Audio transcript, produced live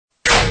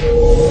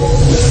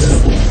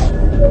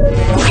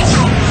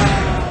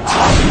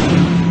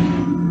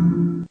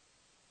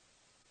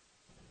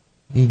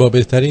با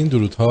بهترین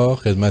درودها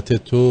خدمت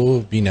تو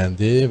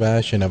بیننده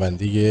و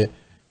شنونده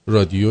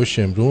رادیو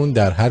شمرون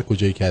در هر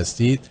کجایی که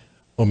هستید.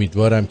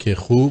 امیدوارم که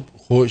خوب،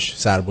 خوش،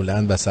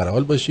 سربلند و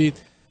سرحال باشید.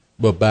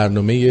 با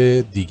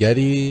برنامه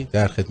دیگری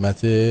در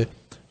خدمت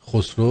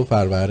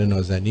خسروفروهر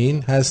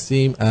نازنین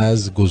هستیم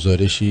از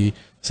گزارشی،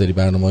 سری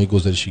برنامه‌های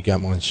گزارشی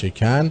گمان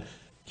شکن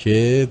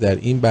که در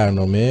این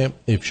برنامه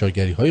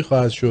افشاگری هایی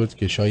خواهد شد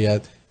که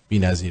شاید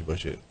بی‌نظیر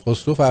باشه.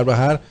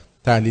 خسروفروهر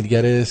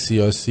تحلیلگر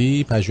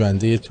سیاسی،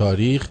 پژوهنده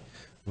تاریخ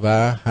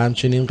و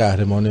همچنین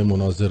قهرمان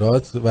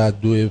مناظرات و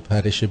دو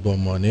پرش با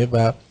مانع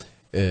و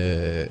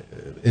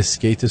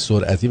اسکیت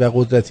سرعتی و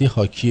قدرتی،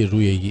 هاکی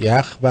روی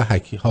یخ و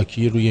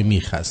هاکی روی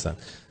میخ هستند.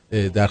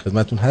 در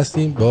خدمتون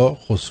هستیم با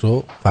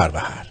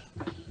خسروفروهر.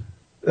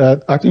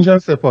 علینژاد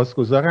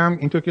سپاسگزارم.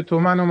 اینطور که تو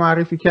منو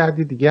معرفی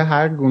کردی دیگه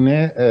هر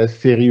گونه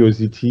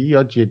سریوزیتی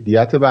یا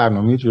جدیت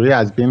برنامه جوری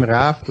از بین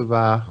رفت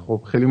و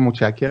خب خیلی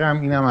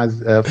متشکرم. اینم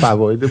از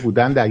فواید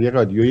بودن در یه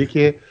رادیویی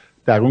که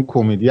در اون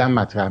کمدی هم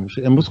مطرح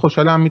میشه. امروز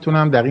خوشحالم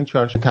میتونم در این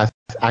چارچوب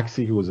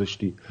عکسی که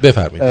گذاشتی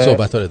بفرمایید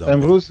صحبت‌ها رو ادامه.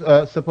 امروز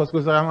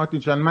سپاسگزارم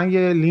علینژاد. من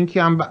یه لینکی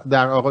هم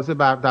در آغاز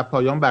در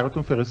پایان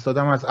براتون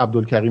فرستادم از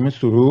عبدالکریم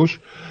سروش.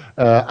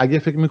 اگه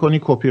فکر میکنی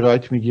کپی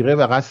رایت میگیره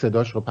و قصد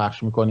صداش رو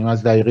پخش میکنیم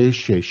از دقیقه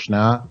 6،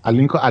 نه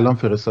لینکو الان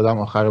فرستادم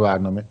آخر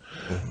برنامه.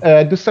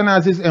 دوستان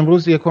عزیز،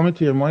 امروز یکم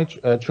تیر ماه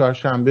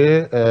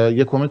چهارشنبه،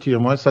 یکم تیر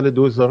ماه سال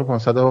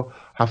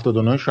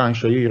 2579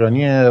 شاهنشاهی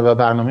ایرانیه و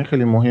برنامه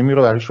خیلی مهمی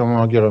رو برای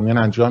شما گرامیان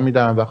انجام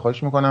میدم و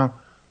خواهش میکنم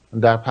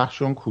در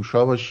پخش اون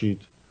کوشا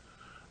باشید.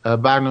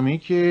 برنامه‌ای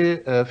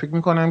که فکر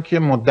میکنم که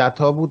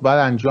مدت‌ها بود بعد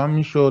انجام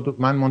میشد.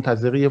 من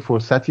منتظر یه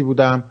فرصتی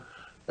بودم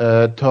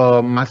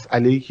تا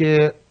مسئله‌ای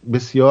که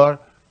بسیار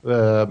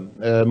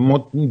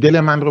دل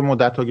من رو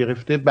مدت‌ها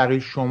گرفته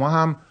برای شما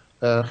هم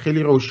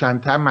خیلی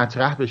روشن‌تر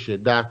مطرح بشه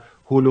در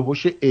حول و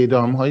حوش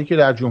اعدام‌هایی که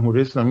در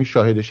جمهوری اسلامی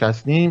شاهدش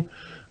هستیم.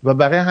 و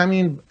برای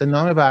همین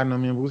نام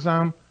برنامه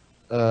امروزم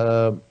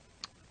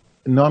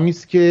نامی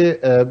است که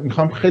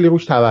میخوام خیلی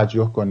روش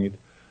توجه کنید.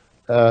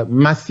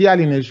 مسیح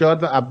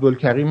علینژاد و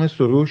عبدالکریم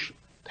سروش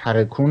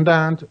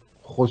ترکوندند،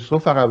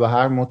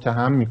 خسروفروهر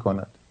متهم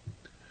میکند.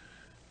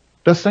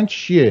 داستان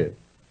چیه؟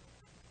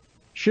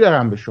 چی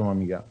دارم به شما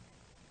میگم؟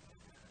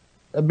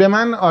 به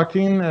من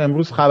آرتین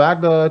امروز خبر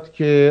داد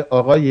که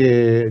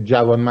آقای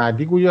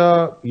جوانمردی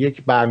گویا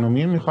یک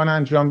برنامه میخوان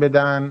انجام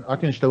بدن.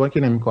 آرتین اشتباه که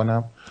نمی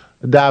کنم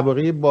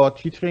درباره با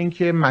تیتر این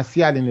که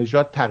مسیح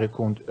علینژاد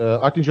ترکوند.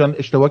 آرتین جان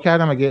اشتباه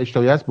کردم؟ اگه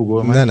اشتباهی هست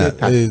بگو.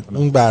 نه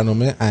اون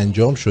برنامه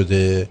انجام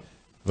شده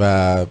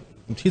و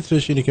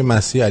تیترش اینه که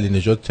مسیح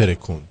علینژاد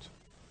ترکوند.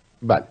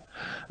 بله.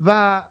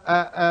 و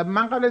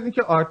من قبل از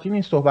اینکه آرتین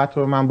این صحبت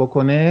رو من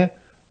بکنه،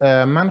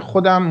 من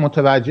خودم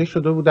متوجه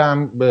شده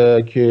بودم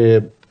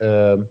که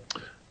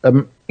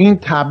این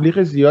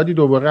تبلیغ زیادی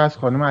دوباره از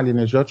خانم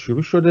علینژاد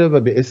شروع شده و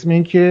به اسم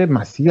این که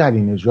مسیح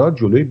علینژاد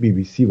جلوی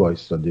BBC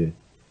وایستاده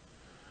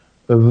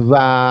و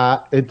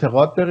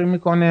انتقاد داره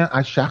میکنه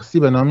از شخصی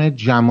به نام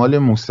جمال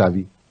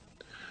موسوی.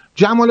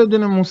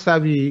 جمال‌الدین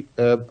موسوی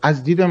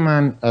از دید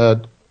من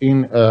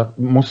این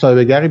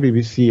مصاحبه‌گر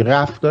BBC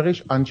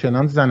رفتارش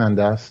آنچنان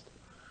زننده است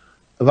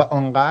و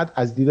آنقدر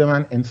از دید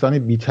من انسان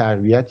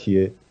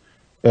بی‌تربیتیه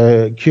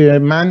که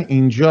من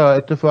اینجا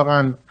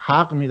اتفاقا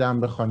حق میدم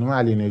به خانم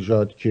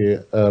علینژاد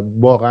که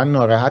واقعا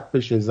ناراحت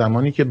بشه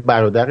زمانی که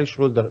برادرش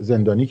رو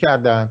زندانی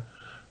کردن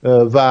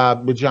و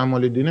به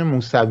جمال‌الدین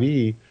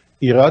موسوی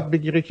ایراد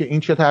بگیره که این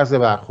چه طرز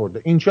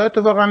برخورده. اینجا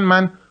اتفاقا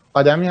من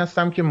آدمی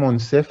هستم که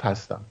منصف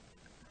هستم،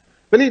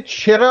 ولی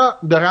چرا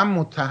دارم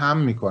متهم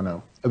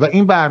میکنم و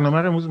این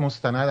برنامه رو امروز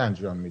مستند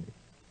انجام میدیم؟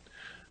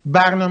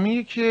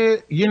 برنامه‌ای که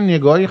یه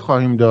نگاهی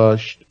خواهیم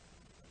داشت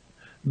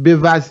به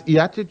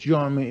وضعیت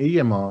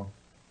جامعه ما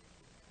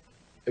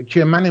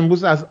که من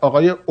امروز از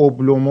آقای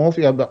اوبلوموف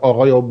یا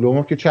آقای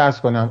اوبلوموف که چه عرض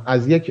کنم،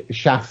 از یک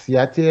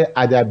شخصیت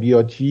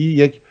ادبیاتی،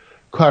 یک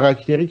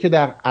کاراکتری که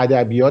در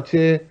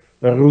ادبیات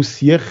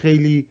روسیه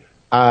خیلی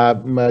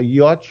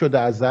یاد شده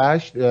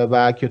ازش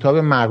و کتاب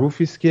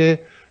معروفی است که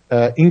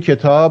این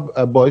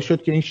کتاب باعث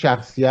شد که این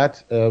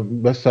شخصیت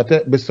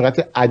به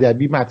صورت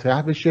ادبی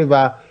مطرح بشه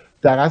و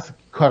در از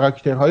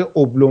کاراکترهای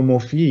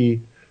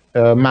اوبلوموفی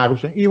معروف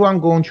شدن. ایوان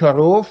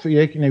گونچاروف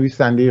یک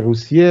نویسنده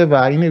روسیه و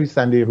این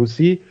نویسنده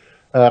روسی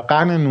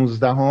قرن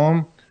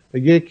 19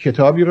 یک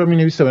کتابی رو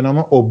می‌نویسه به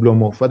نام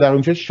اوبلوموف و در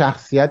اونجا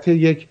شخصیت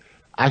یک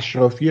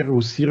اشرافی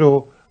روسی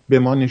رو به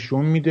ما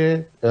نشون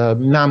میده،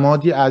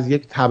 نمادی از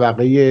یک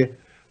طبقه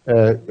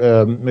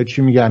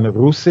چی میگن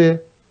روس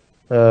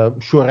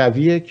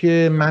شورویه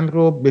که من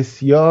رو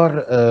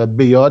بسیار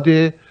به یاد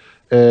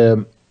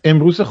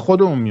امروز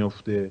خودمون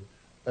میفته،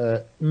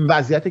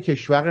 وضعیت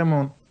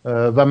کشورمون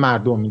و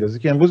مردم میندازه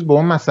که امروز به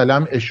اون مسئله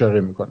هم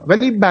اشاره میکنم.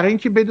 ولی برای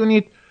اینکه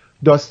بدونید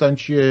داستان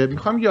چیه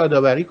میخوام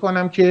یادآوری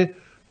کنم که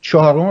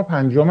 4 و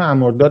 5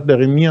 مرداد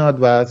داره میاد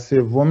و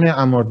 3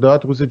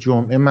 مرداد روز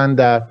جمعه من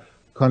در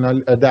کانال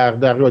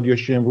در رادیو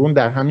شمرون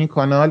در همین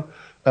کانال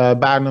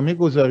برنامه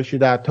گزارشی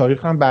در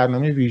تاریخ هم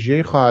برنامه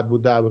ویژه‌ای خواهد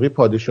بود درباره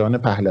پادشاهان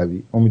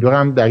پهلوی.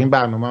 امیدوارم در این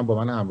برنامه هم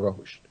با من همراه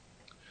باشید.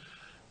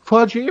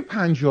 فاجعه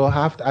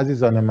 57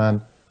 عزیزان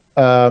من،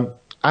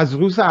 از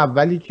روز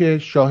اولی که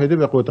شاهد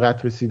به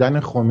قدرت رسیدن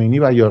خمینی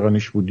و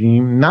یارانش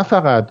بودیم، نه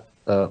فقط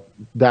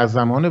در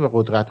زمان به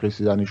قدرت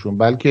رسیدنشون،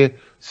 بلکه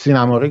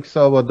سینماریکس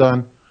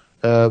آبادان،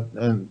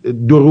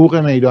 دروغ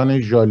میدان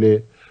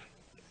ژاله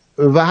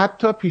و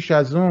حتی پیش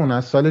از اون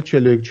از سال 41-42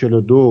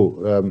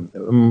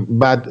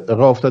 بعد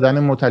راه افتادن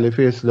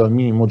مؤتلفه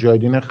اسلامی،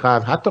 مجاهدین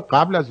خلق، حتی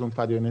قبل از اون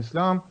فدایان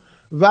اسلام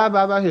و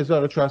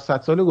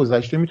 1400 سال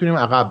گذشته میتونیم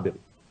عقب بریم.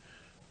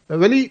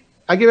 ولی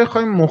اگه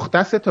بخوایم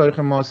مختص تاریخ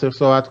معاصر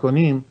صحبت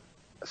کنیم،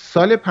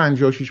 سال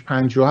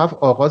 56-57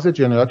 آغاز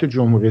جنایات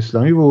جمهوری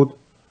اسلامی بود،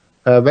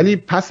 ولی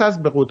پس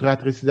از به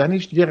قدرت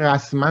رسیدنش دیگه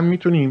رسما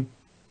میتونیم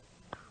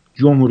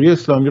جمهوری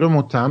اسلامی رو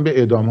متهم به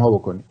اعدام ها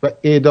بکنیم و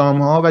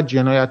اعدام ها و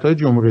جنایت های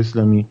جمهوری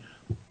اسلامی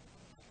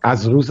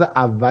از روز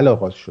اول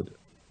آغاز شده.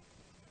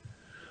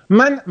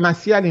 من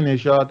مسیح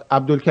علینژاد،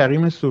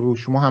 عبدالکریم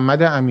سروش،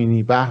 محمد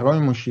امینی،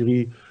 بهرام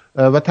مشیری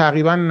و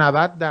تقریبا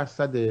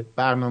 90%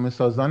 برنامه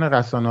سازان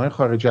رسانه‌های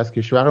خارج از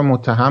کشور رو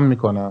متهم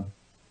میکنم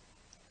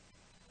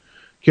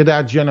که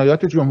در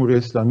جنایات جمهوری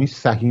اسلامی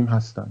سهیم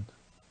هستند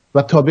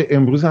و تا به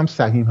امروز هم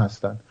سهیم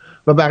هستند.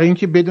 و برای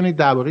اینکه بدونید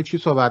درباره چی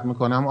صحبت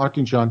میکنم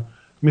آرتین جان،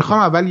 میخوام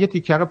اول یه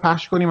تیکه رو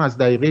پخش کنیم از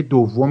دقیقه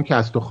دوم که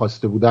از تو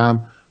خواسته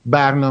بودم،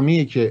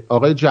 برنامه‌ای که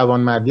آقای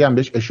جوانمردی هم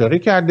بهش اشاره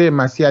کرده.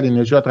 مسیح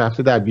علینژاد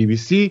رفته در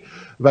BBC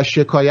و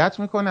شکایت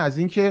میکنه از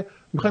اینکه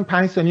میخوایم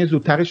 5 ثانیه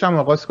زودترش هم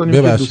آغاز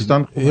کنیم که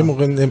دوستان یه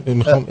موقع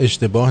میخوام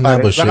اشتباه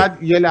نباشه. فقط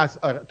یه لحظه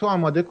تو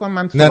آماده کن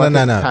من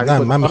نه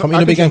من میخوام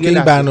اینو بگم که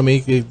این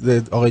برنامه‌ای که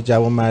آقای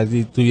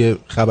جوانمردی توی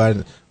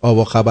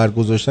خبر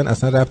گذاشتن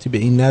اصلا ربطی به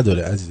این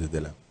نداره عزیز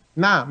دلم.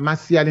 نه،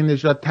 مسیح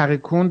علینژاد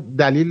ترکوندند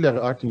دلیل داره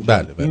آرتین.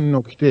 بله. این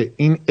نکته،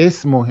 این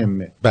اسم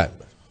مهمه. بله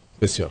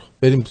بسیار خوب،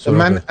 بریم سراغ.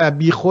 من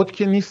بی خود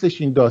که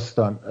نیستش این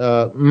داستان.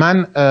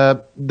 من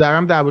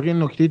دارم درباره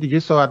این نکته دیگه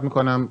صحبت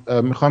میکنم،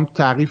 میخوام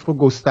تعریف رو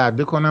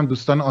گسترده کنم،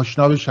 دوستان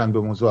آشنا بشن به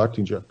موضوع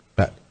آرتین جان.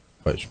 بله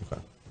خواهش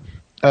میکنم.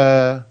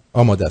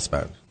 آماده است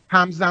برنامه.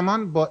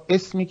 همزمان با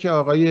اسمی که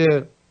آقای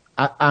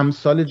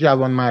امثال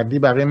جوانمردی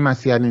برای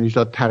مسیح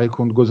علینژاد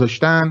ترکوندند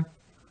گذاشتن،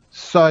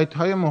 سایت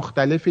های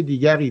مختلف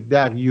دیگری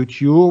در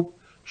یوتیوب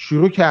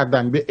شروع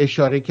کردن به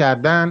اشاره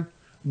کردن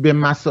به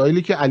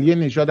مسائلی که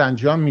علینژاد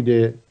انجام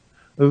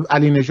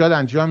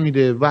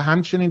میده و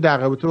همچنین در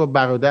رابطه با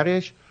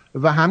برادرش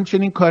و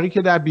همچنین کاری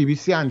که در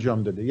BBC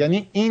انجام داده.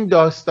 یعنی این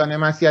داستان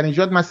مسیح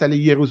علینژاد مسئله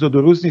یه روز و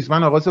 2 روز نیست.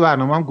 من آغاز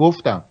برنامه‌ام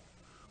گفتم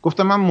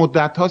من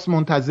مدت هاست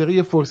منتظر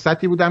یه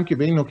فرصتی بودم که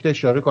به این نکته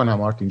اشاره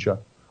کنم آرتین جان.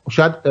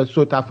 شاید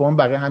سوء تفاهم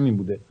برای همین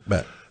بوده.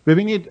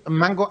 ببینید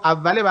من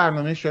اول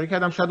برنامه اشاره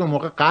کردم، شاید اون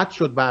موقع قطع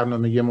شد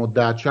برنامه یه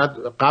مدت، شاید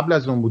قبل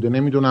از اون بوده،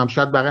 نمیدونم،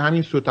 شاید برای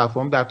همین سوء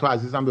تفاهم در تو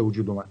عزیزم به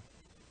وجود اومد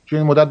چون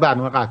این مدت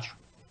برنامه قطع شد.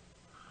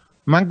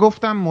 من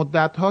گفتم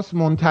مدت هاست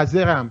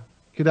منتظرم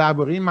که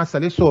درباره این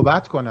مسئله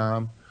صحبت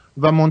کنم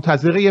و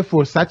منتظر یه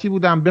فرصتی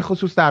بودم، به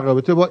خصوص در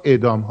رابطه با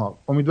اعدام ها.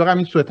 امیدوارم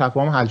این سوء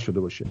تفاهم حل شده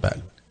باشه.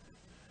 بله.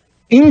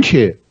 این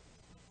که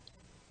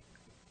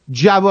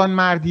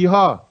جوانمردی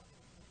ها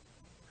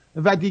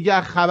و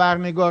دیگر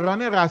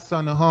خبرنگاران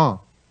رسانه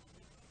ها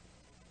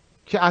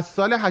که از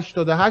سال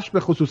 88 به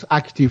خصوص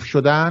اکتیو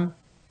شدن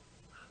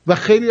و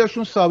خیلی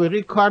هاشون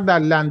سابقه کار در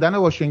لندن و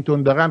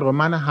واشنگتن دارن رو،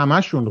 من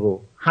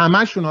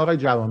همشون آقای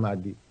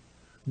جوانمردی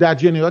در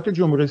جنایات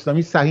جمهوری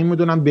اسلامی سهیم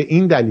میدونم، به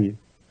این دلیل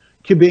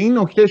که به این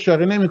نکته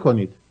اشاره نمی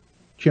کنید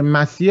که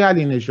مسیح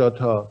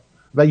علینژادها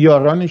و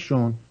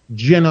یارانشون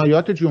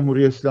جنایات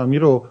جمهوری اسلامی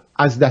رو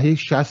از دهه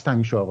 60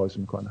 همیشه آغاز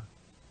میکنن.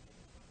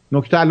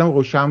 نکته الان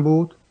روشن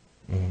بود؟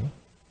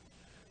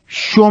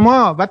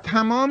 شما و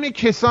تمام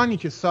کسانی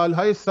که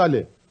سالهای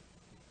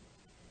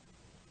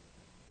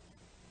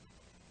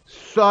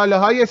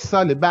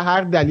سال به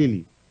هر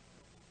دلیلی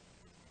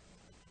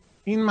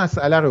این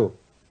مسئله رو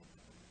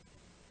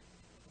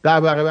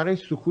در برابر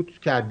سکوت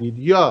کردید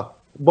یا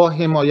با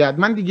حمایت،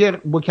 من دیگه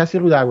با کسی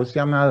رو درواسی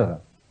هم ندارم،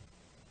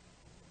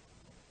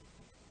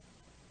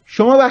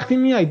 شما وقتی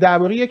میایید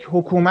درباره یک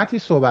حکومتی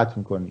صحبت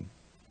میکنی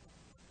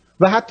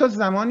و حتی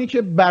زمانی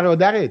که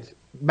برادرت،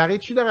 برای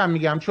چی دارم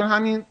میگم؟ چون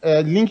همین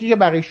لینکی که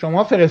برای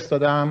شما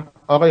فرستادم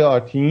آقای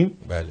آرتین،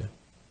 بله،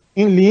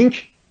 این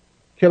لینک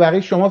که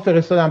برای شما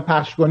فرستادم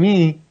پخش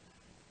کنی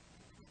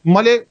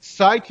مال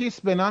سایتی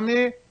است به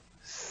نام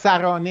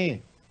سرانه.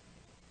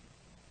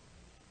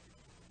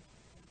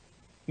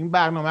 این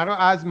برنامه رو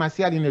از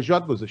مسیح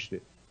علینژاد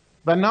گذاشته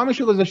و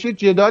نامش رو گذاشته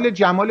جدال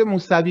جمال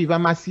موسوی و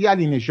مسیح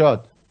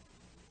علینژاد.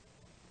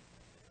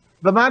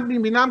 و من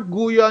میبینم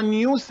گویا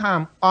نیوز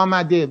هم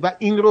آمده و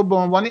این رو به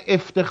عنوان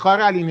افتخار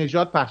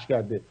علینژاد پخش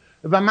کرده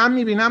و من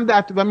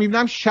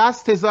میبینم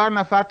 60,000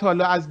 نفر تا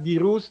حالا از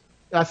دیروز،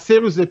 از 3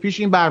 روز پیش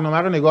این برنامه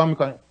رو نگاه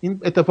میکنه.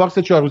 این اتفاق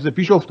 3-4 روز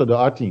پیش افتاده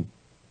آرتین.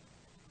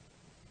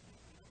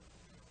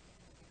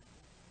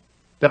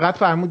 دقت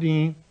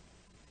فرمودین؟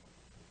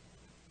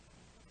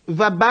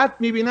 و بعد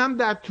میبینم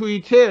در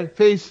توییتر،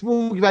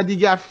 فیسبوک و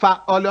دیگر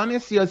فعالان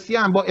سیاسی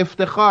هم با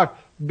افتخار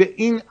به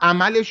این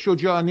عمل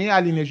شجاعانه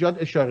علینژاد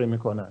اشاره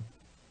میکنن.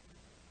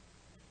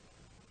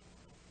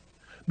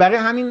 برای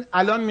همین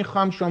الان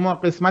میخوام شما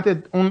قسمت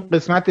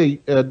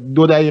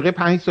 2 دقیقه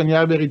 5 ثانیه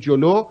رو برید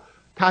جلو.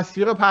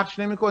 تصویر رو پخش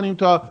نمی‌کنیم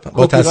تا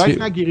کپی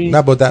رایت نگیریم.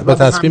 نه با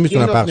تصویر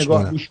میتونم پخش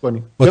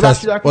کنم.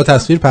 با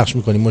تصویر پخش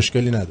می‌کنیم،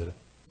 مشکلی نداره.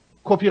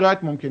 کپی رایت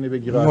ممکنه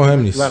بگیره. مهم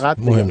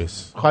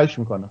نیست. خواهش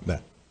می‌کنم.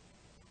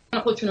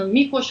 خودشون رو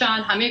میکشن.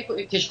 همه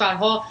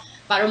کشورها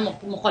برای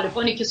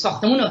مخالفانی که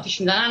ساختمون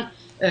آتش می‌زنن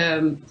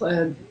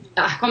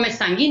احکام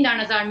سنگین در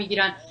نظر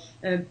میگیرن.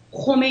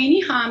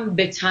 خمینی هم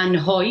به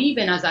تنهایی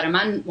به نظر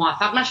من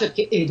موفق نشد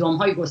که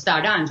اعدام‌های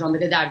گسترده انجام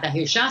بده در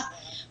دهه 60.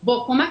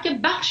 با کمک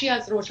بخشی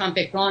از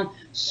روشنفکران،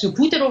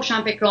 سکوت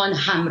روشنفکران،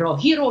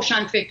 همراهی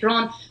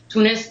روشنفکران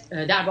تونست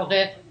در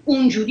واقع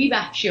اونجوری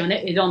وحشیانه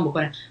اعدام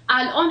بکنه.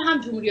 الان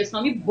هم جمهوری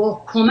اسلامی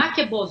با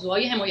کمک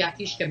بازوهای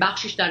حمایتیش که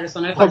بخشیش در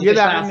رسانه‌های خارج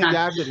کشور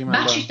هستن،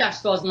 بخشیش در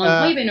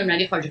سازمان‌های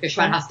بین‌المللی خارج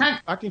کشور هستن.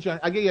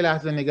 اگه یه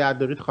لحظه نگه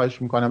دارید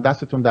خواهش می‌کنم،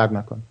 دستتون درد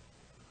نکنه.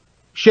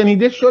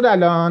 شنیده شد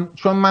الان،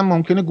 چون من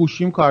ممکنه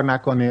گوشیم کار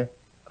نکنه.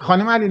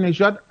 خانم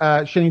علینژاد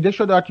شنیده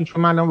شد آرتین،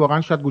 چون من الان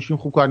واقعا شاید گوشیم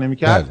خوب کار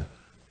نمی‌کرد.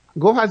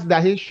 گفت از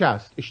دهه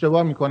 60.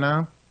 اشتباه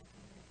میکنم؟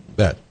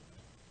 بله.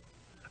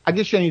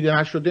 اگه شنیده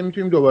نشده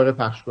میتونیم دوباره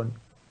پخش کنیم.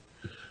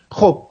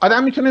 خب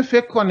آدم میتونه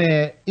فکر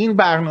کنه این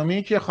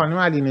برنامه‌ای که خانم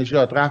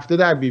علینژاد رفته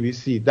در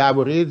BBC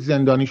درباره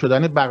زندانی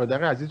شدن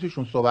برادر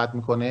عزیزشون صحبت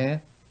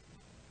میکنه،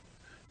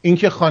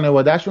 اینکه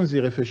خانوادهشون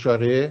زیر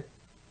فشاره،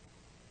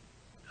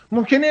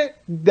 ممکنه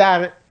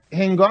در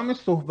هنگام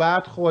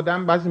صحبت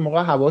خودم بعضی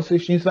موقع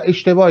حواسش نیست و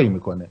اشتباهی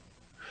میکنه.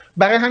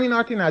 برای همین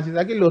آرتین عزیز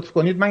اگه لطف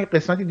کنید، من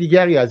قسمت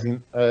دیگری از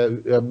این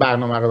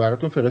برنامه رو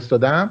براتون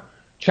فرستادم،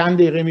 چند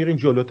دقیقه میریم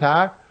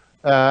جلوتر،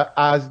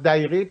 از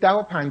دقیقه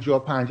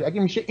 10:55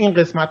 اگه میشه این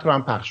قسمت رو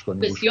هم پخش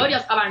کنید. بسیاری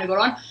از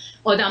خبرنگاران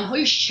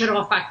آدم‌های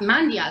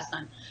شرافتمندی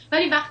هستن،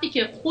 ولی وقتی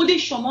که خود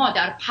شما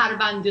در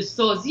پرونده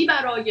سازی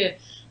برای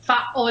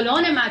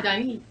فعالان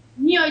مدنی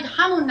میاید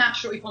همون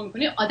نقش رو ایفا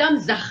میکنید، آدم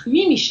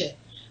زخمی میشه.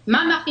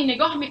 من وقتی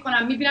نگاه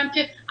میکنم میبینم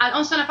که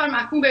الان 3 نفر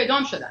محکوم به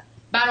اعدام شدن،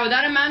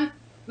 برادر من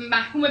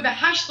محکوم به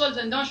 8 سال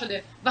زندان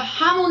شده و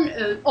همون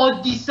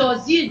عادی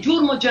سازی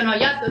جرم و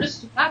جنایت داره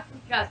صورت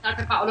میگیره از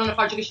طرف فعالان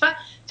خارج کشور.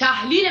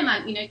 تحلیل من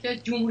اینه که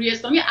جمهوری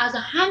اسلامی از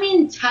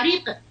همین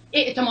طریق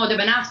اعتماد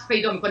به نفس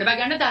پیدا میکنه،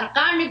 وگرنه در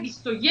قرن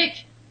 21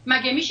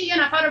 مگه میشه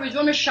یه نفر رو به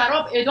جرم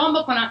شراب اعدام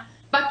بکنن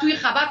بعد توی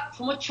خبر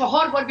شما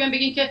 4 بار بیان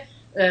بگین که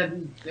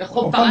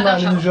خب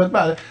فقط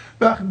بله.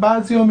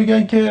 بعضیا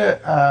میگن که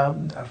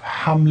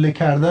حمله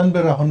کردن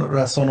به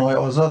رسانه‌های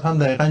آزاد هم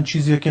دقیقاً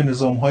چیزیه که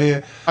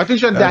نظام‌های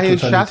دهه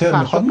 60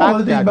 میخواد. ما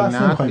وارد این بحث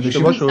نمی‌خوایم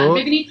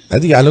بشیم.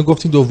 دیگه الان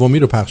گفتین دومی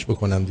رو پخش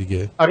بکنم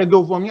دیگه. آره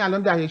دومی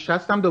الان دهه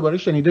 60 هم دوباره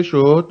شنیده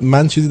شد.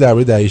 من چیزی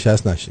درباره دهه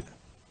 60 نشیدم.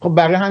 خب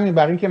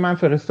برای اینکه من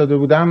فرستاده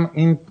بودم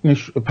این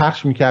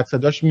پخش میکرد،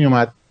 صداش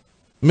میومد.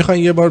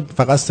 میخواین یه بار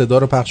فقط صدا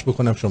رو پخش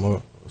بکنم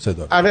شما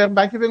صدا رو؟ آره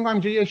بلکه بگم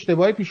اینجا یه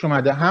اشتباهی پیش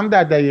اومده، هم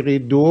در دقیقه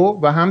 2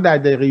 و هم در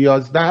دقیقه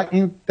 11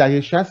 این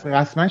دهه 60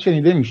 رسما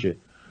شنیده میشه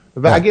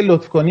و اگه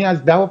لطف کنی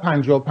از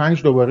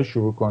 10:55 دوباره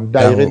شروع کن.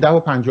 دقیقه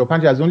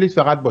 10:55 از اون لیست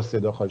فقط با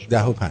صدا خواهش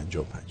می‌کنم.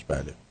 10:55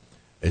 بله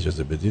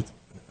اجازه بدید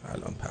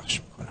الان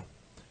پخش میکنم.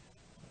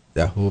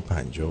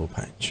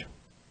 10:55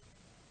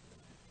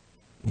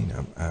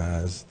 اینم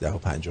از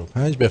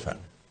 10:55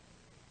 بفرمایید.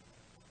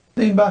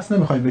 این بحث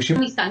نمیخوایم بشیم.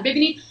 نیستن.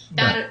 ببینید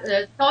در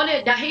سال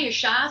دهه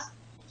 60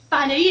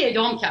 فنهی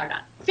اعدام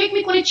کردن. فکر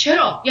میکنید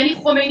چرا؟ یعنی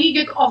خمینی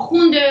یک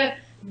آخوند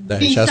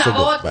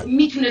بی‌سواد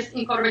میتونست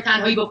این کارو به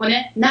تنهایی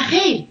بکنه؟ نه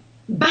خیر.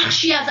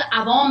 بخشی از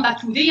عوام و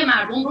توده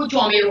مردم رو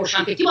جامعه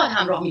روشنفکری باید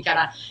همراه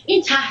میکردن.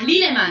 این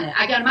تحلیل منه.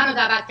 اگر منو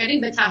دعوت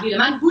کردین به تحلیل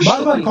من گوش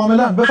کنید. بله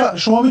کاملا.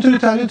 شما میتونید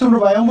تحلیلتون رو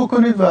بیان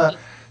بکنید و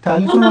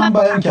تحلیلتون رو هم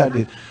بیان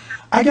کردید.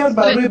 اگر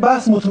برای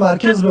بحث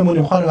متمرکز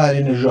بمونیم خانم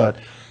علینژاد،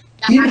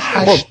 این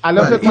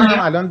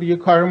الان دیگه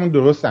کارمون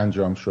درست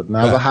انجام شد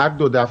نه؟ و هر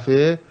 2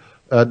 دفعه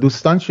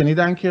دوستان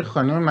شنیدن که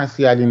خانم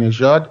مسیح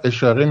علینژاد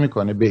اشاره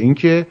میکنه به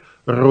اینکه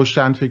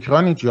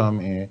روشنفکران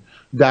جامعه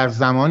در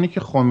زمانی که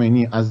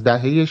خمینی از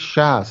دهه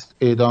 60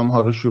 اعدام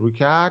ها رو شروع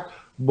کرد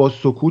با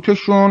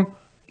سکوتشون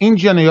این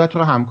جنایات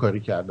رو همکاری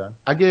کردن.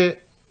 اگه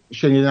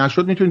شنیده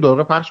نشد میتونید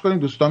دوباره پخش کنید،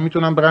 دوستان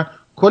میتونن برن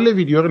کل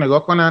ویدیو رو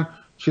نگاه کنن.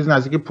 چیز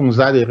نزدیک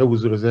 15 دقیقه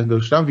حضور ذهن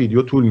داشتم،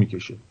 ویدیو طول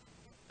میکشه.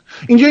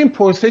 اینجا این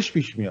پرسش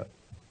پیش میاد،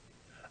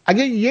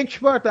 اگه یک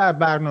بار در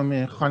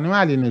برنامه خانم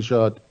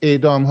علینژاد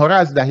اعدام ها رو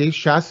از دهه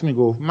 60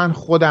 میگفت، من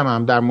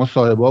خودمم در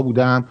مصاحبه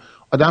بودم،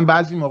 آدم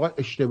بعضی موقع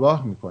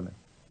اشتباه میکنه،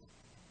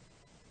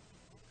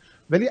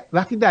 ولی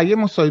وقتی در یه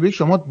مصاحبه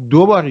شما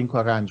 2 بار این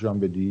کار رو انجام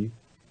بدی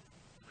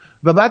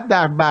و بعد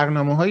در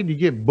برنامه های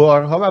دیگه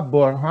بارها و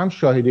بارها هم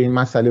شاهد این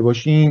مسئله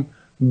باشیم،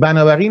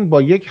 بنابراین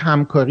با یک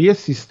همکاری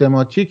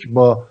سیستماتیک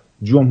با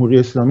جمهوری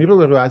اسلامی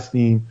روبرو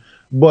هستیم،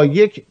 با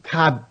یک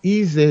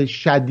تبعیض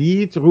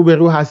شدید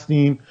روبرو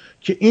هستیم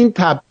که این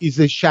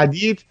تبعیض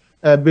شدید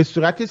به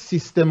صورت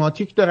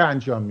سیستماتیک داره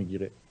انجام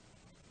میگیره.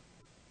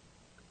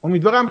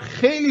 امیدوارم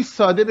خیلی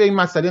ساده به این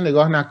مسئله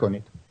نگاه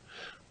نکنید.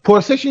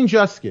 پرسش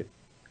اینجاست که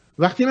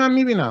وقتی من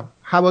میبینم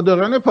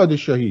هواداران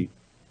پادشاهی،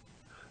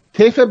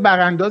 طیف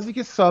براندازی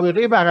که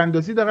سابقه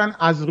براندازی دارن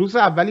از روز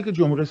اولی که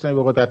جمهوری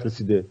اسلامی به قدرت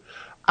رسیده،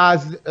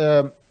 از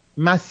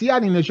مسیح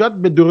علینژاد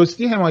به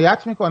درستی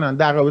حمایت میکنن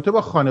در رابطه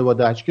با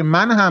خانواده‌اش که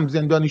من هم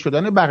زندانی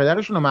شدن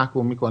برادرشون رو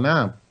محکوم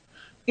میکنم،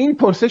 این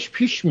پرسش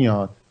پیش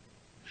میاد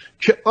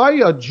که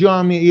آیا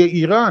جامعه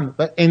ایران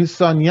و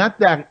انسانیت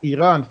در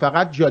ایران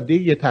فقط جاده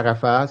یه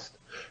طرف است؟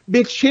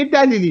 به چه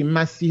دلیلی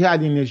مسیح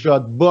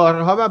علینژاد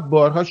بارها و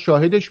بارها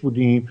شاهدش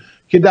بودیم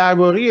که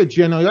درباره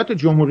جنایات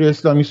جمهوری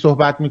اسلامی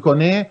صحبت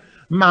میکنه؟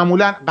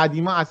 معمولا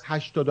قدیما از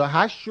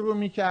 88 شروع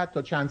میکرد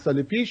تا چند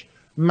سال پیش.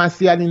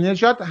 مسیح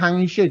علینژاد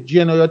همیشه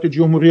جنایات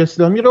جمهوری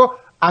اسلامی رو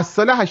از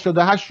سال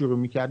 88 شروع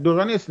میکرد،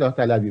 دوران اصلاح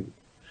طلبی بود.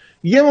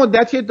 یه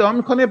مدتی ادعا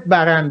میکنه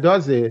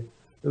براندازه،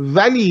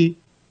 ولی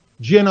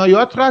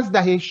جنایات رو از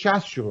دهه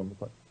 60 شروع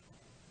میکنه.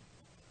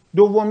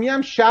 دومی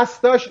هم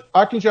 60 داشت.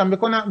 آرتین جان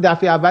بکنم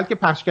دفعه اول که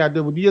پخش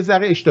کرده بودی یه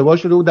ذره اشتباه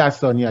شده بود در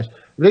ثانیه‌اش،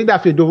 ولی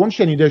دفعه دوم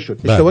شنیده شد.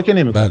 اشتباه که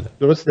نمیکنه. بله.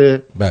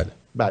 درسته؟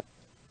 بله.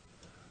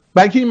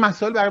 بلکه این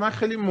مسائل برای من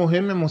خیلی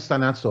مهم،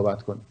 مستند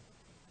صحبت کنیم.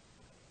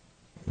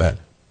 بله.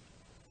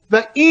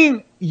 و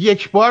این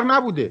یک بار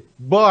نبوده،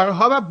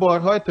 بارها و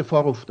بارها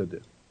اتفاق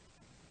افتاده.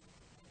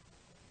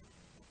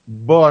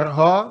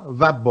 بارها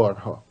و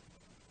بارها.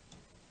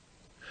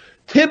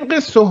 طبق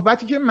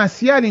صحبتی که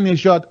مسیح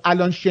علینژاد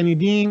الان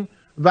شنیدیم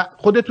و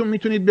خودتون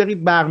میتونید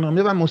برید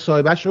برنامه و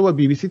مصاحبهش رو با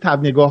BBC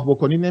نگاه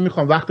بکنید،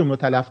 نمیخوام وقتم رو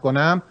تلف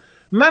کنم.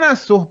 من از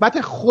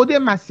صحبت خود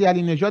مسیح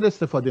علینژاد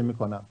استفاده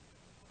میکنم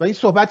و این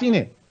صحبت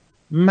اینه: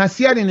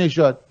 مسیح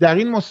علینژاد در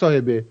این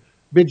مصاحبه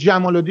به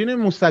جمال‌الدین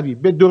موسوی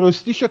به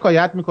درستی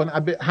شکایت میکنه،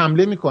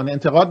 حمله میکنه،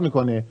 انتقاد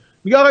میکنه.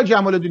 میگه آقا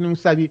جمال‌الدین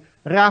موسوی،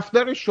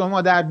 رفتار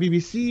شما در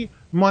BBC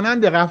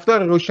مانند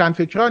رفتار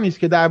روشنفکرانی است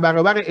که در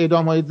برابر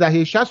اعدام‌های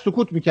دهه 60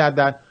 سکوت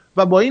میکردند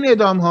و با این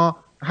اعدام‌ها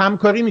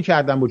همکاری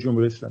میکردن با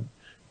جمهوری اسلامی.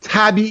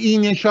 طبیعی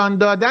نشان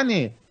دادن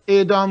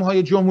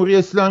اعدام‌های جمهوری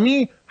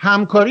اسلامی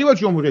همکاری با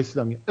جمهوری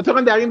اسلامی.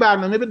 اتفاقا در این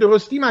برنامه به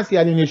درستی مسیح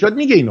علینژاد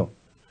میگه اینو.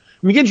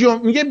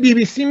 میگه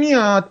BBC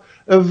میاد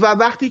و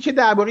وقتی که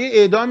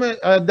درباره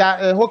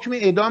حکم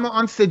اعدام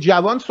آن 3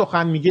 جوان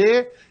سخن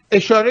میگه،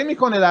 اشاره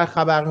میکنه در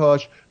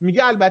خبرهاش،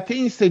 میگه البته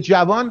این 3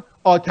 جوان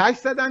آتش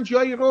زدن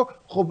جایی رو،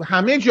 خب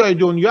همه جای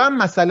دنیا هم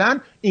مثلا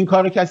این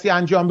کار کسی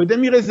انجام بده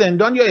میره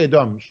زندان یا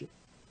اعدام میشه.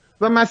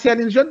 و مسیح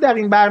علینژاد در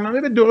این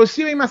برنامه به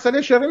درستی به این مسئله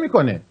اشاره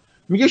میکنه.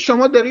 میگه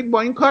شما دارید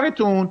با این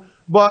کارتون،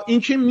 با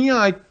اینکه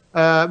میاید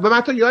و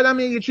من تا یادم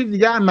یه چیز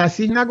دیگه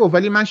مسیح نگفت،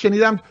 ولی من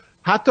شنیدم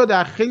حتی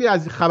در خیلی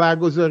از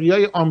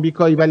خبرگزاری‌های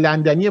آمریکایی و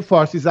لندنی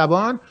فارسی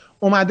زبان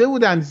اومده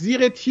بودن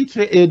زیر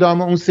تیتر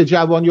اعدام اون 3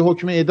 جوان یا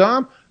حکم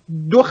اعدام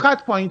 2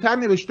 خط پایینتر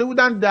نوشته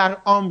بودن در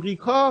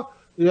آمریکا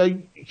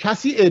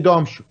کسی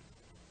اعدام شد.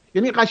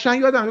 یعنی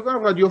قشنگ یادم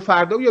میاد رادیو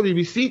فردا یا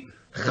BBC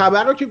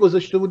خبر رو که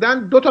گذاشته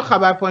بودن 2 تا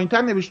خبر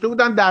پایینتر نوشته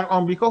بودن در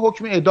آمریکا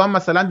حکم اعدام،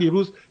 مثلا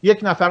دیروز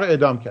 1 نفر رو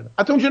اعدام کردن.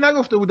 حتی اونجا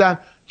نگفته بودن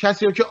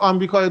کسی رو که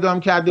آمریکا اعدام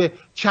کرده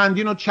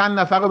چندین و چند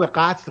نفر رو به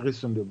قتل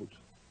رسونده بود.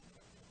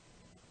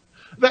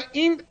 و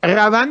این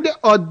روند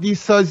عادی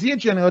سازی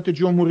جنایات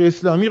جمهوری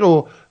اسلامی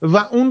رو و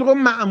اون رو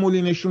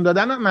معمولی نشون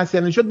دادن مسیح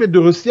علینژاد به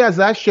درستی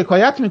ازش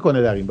شکایت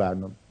میکنه در این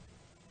برنامه.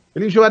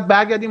 ولی اینجا باید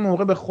برگردیم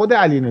موقع به خود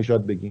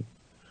علینژاد بگیم: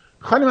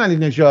 خانم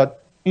علینژاد،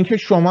 اینکه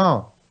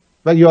شما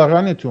و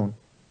یارانتون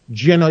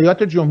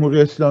جنایات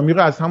جمهوری اسلامی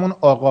رو از همون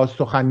آغاز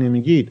سخن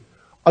نمیگید،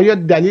 آیا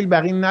دلیل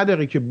بر این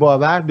نداره که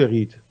باور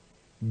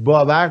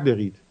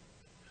دارید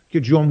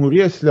که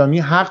جمهوری اسلامی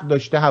حق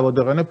داشته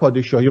هواداران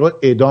پادشاهی رو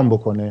اعدام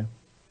بکنه؟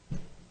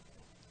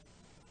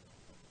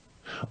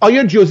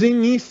 آیا جز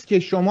این نیست که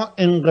شما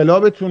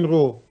انقلابتون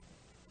رو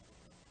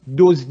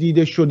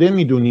دزدیده شده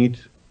میدونید؟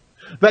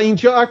 و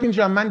اینجا آرتین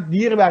جان من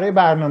دیر برای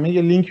برنامه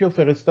یه لینکی رو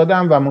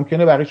فرستادم و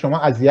ممکنه برای شما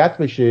اذیت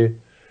بشه.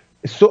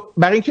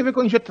 برای اینکه بکنید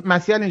اینجا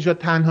مسیح علینژاد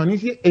تنها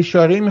نیست، یه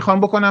اشاره میخوام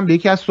بکنم به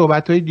یکی از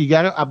صحبت‌های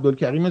دیگر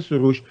عبدالکریم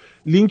سروش.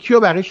 لینکی رو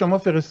برای شما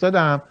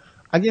فرستادم،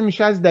 اگه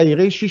میشه از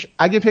دقیقه 6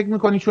 اگه فکر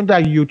میکنید، چون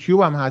در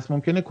یوتیوب هم هست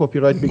ممکنه کپی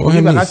رایت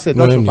بگیریم، فقط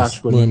صداشو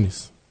پخش کنیم. مهم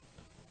نیست.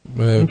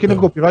 ممکنه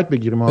کپی رایت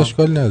بگیریم.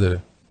 اشکال نداره.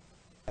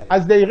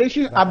 از دقیقه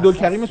 6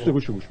 عبدالکریم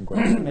سروش رو گوش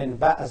میکنیم. من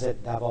بعض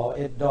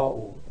دواء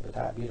داو، به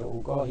تعبیر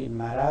او گاهی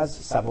مرض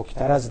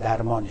سبکتر از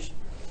درمانش.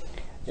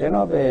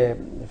 جناب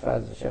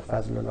شیخ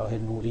فضل الله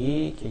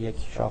نوری که یک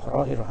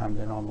شاهراهی رو هم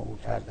به نام او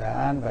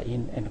کردن و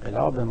این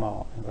انقلاب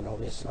ما، انقلاب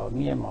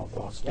اسلامی ما،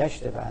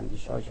 بازگشت به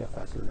اندیشه‌های شیخ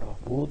فضل الله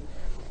بود،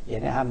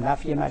 یعنی هم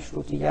نفی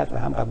مشروطیت و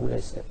هم قبول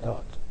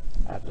استبداد،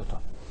 هر دوتا.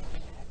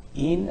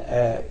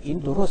 این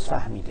درست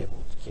فهمیده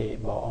بود که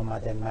با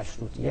آمدن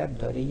مشروطیت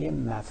داره یه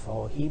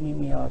مفاهیمی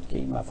میاد که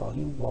این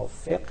مفاهیم با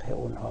فقه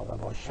اونها و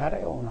با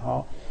شرع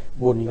اونها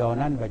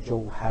بنیاناً و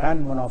جوهراً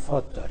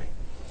منافات داره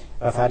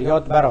و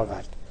فریاد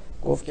برآورد،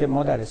 گفت که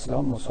ما در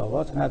اسلام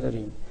مساوات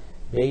نداریم،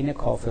 بین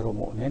کافر و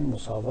مؤمن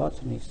مساوات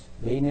نیست،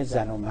 بین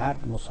زن و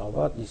مرد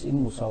مساوات نیست.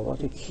 این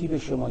مساوات کی به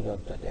شما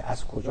یاد داده؟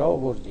 از کجا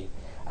آوردید؟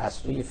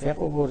 از توی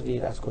فقه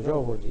آوردید؟ از کجا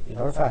آوردید؟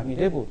 اینا رو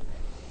فهمیده بود.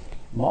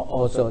 ما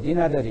آزادی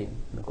نداریم.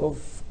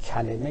 میگفت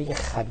کلمه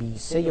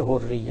خبیثه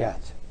حریت،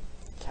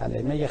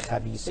 کلمه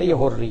خبیثه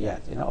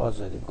حریت، این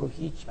آزادی، میگه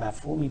هیچ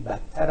مفهومی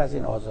بدتر از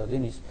این آزادی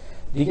نیست.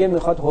 دیگه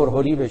میخواد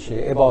هرهری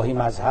بشه، اباحی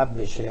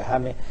مذهب بشه،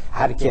 همه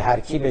هر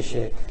کی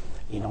بشه.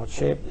 اینا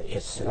چه؟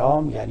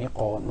 اسلام یعنی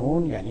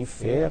قانون، یعنی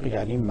فقه،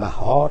 یعنی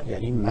مهار،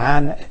 یعنی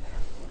منع،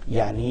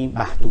 یعنی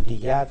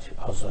محدودیت.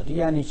 آزادی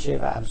یعنی چه؟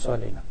 و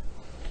امثال اینا.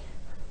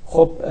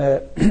 خب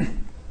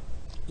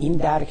این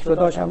درک رو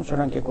داشتم،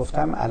 چنان که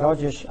گفتم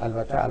علاجش،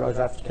 البته علاج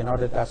رفت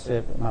کنار دست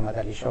محمد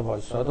علی شاه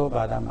وایساد و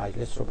بعدم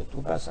مجلس رو به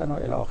توپ بستن و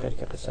الی آخر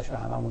که قصهش رو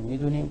هممون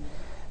میدونیم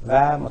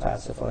و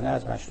متاسفانه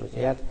از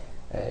مشروطیت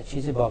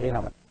چیزی باقی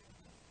نماند.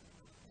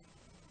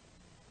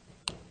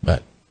 بله.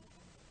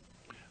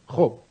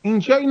 خب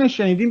اینجا اینو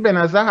شنیدیم، به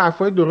نظر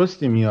حرفای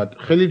درستی میاد،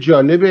 خیلی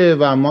جالبه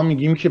و ما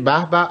میگیم که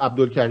به به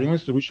عبدالکریم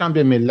سروش هم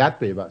به ملت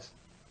پیوست.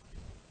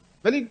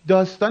 ولی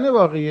داستان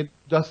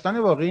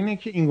واقعی اینه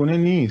که اینگونه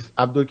نیست.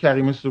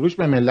 عبدالکریم سروش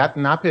به ملت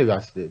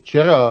نپیوسته.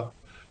 چرا؟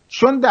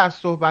 چون در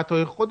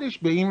صحبت‌های خودش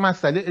به این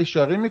مسئله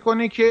اشاره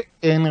میکنه که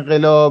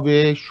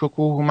انقلاب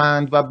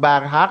شکوهمند و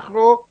برحق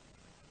رو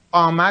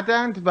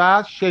آمدند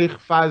و شیخ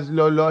فضل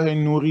الله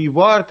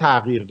نوریوار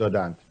تغییر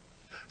دادند.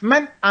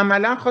 من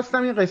عملا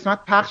خواستم این قسمت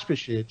پخش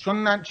بشه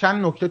چون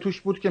چند نکته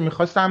توش بود که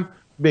میخواستم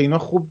به اینا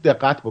خوب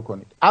دقت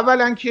بکنید.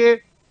 اولا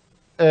که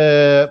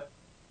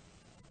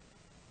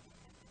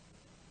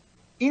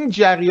این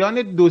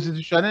جریان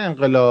دزدیده شدن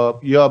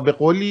انقلاب یا به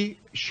قولی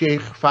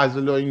شیخ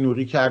فضل الله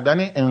نوری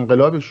کردن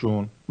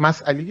انقلابشون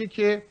مسئله‌ایه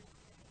که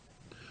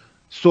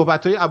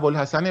صحبت‌های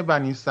ابوالحسن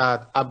بنی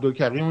سعد،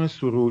 عبدالکریم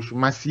سروش،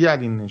 مسیح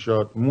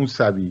علینژاد،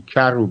 موسوی،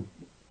 کروب،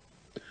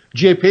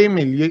 جبهه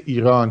ملی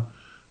ایران،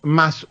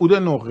 مسعود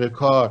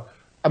نقره‌کار،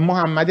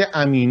 محمد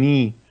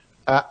امینی،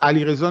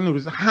 علیرضا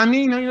نوروزی، همه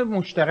اینا اینو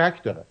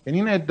مشترک داره. یعنی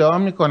این ادعا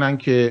میکنن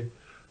که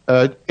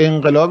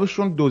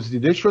انقلابشون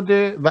دزدیده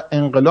شده و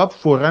انقلاب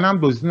فوراً هم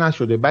دزدیده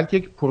نشده، بلکه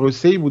یک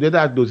پروسه‌ای بوده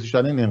در دزدیده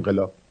شدن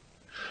انقلاب.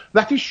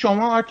 وقتی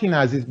شما آرتین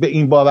عزیز به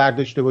این باور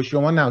داشته باشی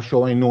شما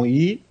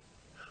نوعی،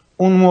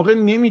 اون موقع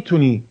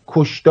نمیتونی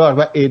کشتار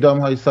و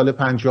اعدام‌های سال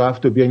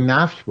 57 رو بیای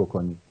نفی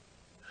بکنی.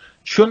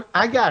 چون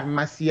اگر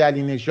مسیح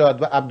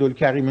علینژاد و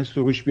عبدالکریم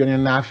سروش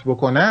بیان نفی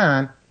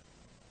بکنن،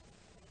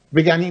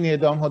 بگن این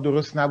اعدام‌ها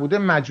درست نبوده،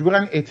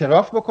 مجبورن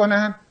اعتراف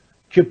بکنن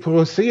که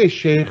پروسه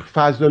شیخ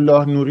فضل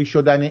الله نوری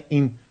شدن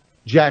این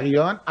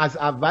جریان از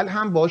اول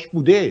هم باش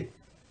بوده.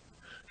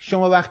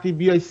 شما وقتی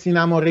بیای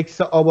سینما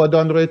رکس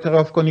آبادان رو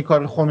اعتراف کنی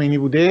کار خمینی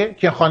بوده،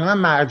 که خانم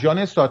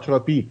مرجان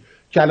ساتراپی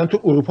که الان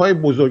تو اروپای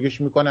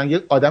بزرگش میکنن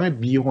یک آدم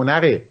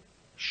بیهنر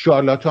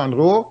شارلاتان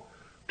رو،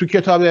 تو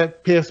کتاب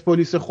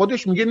پرسپولیس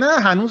خودش میگه نه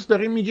هنوز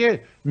داره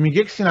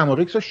میگه سینما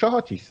رکس رو شاه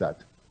آتش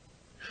زد.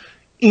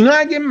 اینا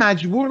اگه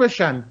مجبور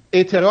بشن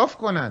اعتراف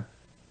کنن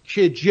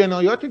که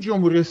جنایات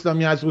جمهوری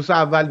اسلامی از روز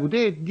اول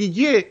بوده،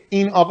 دیگه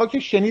این آقا که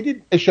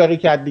شنیدید اشاره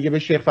کرد دیگه به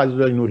شیخ فضل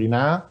الله نوری،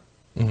 نه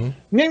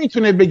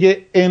نمیتونه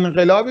بگه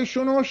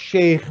انقلابشون رو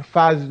شیخ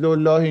فضل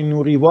الله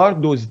نوریوار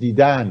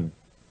دزدیدن.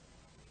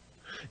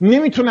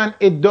 نمیتونن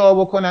ادعا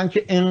بکنن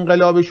که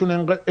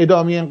انقلابشون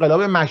ادامه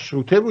انقلاب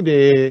مشروطه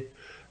بوده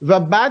و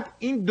بعد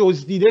این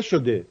دزدیده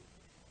شده.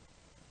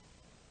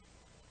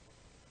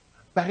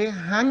 برای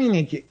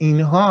همینه که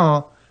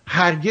اینها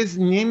هرگز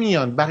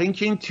نمیان، برای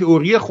اینکه این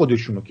تئوری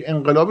خودشونو که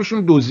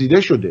انقلابشون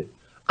دزدیده شده،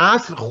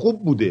 اصل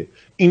خوب بوده،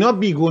 اینا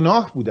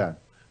بیگناه بودن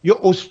یا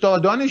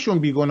استادانشون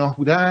بیگناه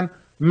بودن،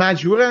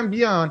 مجبورن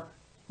بیان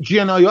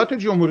جنایات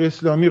جمهوری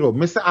اسلامی رو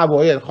مثل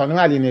اوایل خانم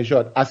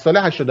علینژاد از سال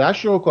 88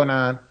 شروع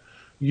کنن،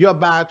 یا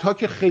بعدها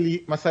که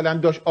خیلی مثلا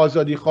داشت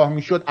آزادی خواه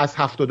میشد از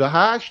 78،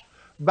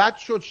 بعد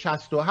شد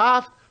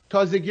 67،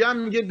 تازگی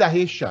هم میگه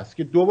دهه 60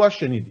 که دو بار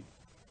شنیدی.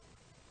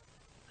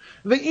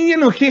 و این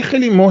یه نکته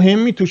خیلی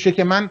مهمی توشه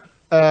که من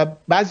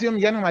بعضیا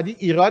میگن اومدی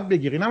ایراد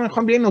بگیری، من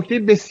میخوام به یه نکته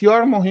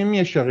بسیار مهمی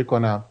اشاره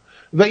کنم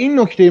و این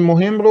نکته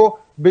مهم رو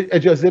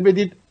اجازه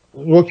بدید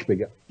رک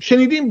بگم.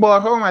 شنیدیم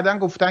بارها اومدن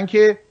گفتن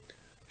که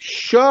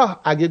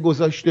شاه اگه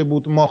گذاشته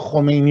بود ما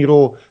خمینی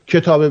رو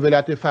کتاب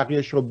ولایت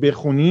فقیهش رو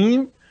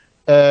بخونیم،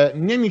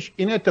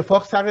 این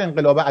اتفاق سر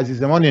انقلاب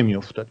عزیز ما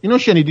نمیافتاد. اینو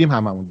شنیدیم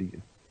هممون دیگه.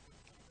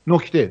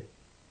 نکته،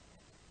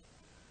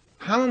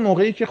 همون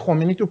موقعی که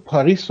خمینی تو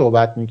پاریس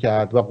صحبت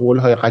میکرد و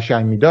قولهای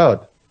قشنگ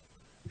میداد،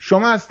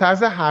 شما از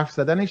طرز حرف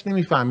زدنش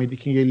نمیفهمیدی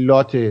که یه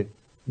لات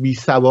بی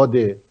سواد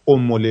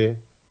اموله؟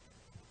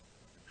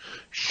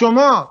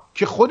 شما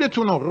که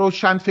خودتون رو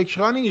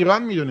روشنفکران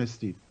ایران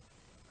میدونستید،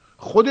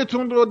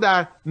 خودتون رو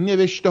در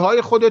نوشته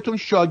های خودتون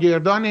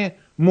شاگردان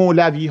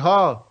مولوی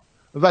ها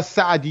و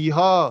سعدی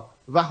ها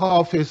و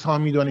حافظ ها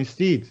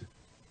میدونستید،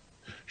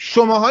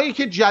 شماهایی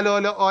که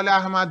جلال آل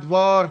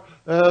احمدوار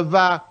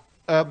و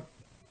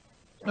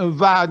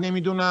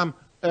نمیدونم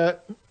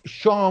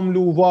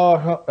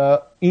شاملووار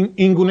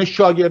این گونه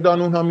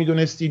شاگردان اونها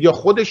میدونستید، یا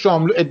خود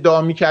شاملو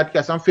ادعا میکرد که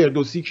اصلا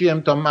فردوسی کیم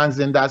تا من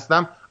زنده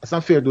هستم، اصلا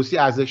فردوسی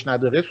ارزش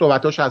نداره،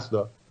 صحبتاش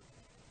هستا.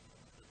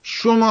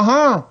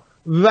 شماها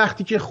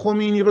وقتی که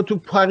خمینی رو تو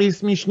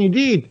پاریس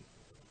میشنیدید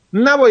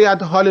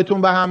نباید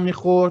حالتون به هم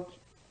میخورد؟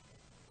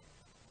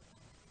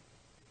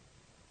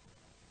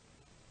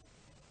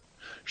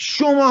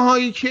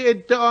 شماهایی که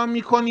ادعا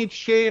میکنید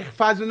شیخ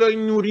فضلالله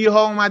نوری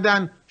ها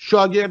اومدن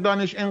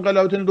شاگردانش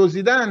انقلابتون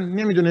دزدیدن،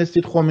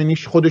 نمیدونستید خمینی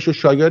خودشو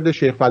شاگرد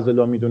شیخ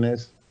فضلالله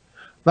میدونست؟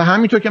 و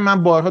همینطور که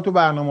من بارها تو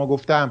برنامه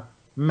گفتم،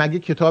 مگه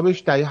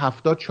کتابش دهه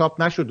 70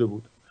 چاپ نشده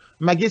بود؟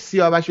 مگه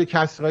سیاوش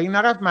کسرایی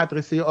نرفت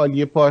مدرسه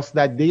عالی پارس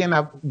در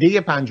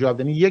دی 50،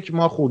 یعنی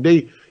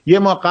یه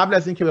ماه قبل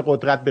از اینکه به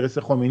قدرت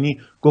برسه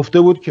خمینی،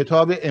 گفته بود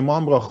کتاب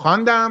امام را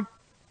خواندم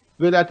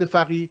ولایت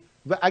فقیه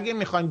و اگه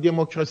میخواین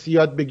دموکراسی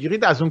یاد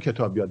بگیرید از اون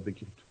کتاب یاد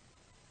بگیرید.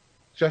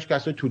 شش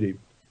کسای توده بود.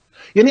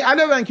 یعنی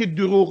علاوه اینکه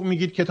دروغ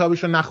میگید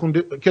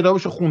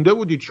کتابشو خونده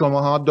بودید،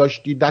 شماها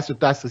داشتید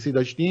دسترسی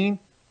داشتین،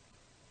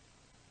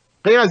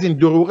 غیر از این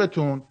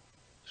دروغتون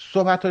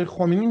صحبت‌های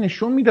خمینی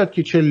نشون میداد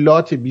که چه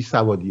لات بی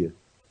سوادیه.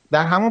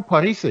 در همون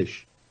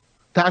پاریسش،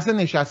 طرز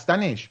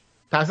نشستنش،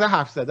 طرز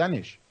حرف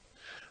زدنش.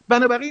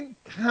 بنابراین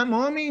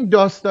تمام این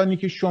داستانی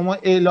که شما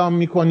اعلام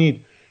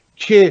میکنید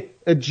که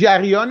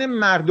جریان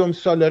مردم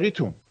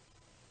سالاریتون،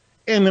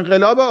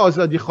 انقلاب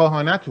آزادی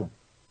خواهانتون،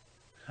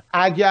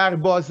 اگر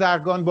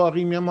بازرگان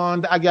باقی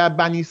میماند، اگر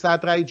بنی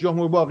صدر رئیس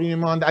جمهور باقی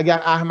میماند،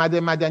 اگر احمد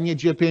مدنی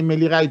جبهه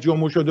ملی رئیس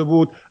جمهور شده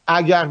بود،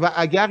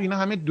 اگر اینا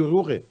همه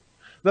دروغه.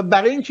 و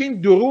برای اینکه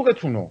این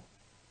دروغتونو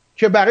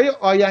که برای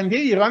آینده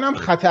ایران هم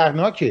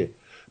خطرناکه،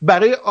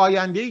 برای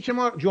آینده‌ای که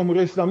ما جمهوری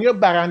اسلامی رو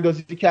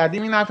براندازی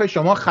کردیم این حرف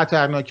شما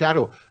خطرناکه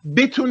رو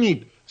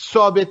بتونید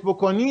ثابت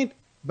بکنید،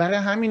 برای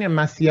همین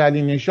مسیح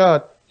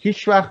علینژاد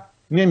هیچ وقت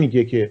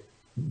نمیگه که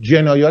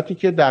جنایاتی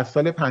که در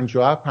سال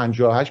 57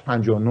 58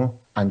 59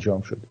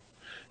 انجام شده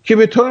که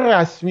به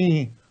طور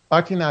رسمی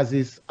آرتین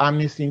عزیز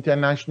امنیستی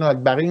اینترنشنال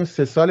برای این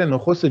 3 سال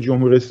نخست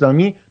جمهوری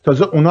اسلامی،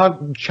 تازه اونا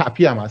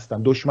چپی هم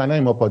هستن دشمنای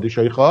ما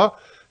پادشاهی خواه،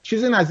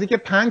 چیزی نزدیک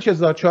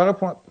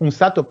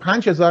 5400 تا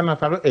 5000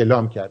 نفر رو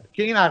اعلام کرد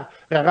که این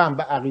رقم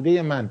به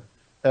عقیده من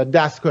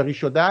دستکاری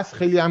شده است،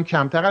 خیلی هم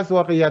کمتر از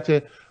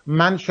واقعیت.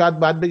 من شاید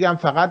باید بگم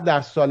فقط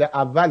در سال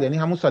اول، یعنی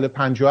همون سال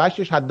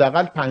 58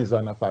 حداقل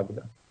 5000 نفر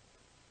بودن.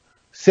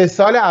 3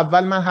 سال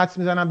اول من حدس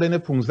میزنم بین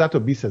 15 تا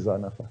 20000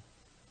 نفر.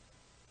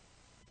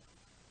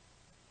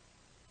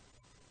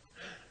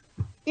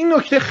 این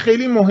نکته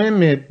خیلی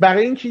مهمه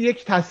برای اینکه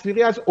یک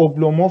تصویری از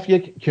اوبلوموف،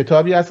 یک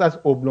کتابی هست از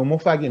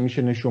اوبلوموف اگه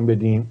میشه نشون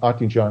بدین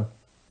آرتین جان.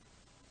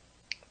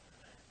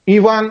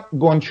 ایوان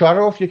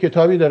گونچاروف یک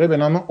کتابی داره به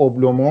نام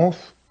اوبلوموف،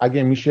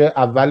 اگه میشه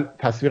اول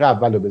تصویر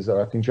اول رو بذار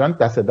آرتین جان،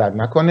 دست درد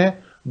نکنه،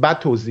 بعد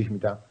توضیح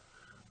میدم.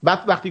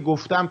 بعد وقتی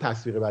گفتم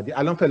تصویر بعدی،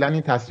 الان فعلا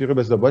این تصویر رو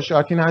بذار باشه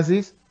آرتین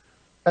عزیز.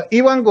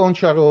 ایوان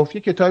گونچاروف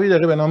یک کتابی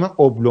داره به نام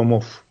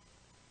اوبلوموف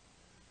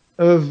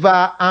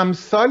و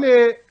امثال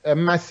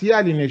مسیح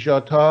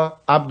علینژاد ها،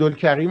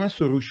 عبدالکریم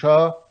سروش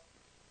ها،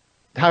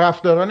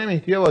 طرفداران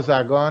مهدی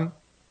بازرگان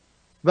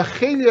و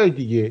خیلی های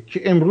دیگه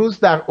که امروز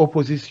در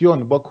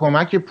اپوزیسیون با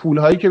کمک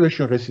پولهایی که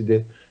بهشون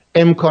رسیده،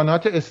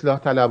 امکانات اصلاح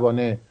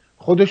طلبانه،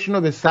 خودشون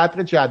رو به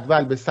صدر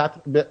جدول،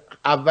 به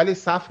اول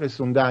صف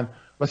رسوندن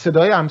و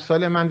صدای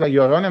امثال من و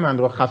یاران من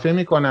رو خفه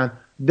میکنن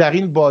در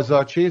این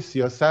بازارچه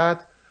سیاست،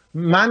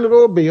 من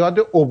رو به یاد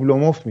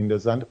اوبلوموف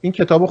میندازن. این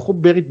کتاب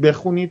خوب برید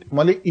بخونید،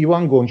 مال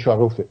ایوان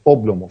گونچاروفه.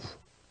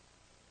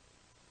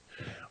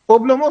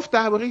 اوبلوموف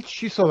درباره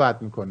چی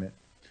صحبت میکنه؟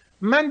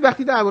 من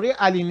وقتی درباره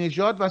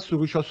علینژاد و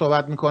سروش ها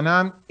صحبت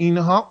میکنم،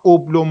 اینها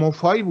اوبلوموف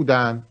هایی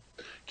بودن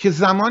که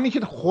زمانی که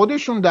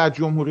خودشون در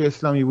جمهوری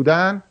اسلامی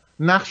بودن،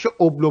 نقش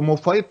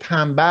اوبلوموف های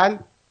تنبل،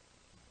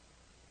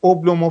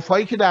 اوبلوموف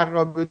هایی که در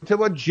رابطه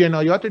با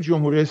جنایات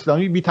جمهوری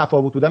اسلامی بی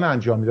تفاوت بودن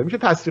انجام میدن. میشه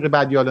تصویر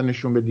بعدی حالا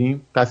نشون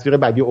بدیم؟ تصویر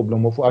بعدی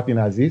اوبلوموف آرتین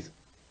عزیز.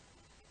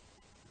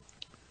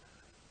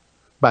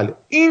 بله،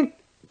 این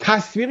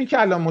تصویری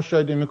که الان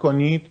مشاهده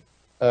میکنید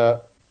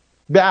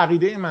به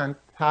عقیده من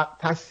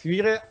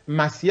تصویر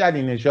مسیح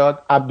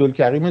علینژاد،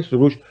 عبدالکریم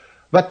سروش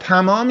و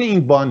تمام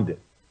این بانده.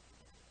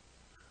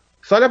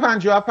 سال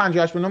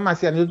 57-58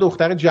 مسیح علینژاد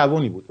دختر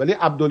جوانی بود، ولی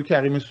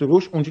عبدالکریم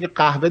سروش اونجا که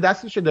قهوه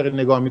دستش داره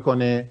نگاه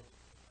میکنه،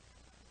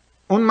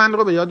 اون من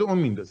رو به یاد اون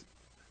میندازه.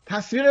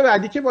 تصویر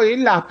بعدی که با یه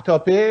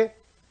لپتاپ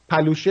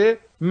پلوشه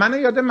منو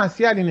یاد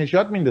مسیح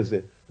علینژاد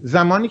میندازه،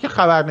 زمانی که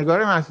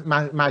خبرنگار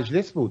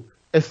مجلس بود،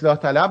 اصلاح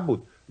طلب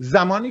بود،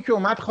 زمانی که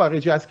اومد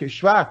خارج از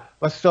کشور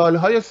و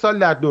سالهای سال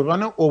در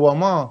دوران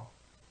اوباما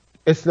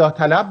اصلاح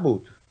طلب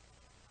بود.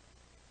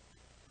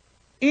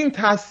 این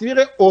تصویر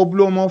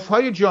اوبلوموف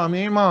های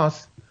جامعه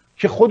ماست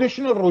که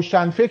خودشون رو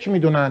روشنفکر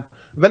میدونن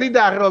ولی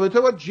در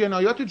رابطه با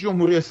جنایات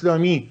جمهوری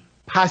اسلامی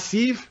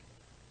پسیو،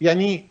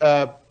 یعنی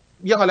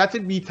یه حالت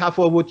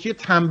بی‌تفاوتی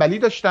تنبلی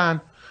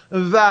داشتن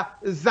و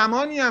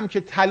زمانی هم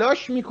که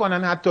تلاش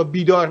میکنن حتی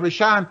بیدار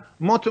بشن،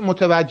 ما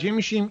متوجه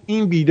میشیم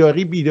این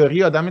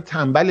بیداری آدم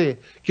تنبله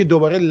که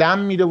دوباره لم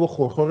میده و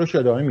خورخورش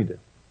ادامه میده.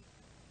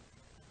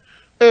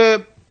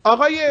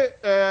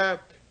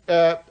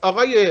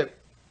 آقای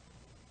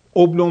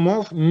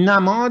اوبلوموف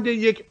نماد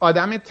یک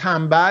آدم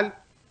تنبل،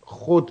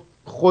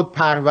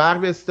 خودپرور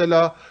به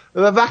اصطلاح،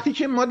 و وقتی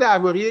که ما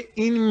درباره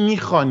این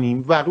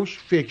میخوانیم و روش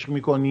فکر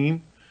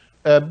میکنیم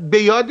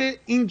به یاد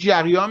این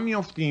جریان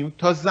میفتیم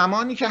تا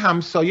زمانی که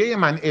همسایه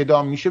من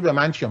اعدام میشه به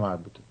من چه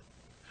مربوطه.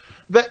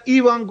 و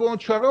ایوان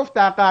گونچاروف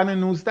در قرن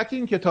 19 که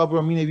این کتاب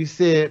رو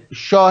می‌نویسه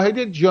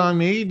شاهد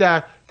جامعه‌ای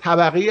در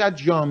طبقه از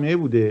جامعه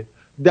بوده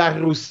در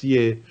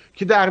روسیه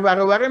که در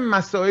برابر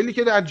مسائلی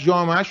که در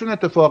جامعهشون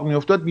اتفاق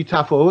میافتاد بی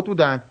تفاوت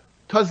بودن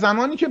تا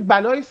زمانی که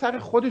بلای سر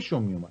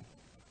خودشون میومد.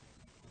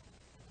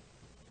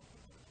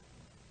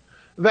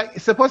 و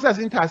سپاس از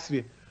این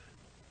تصویر.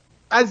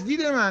 از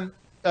دید من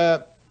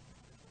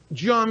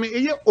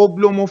جامعه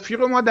اوبلوموفی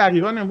رو ما در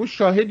ایران امروز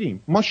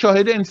شاهدیم. ما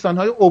شاهد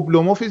انسان‌های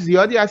اوبلوموف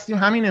زیادی هستیم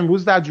همین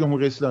امروز در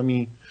جمهوری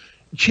اسلامی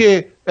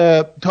که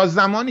تا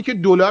زمانی که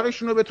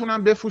دلارشون رو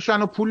بتونن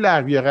بفروشن و پول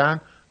در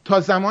بیارن، تا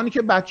زمانی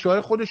که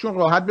بچه‌های خودشون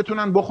راحت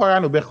بتونن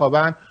بخورن و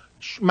بخوابن،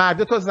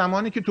 مرده تا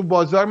زمانی که تو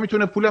بازار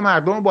میتونه پول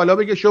مردم رو بالا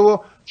بکشه و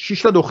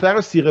 6 تا دختر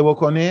رو سیغه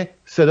بکنه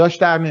صداش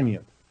در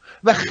نمیاد.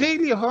 و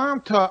خیلی ها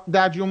هم تا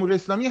در جمهوری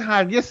اسلامی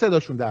هرگز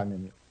صداشون در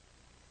نمیاد.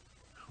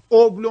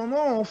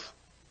 اوبلوموف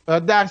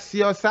در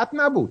سیاست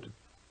نبود.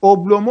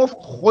 اوبلوموف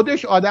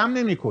خودش آدم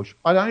نمیکش،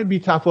 آدم بی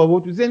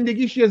تفاوت،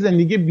 زندگیش یه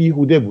زندگی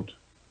بیهوده بود،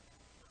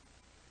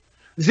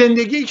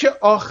 زندگی که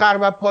آخر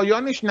و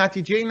پایانش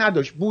نتیجه‌ای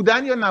نداشت.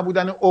 بودن یا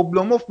نبودن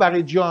اوبلوموف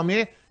برای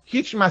جامعه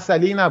هیچ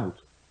مسئله‌ای نبود،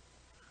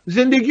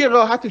 زندگی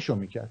راحتشو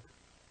میکرد.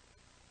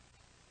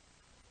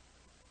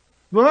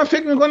 و من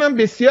فکر میکنم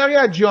بسیاری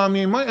از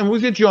جامعه ما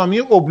امروز یه جامعه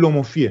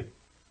اوبلوموفیه.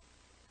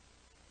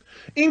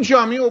 این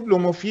جامعه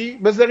اوبلوموفی،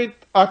 بذارید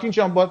آرتین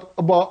جان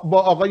با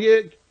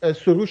آقای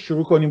سروش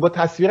شروع کنیم، با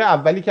تصویر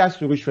اولی که از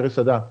سروش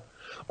فرستادم.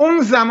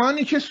 اون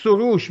زمانی که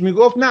سروش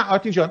میگفت، نه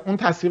آرتین جان اون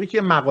تصویری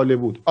که مقاله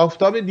بود،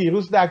 آفتاب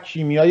دیروز در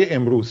کیمیای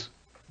امروز،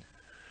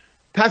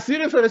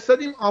 تصویر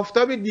فرستادیم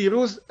آفتاب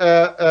دیروز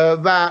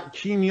و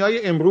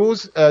کیمیای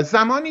امروز،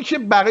 زمانی که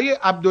برای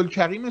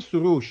عبدالکریم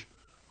سروش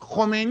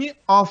خمینی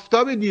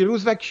آفتاب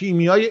دیروز و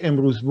کیمیای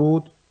امروز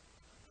بود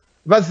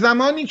و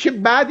زمانی که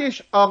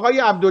بعدش آقای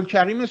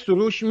عبدالکریم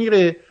سروش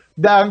میره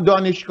در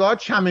دانشگاه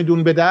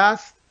چمدون به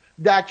دست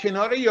در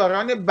کنار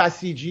یاران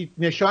بسیجی،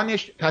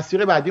 نشانش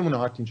تصویر بعدیمونه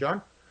آرتین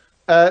جان،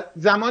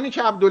 زمانی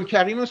که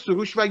عبدالکریم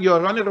سروش و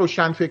یاران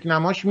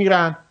روشنفکرنماش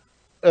میرن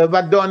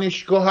و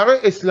دانشگاه ها رو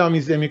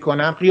اسلامیزه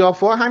میکنن،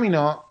 قیافه ها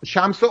همینا،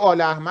 شمس و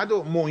آل احمد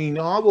و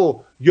معینا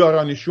و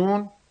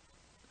یارانشون،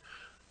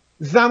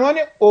 زمان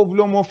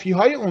اوبلوموفی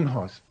های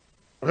اونهاست،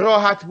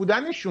 راحت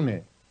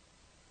بودنشونه.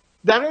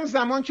 در اون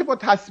زمان که با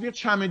تصویر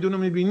چمدون رو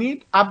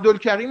میبینید،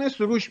 عبدالکریم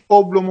سروش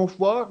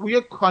اوبلوموفا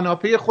روی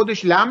کاناپه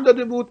خودش لم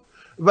داده بود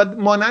و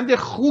مانند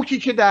خوکی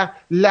که در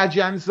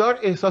لجنزار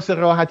احساس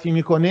راحتی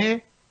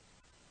میکنه،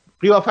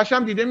 قیافش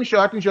هم دیده میشه.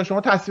 آرتین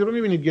شما تصویر رو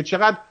میبینید که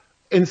چقدر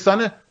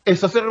انسان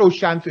احساس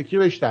روشنفکری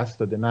بهش دست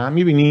داده، نه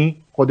میبینی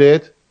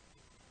خودت؟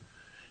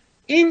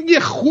 این یه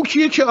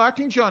خوکیه که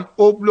آرتین جان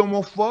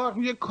اوبلوموفا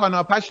روی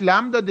کاناپش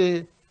لم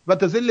داده و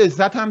تازه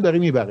لذت هم داره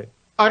میبره.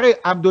 آره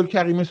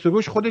عبدالکریم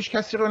سروش خودش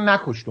کسی رو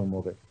نکشت اون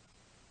موقع،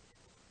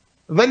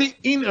 ولی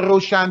این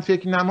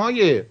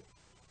روشنفکرنمای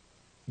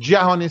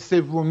جهان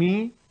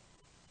سومی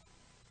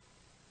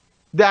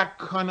در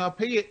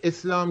کاناپه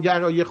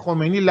اسلامگرای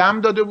خمینی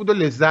لم داده بود و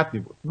لذت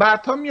می‌برد.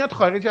 بعدها میاد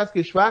خارج از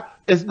کشور،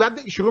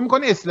 بعد شروع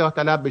میکنه اصلاح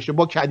طلب بشه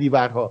با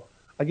کدیورها.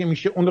 اگه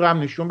میشه اون رو هم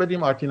نشون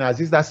بدیم آرتین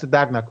عزیز، دست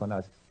درد نکنه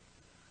عزیز.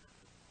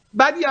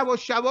 بعد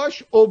یواش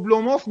یواش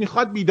اوبلوموف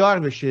میخواد بیدار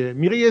بشه،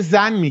 میره یه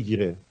زن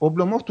میگیره.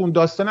 اوبلوموف تو اون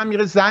داستانم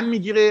میره زن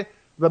میگیره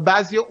و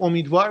بعضیا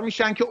امیدوار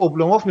میشن که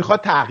اوبلوموف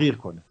میخواد تغییر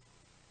کنه.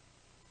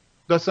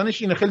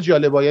 داستانش اینه، خیلی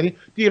جالبه. یعنی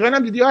دیگران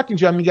هم دیدی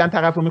اینجا میگن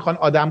طرفو میخوان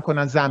آدم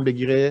کنن زن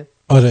بگیره.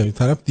 آره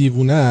طرف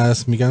دیوونه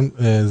است، میگن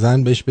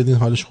زن بهش بدین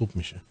حالش خوب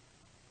میشه.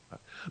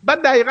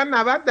 بعد دقیقاً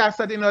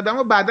 90% این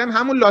آدمو بعدن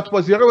همون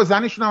لاتبازی‌ها رو با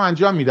زنشون هم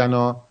انجام میدن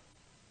ها.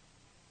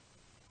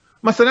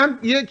 مثلا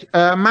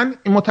من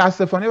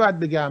متاسفانه باید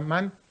بگم،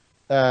 من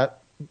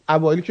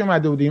اوایلی که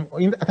اومده بودیم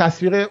این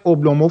تصویر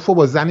اوبلوموف رو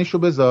با زنش رو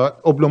بذار،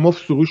 اوبلوموف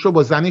سروش رو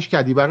با زنش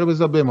کدیور رو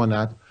بذار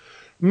بماند.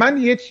 من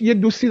یه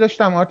دوستی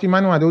داشتم آرتی،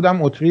 من اومده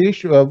بودم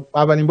اتریش،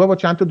 اولین بار با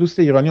چند تا دوست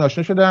ایرانی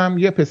آشنا شدم.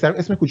 یه پسر،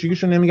 اسم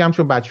کوچیکشو نمیگم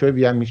چون بچهای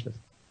وین میشناسن،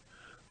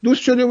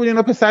 دوست شده بود،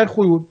 اینا پسر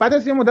خوبی بود. بعد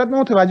از یه مدت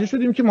ما متوجه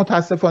شدیم که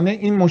متاسفانه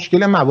این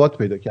مشکل مواد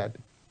پیدا کرده.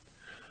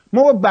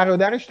 ما با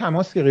برادرش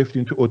تماس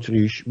گرفتیم تو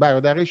اتریش،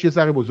 برادرش یه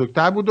ذره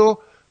بزرگتر بود و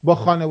با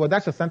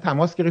خانواده‌اش اصلا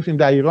تماس گرفتیم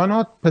در ایران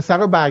و پسر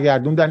رو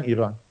برگردوندن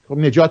ایران، خب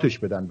نجاتش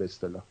بدن به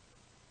اصطلاح.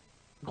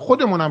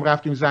 خودمونم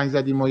رفتیم زنگ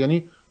زدیم و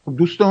یعنی خب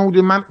دوستمون بود.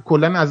 من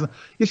کلا از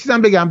یه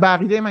چیزام بگم،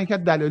 بقیده من که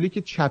دلایلی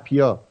که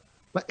چپیا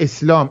و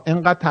اسلام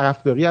انقدر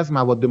طرفداری از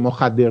مواد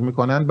مخدر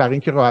میکنن برای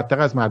اینکه راحت‌تر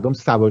از مردم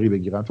سواری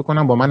بگیرن، فکر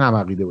کنم با من هم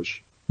عقیده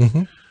باشی،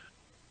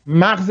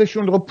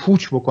 مغزشون رو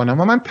پوچ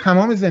بکنم. و من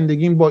تمام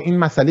زندگیم با این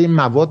مسئله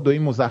مواد و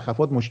این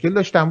مزخرفات مشکل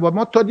داشتم و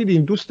ما تا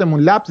دیدیم دوستمون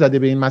لب زده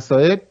به این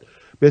مسائل،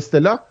 به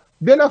اصطلاح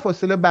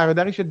بلافاصله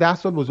برادرش 10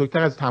 سال بزرگتر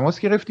از تماس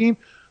گرفتیم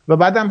و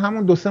بعدم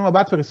همون 2-3 ماه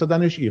بعد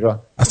فرستادنش ایران.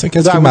 اصلا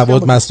کسی که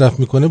مواد مصرف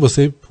میکنه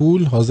واسه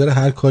پول حاضر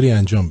هر کاری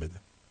انجام بده.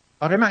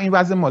 آره نه این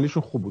وضع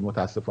مالیشون خوب بود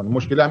متاسفانه.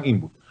 مشکلم این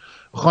بود،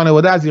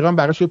 خانواده از ایران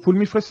براش پول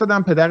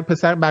میفرستادن،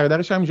 پسر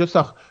برادرش هم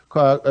اینجا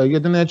یه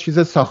دونه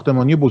چیز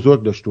ساختمانی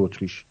بزرگ داشت تو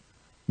اتریش،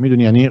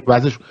 میدونی یعنی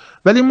وضعش.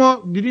 ولی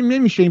ما دیدیم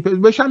نمیشه این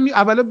بهش هم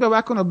اولا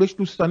باور کن بهش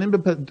دوستانه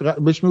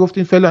بهش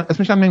میگفتیم فلان،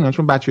 اسمش هم نمیدونم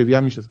چون بچگی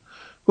هم میشه،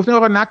 گفتیم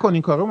آقا نکن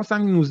این کارو، مثلا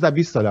 19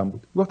 20 سالم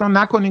بود، گفتم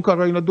نکن این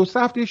کارو، اینا 2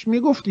 هفتهش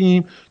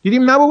میگفتیم،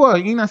 دیدیم نه بابا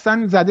این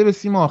اصلا زده به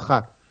سیم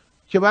آخر،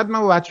 که بعد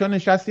ما با بچه‌ها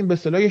نشستیم به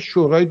اصطلاح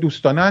شورای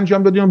دوستانه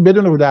انجام دادیم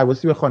بدون رو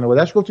درواسی به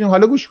خانواده‌اش، گفتیم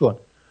حالا گوش کن.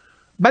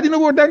 بعد اینو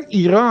بردن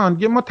ایران،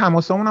 یه ما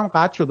تماسمون هم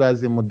قطع شد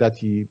از این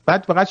مدتی،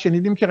 بعد فقط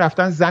شنیدیم که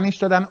رفتن زنش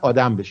دادن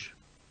آدم بشه.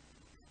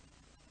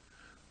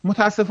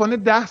 متاسفانه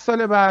 10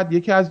 سال بعد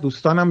یکی از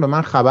دوستانم به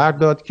من خبر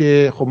داد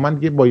که خب من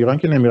دیگه با ایران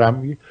که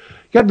نمیرم،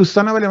 یکی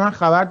دوستانم ولی من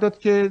خبر داد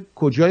که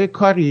کجای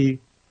کاری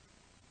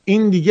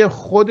این دیگه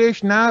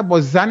خودش نه با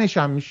زنش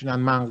هم میشینن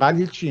منقل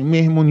هیچی،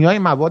 مهمونی‌های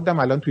موادم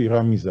الان تو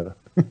ایران میذارن.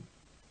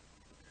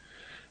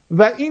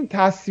 و این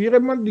تصویر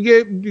ما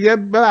دیگه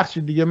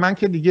ببخشید دیگه من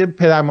که دیگه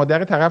پدر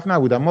مادر طرف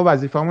نبودم، ما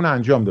وظیفمون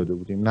انجام داده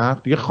بودیم، نه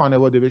دیگه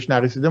خانواده بهش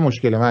نرسیده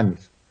مشکل من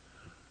نیست.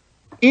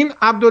 این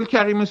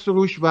عبدالکریم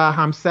سروش و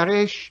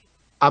همسرش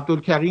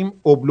عبدالکریم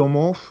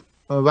اوبلوموف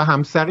و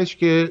همسرش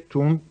که تو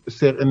اون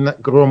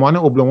رمان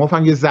اوبلوموف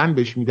هم یه زن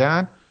بهش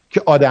میدن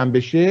که آدم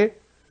بشه،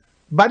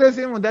 بعد از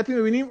این مدتی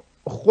میبینیم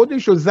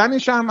خودش و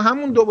زنش هم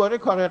همون دوباره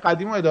کار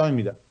قدیم رو ادامه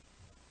میدن.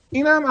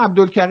 این هم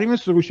عبدالکریم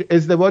سروش،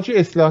 ازدواج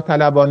اصلاح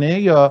طلبانه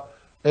یا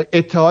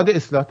اتحاد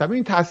اصلاح طلبانه.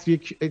 این تصویر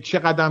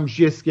چقدر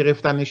جس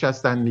گرفتن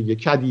نشستن دیگه،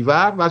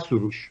 کدیور و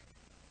سروش.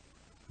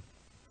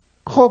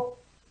 خب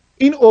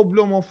این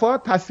اوبلوموفا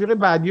تصویر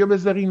بعدی رو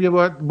بذاریم، یه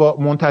بار با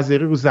منتظری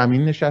رو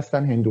زمین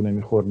نشستن هندونه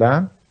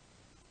میخوردن.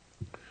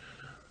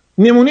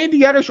 نمونه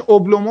دیگرش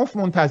اوبلوموف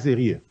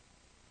منتظریه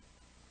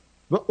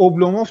و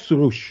اوبلوموف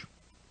سروش.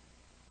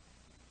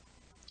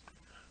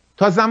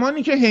 تا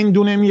زمانی که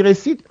هندونه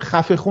میرسید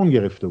خفه خون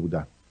گرفته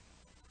بودن.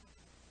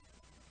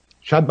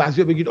 شاید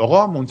بعضیا بگید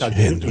آقا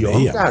منتظری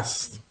قیام کرد،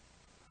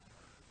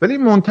 ولی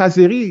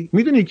منتظری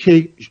میدونی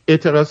که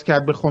اعتراض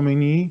کرد به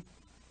خمینی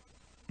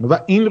و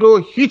این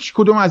رو هیچ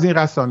کدوم از این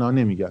رسانه‌ها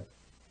نمیگن.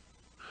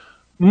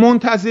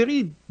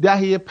 منتظری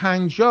دهه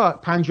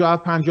 50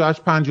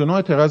 58 59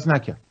 اعتراض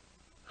نکرد.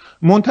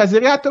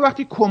 منتظری حتی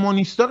وقتی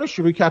کمونیستا رو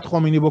شروع کرد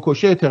خمینی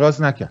بکشه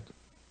اعتراض نکرد.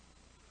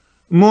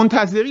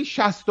 منتظری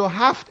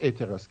 67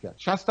 اعتراض کرد.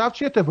 67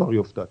 چه اتفاقی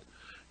افتاد؟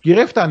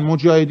 گرفتن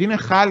مجاهدین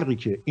خلقی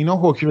که اینا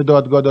حکم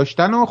دادگاه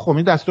داشتن و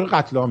خمینی دستور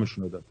قتل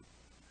عامشون رو داد.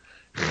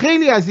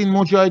 خیلی از این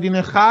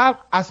مجاهدین خلق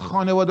از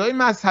خانواده‌های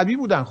مذهبی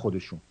بودن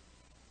خودشون.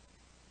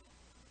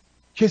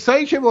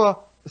 کسایی که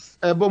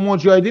با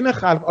مجاهدین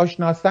خلق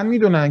آشنا هستن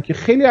میدونن که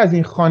خیلی از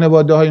این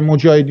خانواده‌های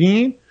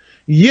مجاهدین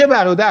یه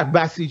برادر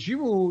بسیجی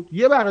بود،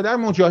 یه برادر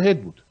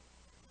مجاهد بود.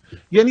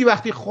 یعنی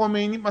وقتی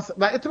خمینی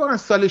و اتفاقا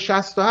سال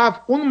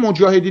 67 اون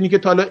مجاهدینی که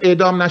تا حالا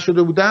اعدام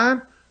نشده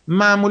بودن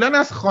معمولا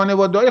از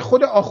خانواده‌های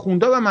خود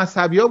آخوندا و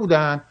مذهبی‌ها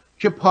بودن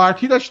که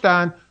پارتی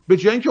داشتن، به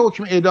جای اینکه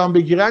حکم اعدام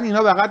بگیرن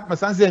اینا فقط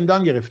مثلا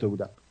زندان گرفته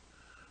بودن.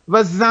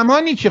 و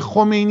زمانی که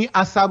خمینی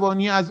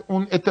عصبانی از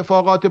اون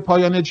اتفاقات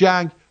پایان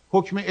جنگ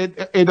حکم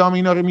اعدام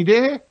اینا رو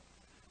میده،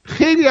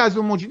 خیلی از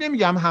اون مجاهدین،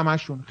 نمیگم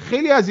همشون،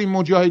 خیلی از این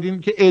مجاهدین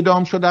که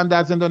اعدام شدن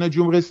در زندان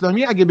جمهوری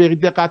اسلامی اگه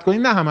برید دقت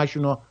کنید، نه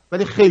همشون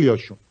ولی خیلی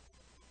هاشون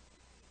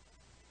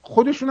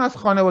خودشون از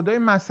خانواده‌های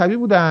مذهبی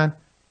بودن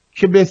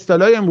که به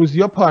اصطلاح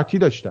امروزی‌ها پارتی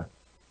داشتن.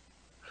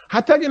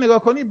 حتی اگه نگاه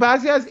کنی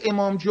بعضی از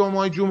امام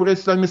جمعه جمهوری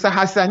اسلامی مثل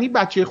حسنی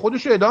بچه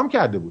خودش رو اعدام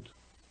کرده بود.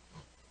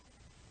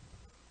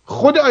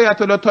 خود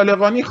آیت الله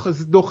طالقانی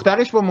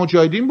دخترش با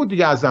مجاهدین بود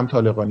دیگه، اعظم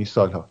طالقانی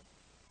سالها.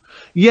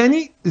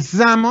 یعنی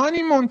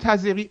زمانی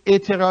منتظری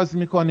اعتراض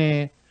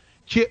میکنه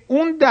که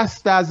اون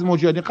دسته از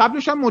مجاهدین،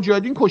 قبلش هم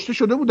مجاهدین کشته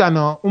شده بودن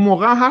اون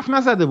موقع هم حرف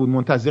نزده بود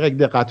منتظری، اگه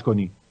دقت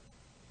کنی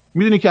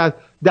میدونی که از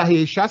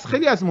دهه 60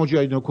 خیلی از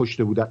مجاهدین رو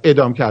کشته بودن،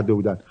 اعدام کرده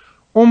بودن.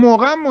 اون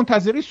موقع هم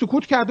منتظری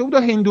سکوت کرده بود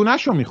و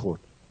هندونه‌ش رو میخورد.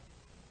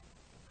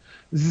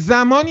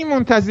 زمانی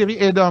منتظری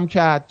اعدام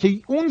کرد که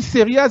اون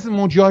سری از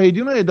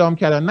مجاهدین رو اعدام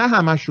کردن، نه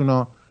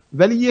همشونا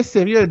ولی یه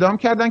سری اعدام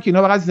کردن که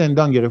اینا فقط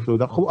زندان گرفته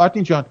بودن. خب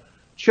آرتین جان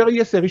چرا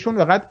یه سریشون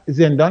فقط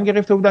زندان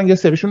گرفته بودن، یه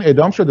سریشون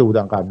اعدام شده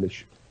بودن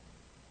قبلش؟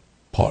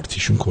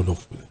 پارتیشون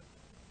کلوف بوده.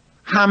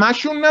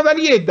 همشون نه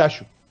ولی یه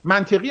عده‌شون.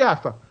 منطقی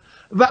حرفم.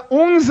 و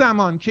اون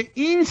زمان که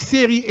این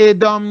سری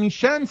اعدام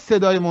میشن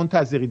صدای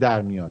منتظری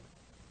در میاد.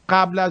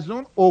 قبل از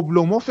اون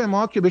اوبلوموف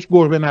ما که بهش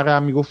گربه نره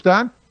هم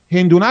میگفتن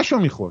هندونه‌شو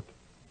میخورد.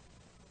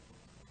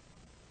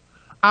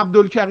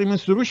 عبدالکریم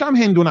سروش هم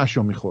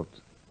هندونه‌شو میخورد.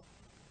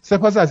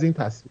 سپاس از این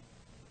تصویر.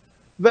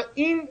 و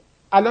این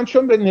الان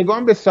چون به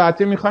نگام به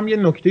ساعته میخوام یه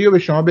نکته رو به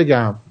شما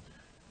بگم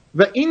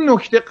و این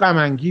نکته غم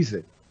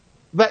انگیزه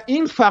و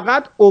این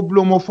فقط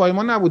اوبلوموفای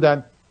ما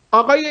نبودن.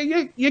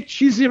 آقای یک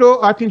چیزی رو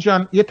آرتین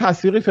جان یه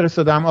تصویری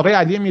فرستادم، آقای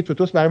علی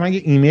میتوتوس برای من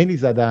یه ایمیلی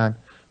زدن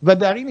و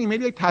در این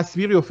ایمیل یک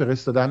تصویری رو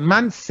فرستادن.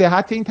 من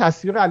صحت این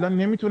تصویر رو الان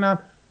نمیتونم،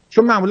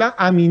 چون معمولا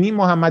امینی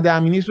محمد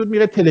امینی زود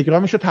میره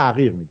تلگرامش رو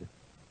تغییر میده.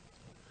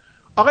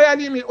 آقای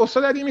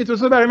استاد علی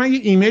میتوتوس برای من یه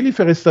ایمیلی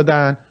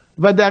فرستادن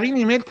و در این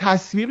ایمیل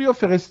تصویری رو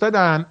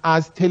فرستادن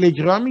از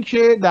تلگرامی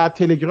که در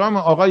تلگرام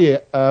آقای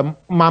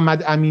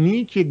محمد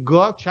امینی که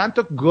چند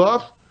تا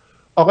گاف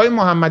آقای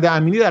محمد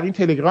امینی در این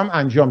تلگرام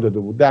انجام داده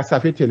بود در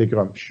صفحه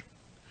تلگرامش.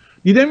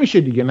 دیده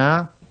میشه دیگه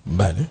نه؟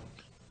 بله.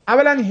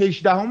 اولا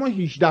 18 و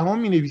 18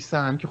 می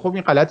نویسن که خب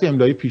این غلط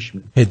املایی پیش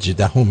میاد.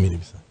 18 می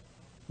نویسن.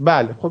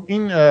 بله خب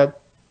این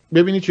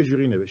ببینید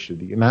چجوری نوشته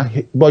دیگه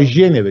نه، با ژ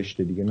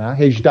نوشته دیگه نه،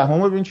 18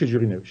 ببین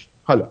چجوری نوشته.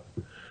 حالا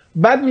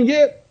بعد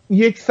میگه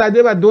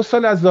 102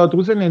 سال از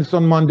زادروز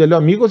نلسون ماندلا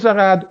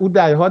میگذرد. او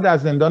دهها در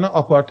زندان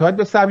آپارتاید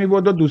به سر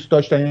میبرد و دوست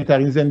داشتنی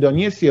ترین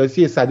زندانی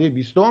سیاسی سده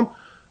 20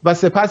 و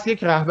سپس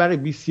یک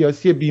رهبر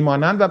سیاسی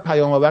بیمانند و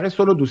پیام‌آور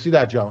صلح و دوستی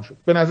در جهان شد.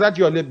 به نظر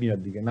جالب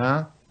میاد دیگه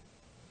نه؟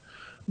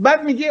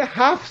 بعد میگه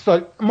 7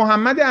 سال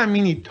محمد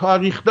امینی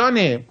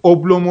تاریخدان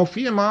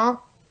اوبلوموفی ما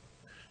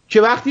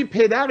که وقتی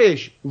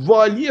پدرش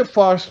والی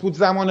فارس بود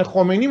زمان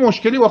خمینی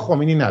مشکلی با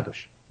خمینی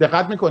نداشت.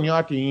 دقت میکنی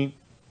آرتین؟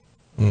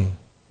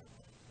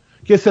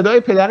 که صدای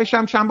پدرش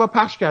هم چند بار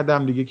پخش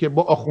کردم دیگه که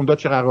با آخوندا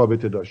چقدر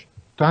رابطه داشت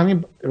تا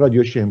همین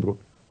رادیو شمرون،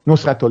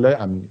 نصرت الله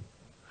امینی.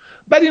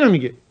 بعد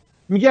اینو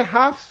میگه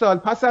 7 سال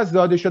پس از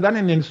زاده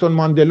شدن نلسون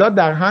ماندلا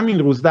در همین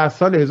روز در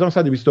سال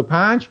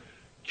 1925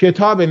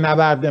 کتاب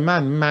نبرد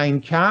من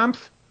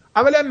منکمف،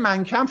 اولا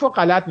منکمف رو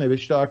غلط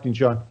نوشته آرتین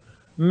جان.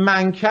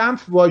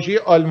 منکمف واژه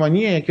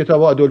آلمانیه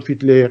کتاب آدولف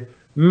هیتلر.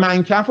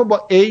 منکمف رو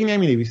با ای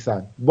نمی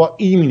نویسن، با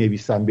ای می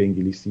نویسن به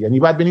انگلیسی، یعنی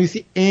باید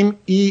بنویسی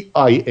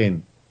MEIN.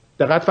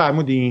 دقت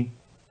فرمودین؟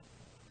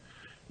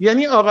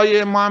 یعنی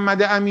آقای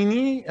محمد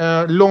امینی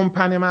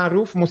لومپن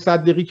معروف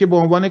مصدقی که به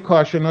عنوان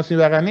کارشناس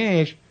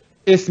میبرنش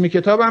اسم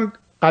کتابم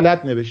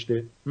غلط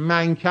نوشته.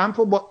 منکمف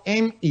رو با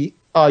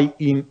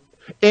MEIN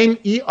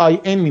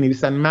می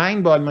نویسن.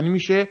 من با آلمانی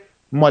میشه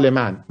مال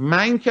من.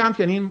 منکمف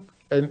یعنی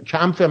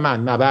کمف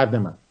من، نبرد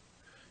من.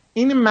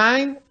 این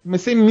من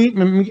مثل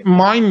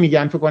ماین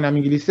میگن فکر کنم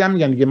انگلیسی هم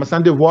میگن دیگه،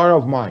 مثلا the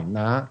war of mine.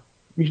 نه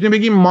میتونی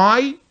بگی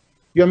my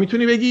یا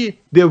میتونی بگی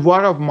the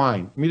war of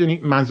mine. میدونی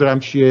منظورم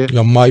چیه؟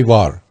 یا my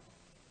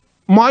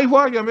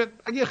war. یا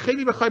اگه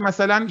خیلی بخوای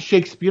مثلا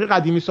شکسپیر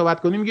قدیمی صحبت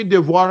کنی میگه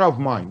the war of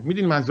mine.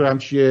 میدونی منظورم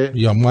چیه؟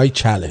 یا my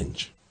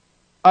challenge.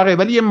 آره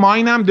ولی یه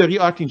ماین هم داری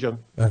آرتین جان.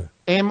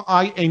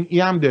 MINE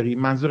هم داری.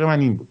 منظور من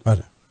این بود.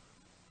 آره.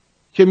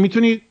 که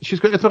میتونی چیز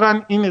کنی.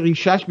 اتفاقا این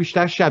ریشش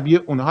بیشتر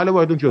شبیه اونه. حالا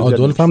وارد اون جزئیات.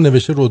 آدولف هم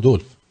نوشته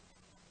رودولف.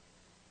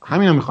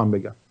 همینو میخوام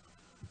بگم.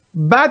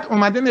 بعد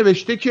اومده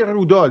نوشته که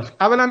رودولف،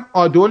 اولا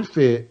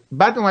آدولفه،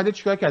 بعد اومده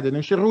چیکار کرده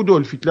نوشته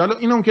رودولف هیتلر. حالا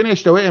این ممکنه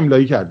اشتباه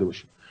املایی کرده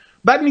باشه.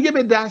 بعد میگه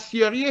به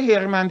دستیاری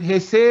هرمن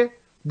هسه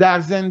در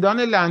زندان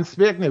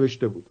لنسبرگ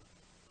نوشته بود.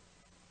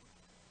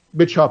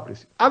 به چاپ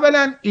رسید.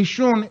 اولا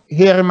ایشون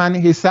هرمن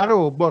هسه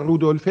رو با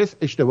رودولف هس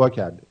اشتباه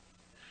کرده.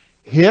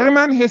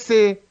 هرمن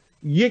هسه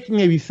یک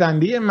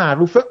نویسنده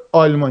معروف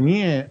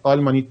آلمانی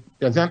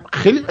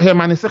خیلی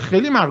هرمن هسه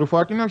خیلی معروفه.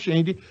 آرتین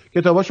شنیدی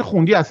کتاباشو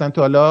خوندی اصلا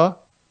تا حالا؟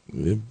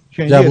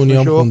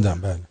 جوونیام خوندم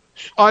بله.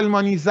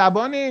 آلمانی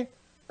زبان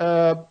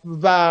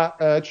و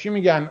چی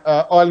میگن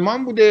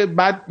آلمان بوده،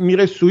 بعد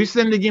میره سوئیس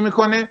زندگی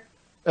میکنه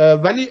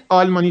ولی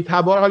آلمانی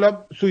تبار، حالا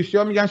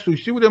سوئیسی‌ها میگن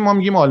سوئیسی بوده، ما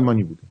میگیم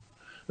آلمانی بوده.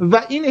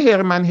 و این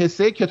هرمن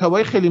هسه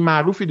کتابای خیلی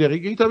معروفی داره.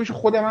 کتابش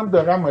خودم هم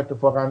دارم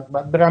اتفاقا،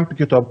 بعد برم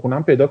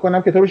کتابخونم پیدا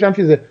کنم. کتابش هم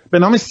چیزه به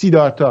نام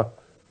سیدارتا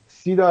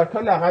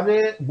لقب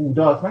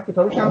بوداست. من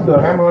کتابش هم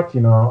دارم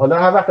آرتینا. حالا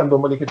هر وقتم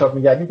دنبال کتاب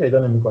میگردیم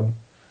پیدا نمی‌کنیم.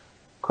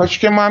 کاش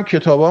که ما هم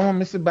کتابامون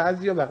مثل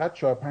بعضیا فقط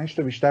 4-5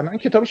 تا بیشتر نه. این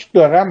کتابش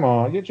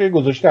دارم یه جای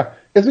گذاشتم.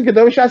 اسم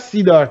کتابش از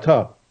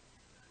سیدارتا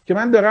که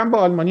من دارم، با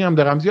آلمانی هم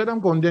دارم، زیادم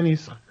گنده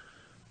نیست.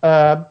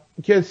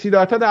 که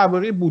سیدارتا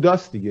درباره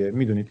بوداست دیگه،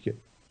 میدونید که.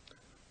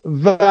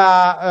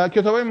 و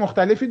کتابای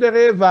مختلفی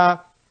داره و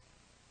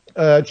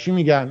چی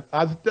میگن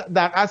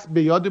در اصل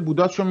به یاد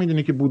بوداست، چون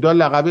میدونی که بودا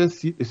لقب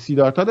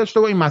سیدارتا داشته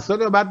و این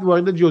مسائل، بعد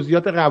وارد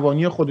جزئیات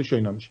روانی خودش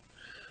اینا میشه.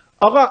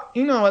 آقا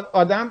این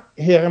آدم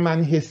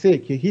هرمن هسه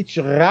که هیچ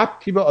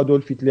ربطی به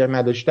آدولف هیتلر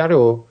نداشته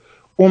رو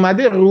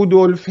اومده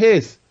رودولف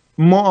هس،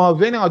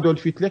 معاون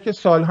آدولف هیتلر که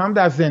سالها هم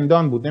در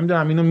زندان بود،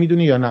 نمیدونم اینو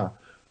میدونی یا نه.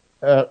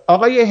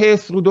 آقای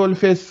هس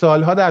رودولف هس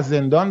سالها در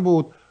زندان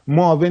بود،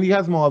 معاونی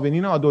از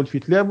معاونین آدولف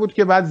هیتلر بود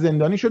که بعد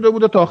زندانی شده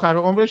بود و تا آخر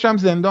عمرش هم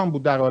زندان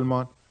بود در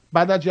آلمان.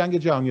 بعد از جنگ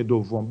جهانی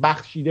دوم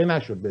بخشیده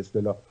نشد به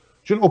اصطلاح،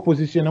 چون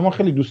اپوزیسیون ما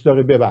خیلی دوست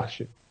داره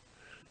ببخشه.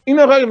 این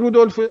آقای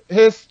رودولف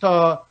هس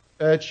تا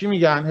چی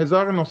میگن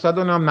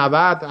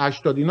 1990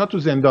 80 اینا تو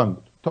زندان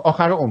بود تا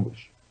آخر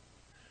عمرش.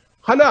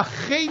 حالا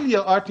خیلی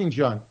آرتین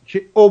جان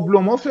که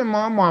اوبلوموف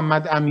ما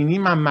محمد امینی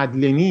محمد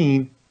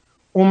لنین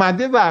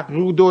اومده و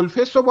رودولف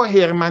هس رو با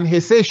هرمن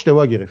هسه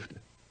اشتباه گرفته.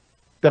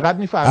 دقت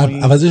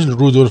می‌فرمایید؟ عوضش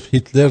رودولف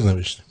هیتلر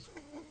نوشته.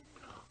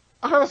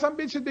 آخه مثلا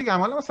بگم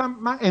حالا مثلا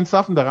من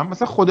انصاف دارم،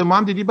 مثلا خود ما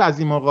هم دیدی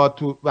بعضی موقع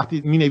تو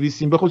وقتی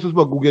مینویسیم به خصوص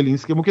با گوگل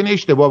اینست که ممکنه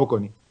اشتباه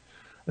بکنی،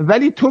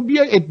 ولی تو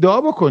بیا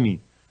ادعا بکنی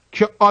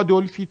که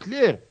آدولف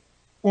هیتلر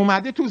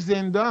اومده تو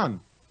زندان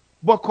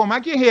با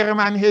کمک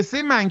هرمن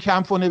هسه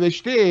منکمفو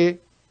نوشته.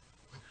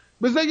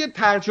 بذار یه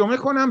ترجمه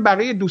کنم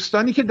برای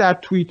دوستانی که در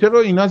توییتر رو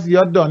اینا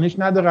زیاد دانش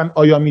ندارن،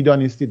 آیا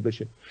میدانستید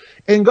بشه.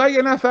 انگار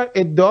یه نفر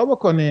ادعا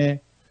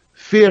بکنه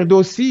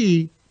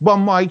فردوسی با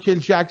مایکل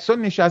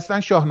جکسون نشستن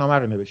شاهنامه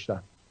رو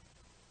نوشتن.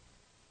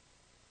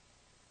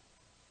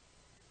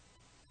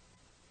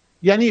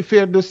 یعنی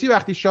فردوسی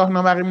وقتی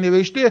شاهنامه رو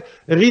نوشته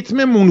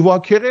ریتم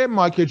مونواکر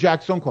مایکل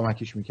جکسون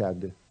کمکش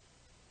میکرده.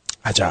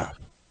 عجب.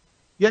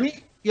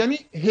 یعنی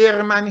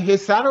هرمن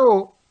هسه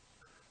رو،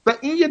 و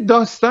این یه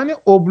داستان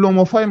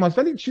اوبلوموفای ماست.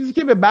 ولی چیزی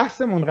که به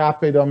بحثمون رفت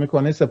پیدا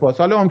میکنه سپاس،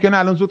 حالا ممکنه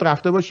الان زود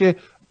رفته باشه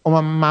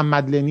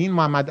محمد لنین،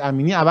 محمد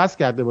امینی عوض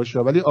کرده باشه،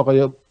 ولی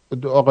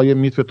آقای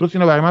میتپتروس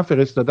اینو برای من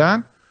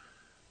فرستادن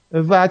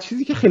و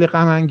چیزی که خیلی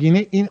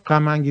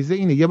غم انگیزه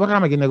اینه یه بار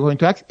هم اگه نگاه کنید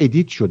تو عکس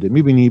ادیت شده،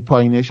 میبینی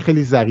پایینش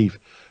خیلی ظریف.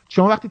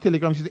 شما وقتی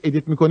تلگرام چیز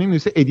ادیت میکنیم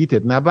میشه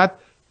ادیتد، نه بعد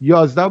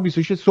 11 و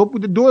 26 صبح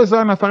بوده،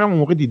 2000 نفرم اون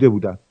موقع دیده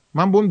بودن.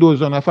 من به اون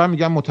 2000 نفر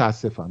میگم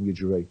متاسفم یه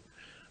جورایی.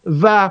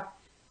 و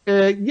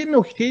یه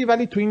نکته‌ای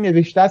ولی تو این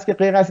نوشته است که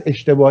غیر از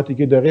اشتباهاتی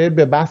که داره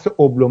به بحث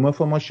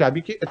اوبلوموف ما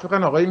شبیه، که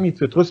اتفاقا آقای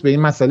میتپتروس به این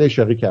مسئله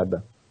اشاره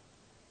کردن.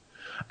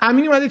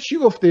 امینی اومده چی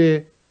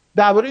گفته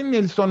درباره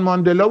نلسون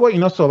ماندلا و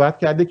اینا صحبت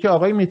کرده که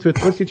آقای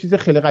میتپتروس یه چیز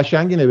خیلی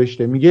قشنگی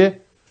نوشته، میگه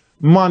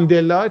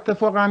ماندلا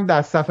اتفاقا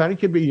در سفری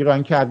که به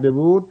ایران کرده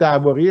بود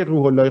درباره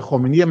روح الله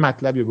خمینی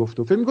مطلبی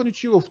گفته. فکر می‌کنی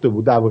چی گفته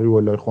بود درباره روح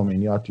الله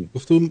خمینی؟ آتی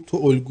گفته تو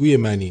الگوی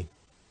منی.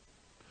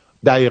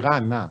 دقیقاً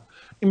نه،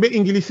 این به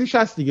انگلیسیش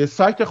هست دیگه،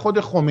 سایت خود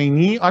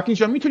خمینی. آتی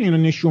جان میتونی اینو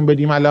نشون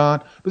بدیم الان؟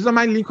 بذار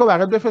من لینکو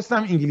برات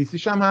بفرستم،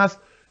 انگلیسیش هم هست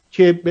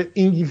که به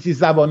انگلیسی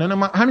زبانان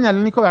ما همین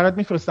الان لینکو برات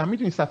میفرستم،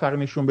 میتونی سفر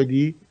نشون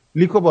بدی؟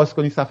 لینکو باز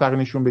کنی سفر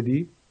نشون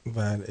بدی؟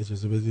 بله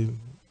اجازه بدید.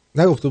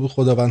 نگفته بود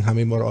خداوند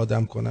همه ما رو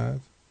آدم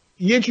کند؟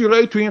 یه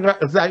جورایی تو این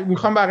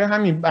میخوام برای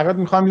همین برات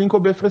میخوام لینکو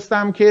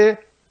بفرستم که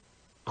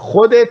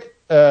خودت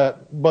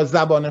با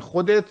زبان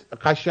خودت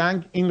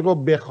قشنگ این رو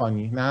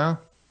بخوانی. نه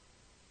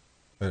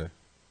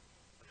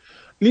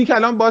لینک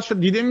الان باز شد،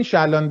 دیده میشه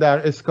الان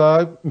در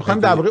اسکایپ. میخوایم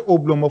درباره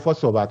اوبلوموفا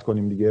صحبت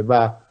کنیم دیگه.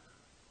 و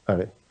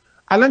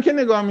الان که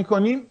نگاه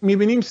میکنیم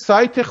میبینیم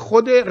سایت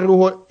خود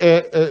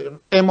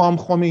امام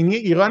خمینی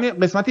ایران،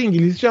 قسمت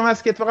انگلیسیش هم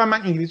هست که اتفاقا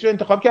من انگلیسی رو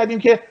انتخاب کردیم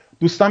که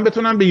دوستان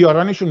بتونن به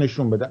یارانشون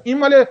نشون بدن. این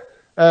مال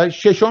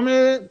 6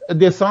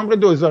 دسامبر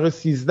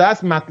 2013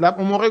 است، مطلب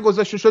اون موقع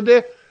گذاشته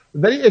شده،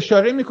 ولی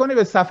اشاره میکنه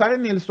به سفر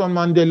نلسون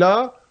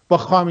ماندلا با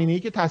خامنه‌ای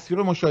که تصویر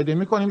رو مشاهده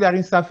میکنیم در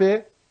این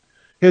صفحه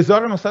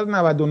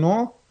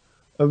 1999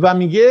 و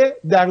میگه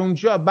در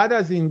اونجا بعد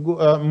از این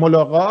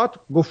ملاقات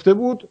گفته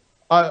بود،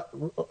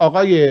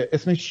 آقای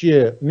اسمش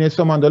چیه،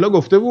 نلسون ماندلا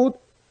گفته بود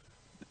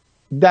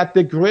that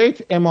the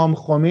great Imam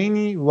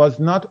Khomeini was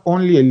not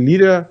only a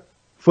leader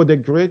for the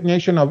great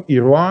nation of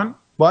Iran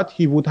but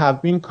he would have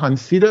been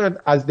considered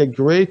as the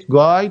great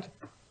guide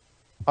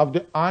of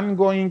the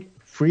ongoing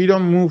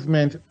freedom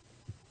movement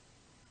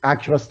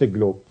across the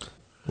globe.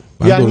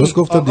 من درست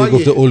گفتم دیگه،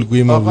 گفته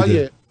الگوی ما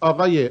بوده.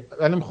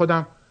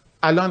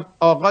 الان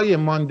آقای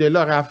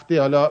ماندلا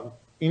رفته، حالا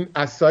این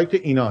از سایت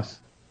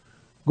ایناست،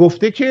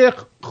 گفته که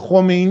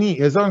خمینی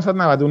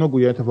 1999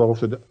 گویا اتفاق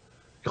افتاده،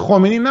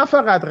 خمینی نه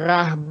فقط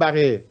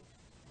رهبر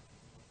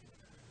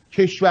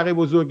کشور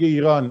بزرگ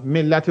ایران،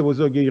 ملت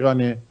بزرگ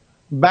ایرانه،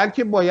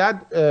 بلکه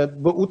باید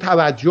به او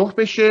توجه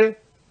بشه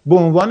به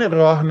عنوان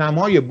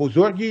راهنمای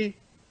بزرگی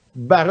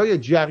برای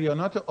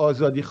جریانات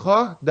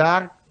آزادیخواه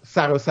در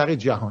سراسر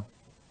جهان.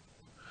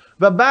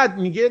 و بعد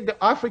میگه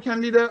the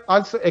African leader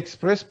also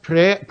expressed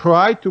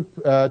pride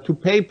to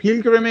pay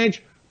pilgrimage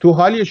to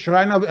Holy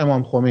Shrine of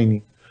امام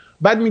خمینی.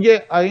 بعد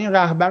میگه این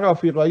رهبر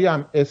آفریقایی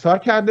هم اظهار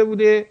کرده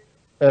بوده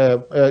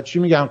چی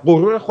میگن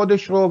غرور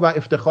خودش رو و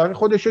افتخار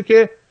خودش رو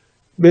که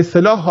به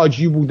اصطلاح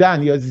حاجی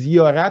بودن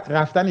یا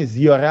رفتن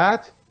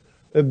زیارت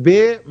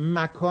به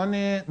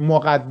مکان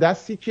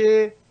مقدسی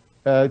که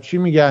چی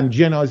میگن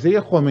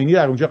جنازه خمینی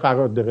در اونجا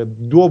قرار داره.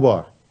 2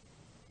 بار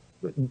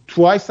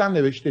توایس هم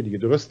نوشته دیگه،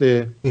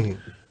 درسته؟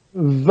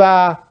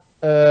 و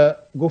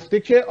گفته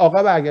که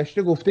آقا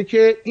برگشته گفته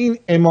که این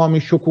امام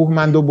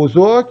شکوهمند و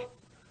بزرگ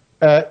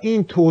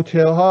این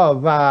توطئه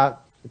ها و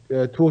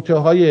توطئه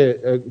های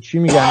چی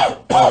میگن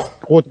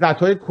قدرت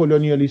های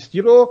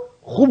کلونیالیستی رو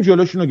خوب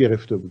جلوشون رو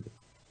گرفته بوده.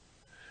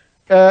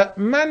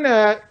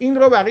 من این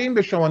رو برای این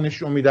به شما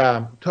نشون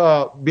میدم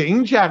تا به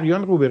این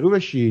جریان روبرو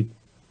بشید.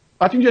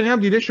 آتین جانی هم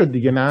دیده شد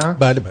دیگه، نه؟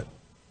 بله بله.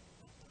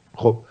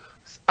 خب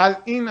از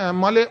این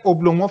مال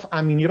اوبلوموف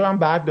امینی رو هم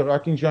بعد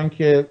آتین جان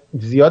که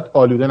زیاد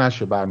آلوده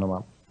نشه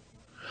برنامه.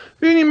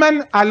 ببینید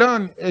من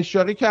الان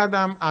اشاره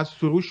کردم از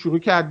سروش شروع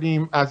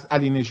کردیم، از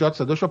علینژاد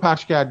صداش رو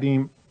پخش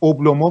کردیم،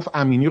 اوبلوموف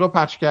امینی رو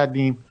پخش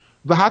کردیم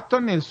و حتی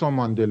نلسون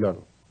ماندلا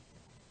رو.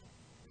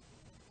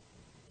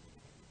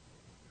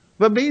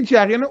 و به این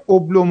جریان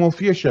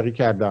اوبلوموفی اشاره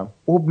کردم.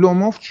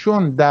 اوبلوموف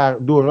چون در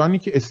دورانی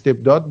که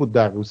استبداد بود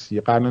در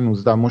روسیه قرن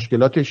 19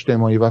 مشکلات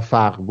اجتماعی و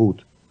فقر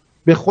بود،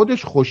 به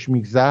خودش خوش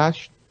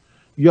میگذشت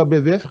یا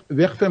به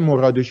وقف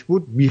مرادش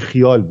بود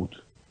بیخیال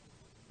بود.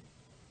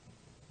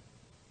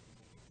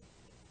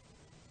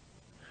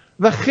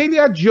 و خیلی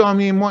از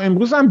جامعه ما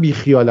امروز هم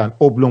بیخیالن،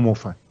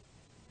 اوبلوموفن.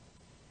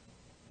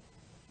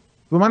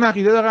 و من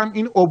عقیده دارم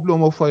این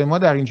اوبلوموفای ما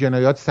در این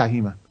جنایات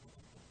سهیمن.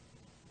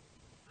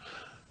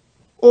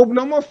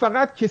 اوبلوموف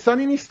فقط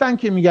کسانی نیستن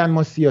که میگن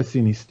ما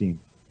سیاسی نیستیم.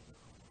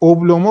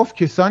 اوبلوموف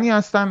کسانی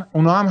هستن،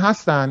 اونا هم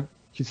هستن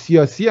که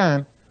سیاسی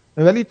هن،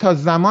 ولی تا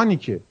زمانی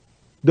که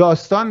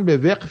داستان به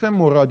وقف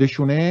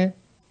مرادشونه،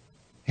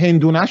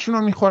 هندونه‌شون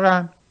رو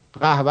میخورن،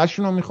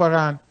 قهوه‌شون رو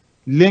میخورن،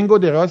 لنگو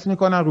دراز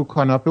میکنن رو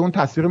کاناپه. اون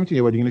تصویر رو میتونی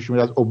یه بار دیگه نشون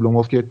بدی از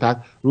اوبلوموف که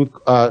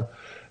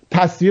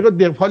تصویر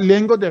رو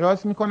لنگو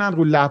دراز میکنن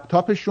رو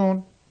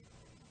لپتاپشون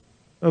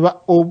و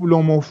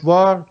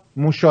اوبلوموفوار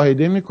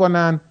مشاهده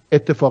میکنن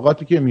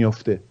اتفاقاتی که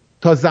میفته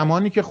تا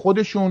زمانی که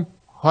خودشون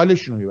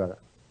حالشون رو میبرن.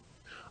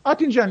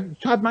 آرتین جان،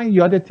 شاید من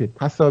یادته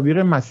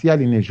تصاویر مسیح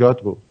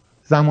علینژاد رو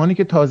زمانی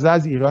که تازه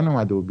از ایران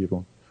اومده و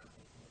بیرون،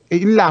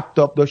 این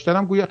لپتاپ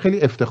داشتنم گویا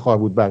خیلی افتخار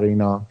بود برای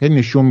اینا، هی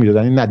نشون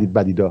میدادن این ندید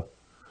بدیدا،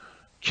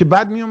 که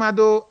بعد میومد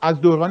و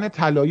از دوران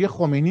طلایی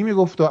خمینی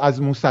میگفت و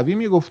از موسوی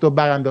میگفت و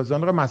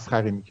براندازان رو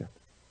مسخره میکرد.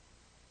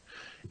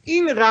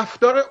 این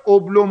رفتار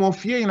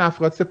اوبلوموفی این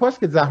افراد، سپاس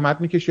که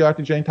زحمت میکشی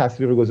آرتین جان این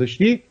تصویر رو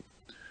گذاشتی.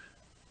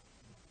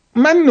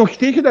 من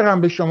نکته‌ای که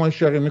دارم به شما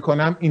اشاره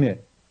میکنم اینه،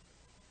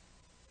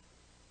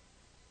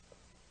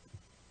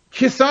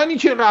 کسانی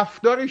که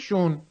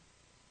رفتارشون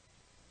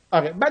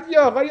بعد یه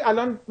آقای،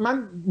 الان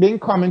من به این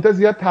کامنت ها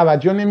زیاد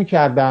توجه نمی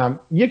کردم،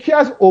 یکی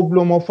از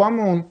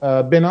اوبلوموفامون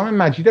به نام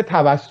مجید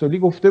توسلی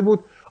گفته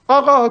بود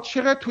آقا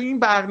چرا تو این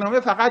برنامه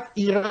فقط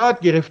ایراد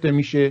گرفته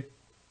میشه؟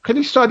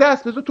 خیلی ساده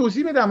است، بذار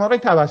توضیح بدم آقای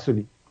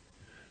توسلی.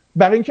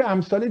 برای اینکه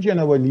امثال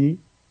جنابالی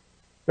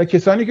و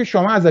کسانی که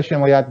شما ازش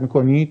حمایت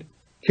میکنید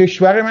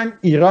کشور من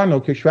ایران و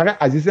کشور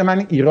عزیز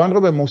من ایران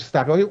رو به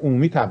مسترهای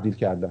عمومی تبدیل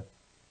کردن.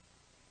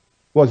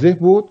 واضح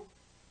بود؟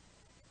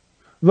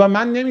 و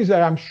من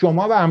نمیذارم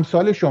شما و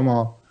امثال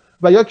شما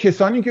و یا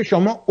کسانی که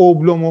شما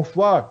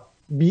اوبلوموفوار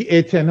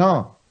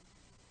بی‌اعتنا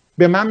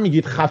به من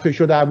میگید خفه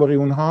شو درباره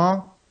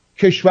اونها،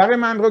 کشور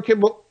من رو که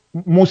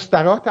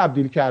مستراح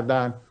تبدیل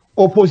کردن،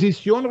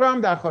 اپوزیسیون رو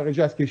هم در خارج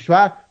از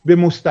کشور به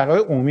مستراح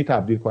عمومی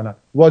تبدیل کنن.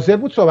 واضح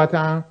بود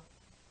صحبتم؟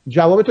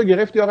 جواب تو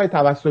گرفتی آقای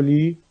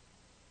توسلی؟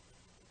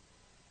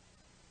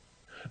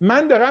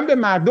 من دارم به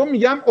مردم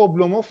میگم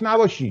اوبلوموف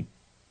نباشین،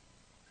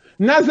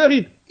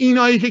 نذارید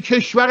اینایی که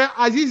کشور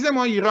عزیز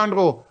ما ایران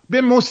رو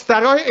به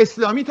مستراح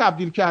اسلامی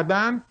تبدیل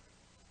کردن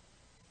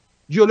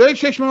جلوی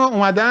چشم ما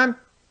اومدن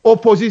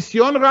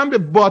اپوزیسیون رو هم به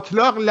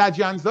باطلاق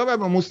لجنزا و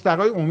به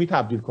مستراح عمومی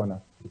تبدیل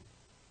کنن.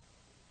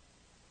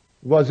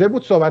 واضح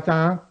بود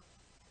صحبتم؟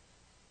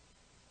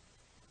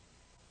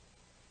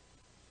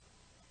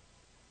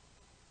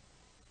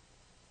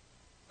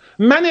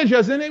 من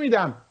اجازه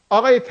نمیدم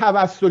آقای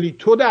توسلی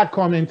تو در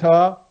کامنت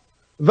ها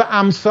و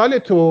امثال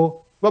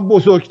تو و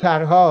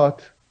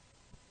بزرگترهات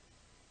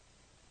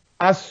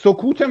از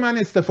سکوت من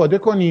استفاده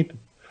کنید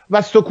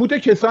و سکوت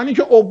کسانی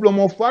که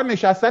اوبلوموفوار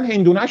نشستن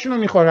هندونه‌شون رو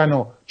میخورن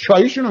و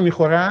چایشون رو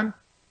میخورن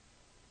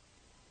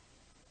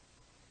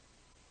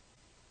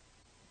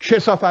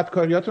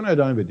کثافتکاریاتون رو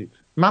ادامه بدید.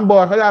 من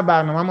بارها در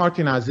برنامه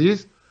مارتین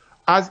عزیز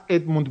از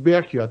ادموند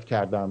برک یاد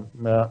کردم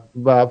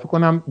و فکر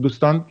کنم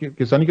دوستان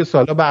کسانی که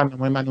سالا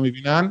برنامه منو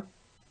میبینن،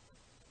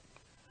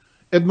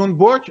 ادموند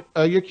برک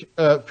یک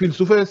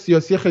فیلسوف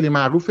سیاسی خیلی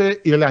معروف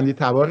ایرلندی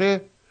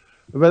تباره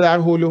و در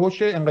حول و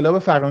حوش انقلاب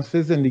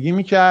فرانسه زندگی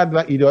میکرد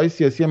و ایده‌های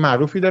سیاسی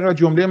معروفی داره.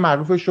 جمله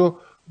معروفش رو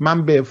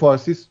من به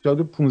فارسی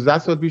 15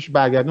 سال پیش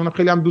برگردونم،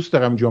 خیلی هم دوست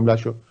دارم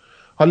جمله‌شو،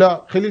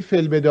 حالا خیلی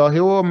فی‌البداهه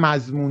و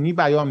مضمونی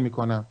بیان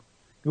میکنم.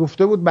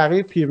 گفته بود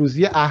برای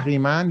پیروزی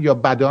اهریمن یا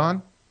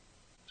بدان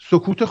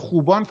سکوت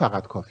خوبان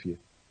فقط کافیه.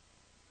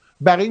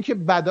 برای اینکه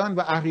بدان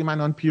و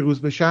اهریمنان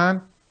پیروز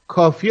بشن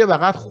کافیه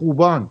فقط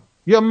خوبان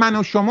یا من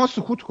و شما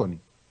سکوت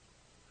کنیم.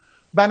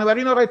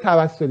 بنابراین آقای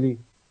توسلی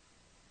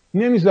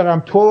نمیذارم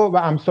تو و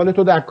امثال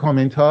تو در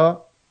کامنت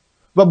ها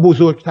و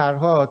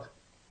بزرگترهات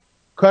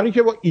کاری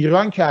که با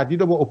ایران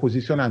کردید و با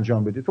اپوزیسیون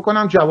انجام بدید. فکر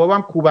کنم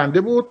جوابم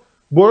کوبنده بود.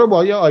 برو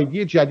با یه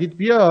آیدی جدید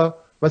بیا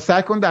و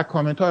سعی کن در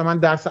کامنت ها من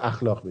درس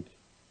اخلاق بدی.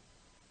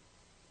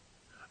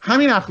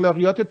 همین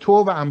اخلاقیات تو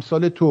و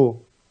امثال تو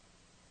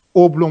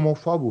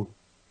اوبلوموفا بود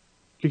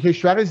که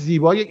کشور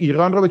زیبای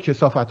ایران رو به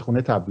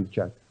کثافتخونه تبدیل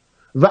کرد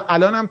و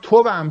الان هم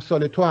تو و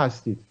امثال تو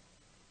هستید.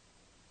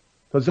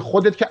 تازه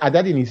خودت که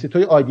عددی نیستی،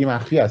 توی آیدی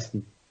مخفی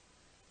هستی،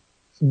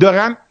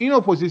 دارن این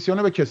اپوزیسیون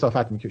رو به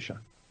کثافت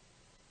میکشن.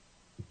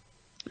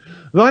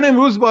 و من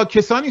امروز با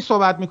کسانی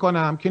صحبت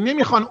میکنم که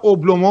نمیخوان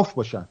اوبلوموف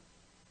باشن،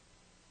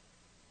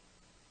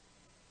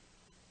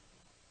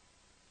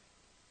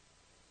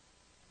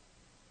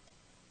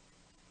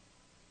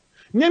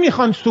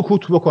 نمیخوان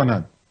سکوت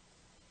بکنن،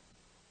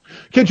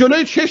 که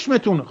جلوی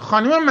چشمتون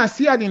خانم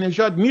مسیح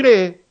علینژاد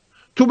میره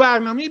تو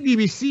برنامه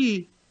BBC،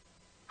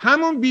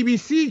 همون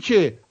BBC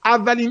که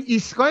اولین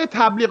ایستگاه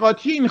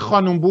تبلیغاتی این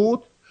خانم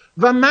بود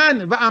و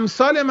من و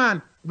امثال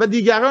من و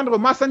دیگران رو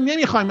ما اصلا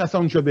نمیخوایم اصلا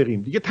اونجا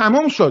بریم دیگه،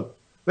 تمام شد،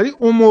 ولی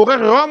اون موقع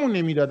رامون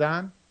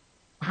نمیدادن.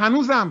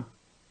 هنوزم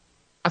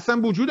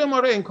اصلا وجود ما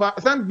رو انکار،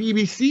 اصلا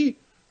BBC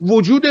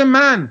وجود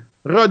من،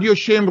 رادیو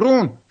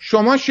شمرون،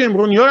 شما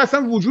شمرونی ها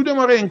اصلا وجود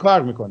ما رو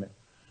انکار میکنه.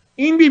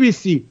 این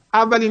BBC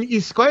اولین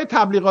ایستگاه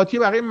تبلیغاتی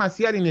برای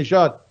مسیح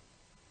علینژاد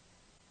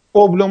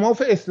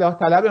اوبلوموف اصلاح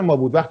طلب ما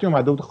بود وقتی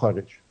اومده بود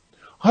خارج.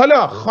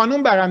 حالا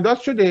خانم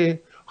برانداز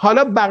شده،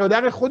 حالا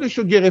برادر خودش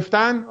رو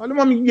گرفتن، حالا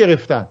ما میگیم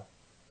گرفتن،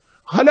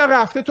 حالا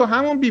رفته تو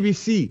همون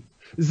BBC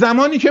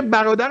زمانی که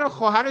برادر و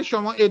خواهر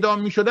شما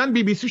اعدام میشدن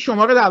BBC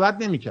شما رو دعوت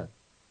نمیکرد.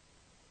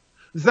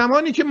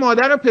 زمانی که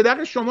مادر و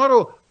پدر شما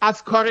رو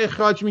از کار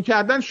اخراج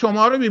میکردن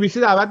شما رو BBC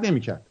دعوت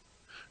نمیکرد.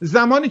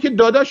 زمانی که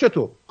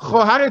داداشتو،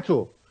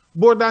 خواهرتو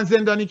بردن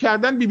زندانی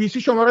کردن BBC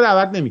شما رو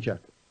دعوت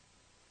نمیکرد.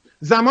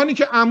 زمانی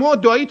که عمو و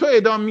داییتو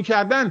اعدام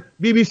میکردن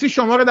BBC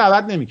شما رو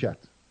دعوت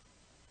نمیکرد.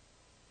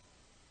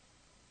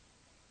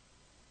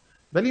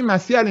 ولی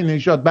مسیح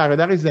علینژاد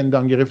برادر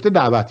زندان گرفته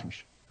دعوت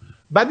میشه.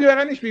 بعد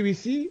بیارنش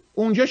BBC،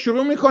 اونجا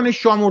شروع میکنه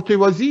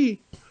شامورتوازی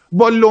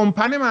با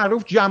لومپن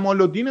معروف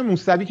جمال الدین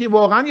موسوی که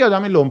واقعا یه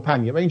آدم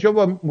لومپنیه و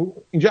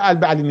اینجا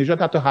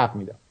علینژاد حتی حق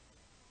میده.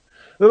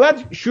 و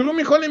بعد شروع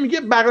میکنه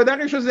میگه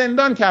برادرش رو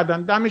زندان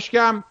کردن، دمش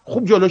گرم،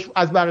 خوب جلوش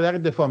از برادر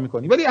دفاع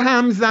میکنی. ولی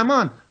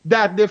همزمان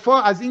در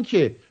دفاع از این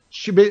که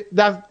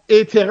در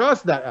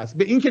اعتراض در است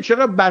به این که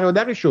چرا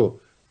برادرش رو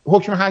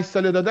حکم 8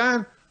 ساله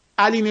دادن،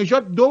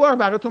 علینژاد 2 بار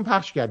براتون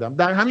پخش کردم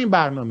در همین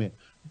برنامه،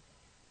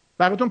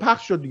 براتون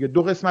پخش شد دیگه،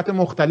 2 قسمت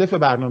مختلف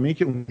برنامه‌ای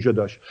که اونجا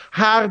داشت.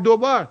 هر 2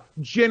 بار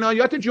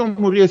جنایات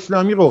جمهوری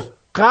اسلامی رو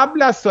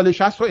قبل از سال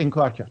 60 رو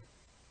انکار کرد.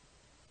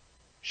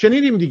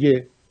 شنیدیم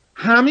دیگه،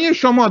 همه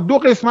شما 2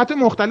 قسمت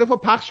مختلف رو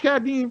پخش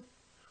کردیم.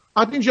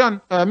 آتین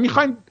جان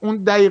میخواین اون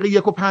دقیقه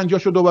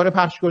 1:50 رو دوباره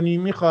پخش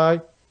کنیم؟ میخوای؟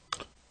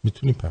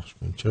 میتونیم پخش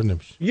کنیم، چرا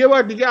نمیشه؟ یه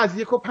بار دیگه از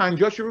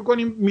 1:50 شروع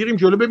کنیم، میریم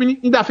جلو. ببینید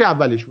این دفعه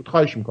اولش بود،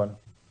 خواهش میکنم.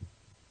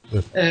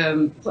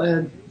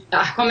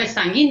 احکام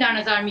سنگین در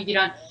نظر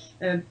میگیرن.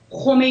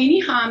 خمینی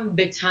هم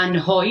به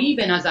تنهایی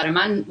به نظر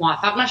من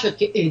موفق نشد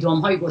که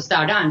اعدام‌های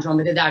گسترده انجام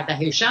بده در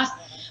دهه 60.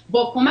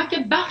 با کمک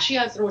بخشی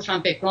از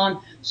روشنفکران،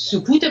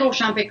 سکوت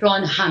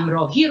روشنفکران،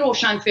 همراهی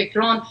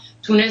روشنفکران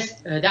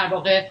تونست در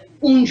واقع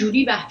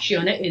اونجوری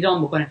وحشیانه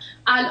اعدام بکنه.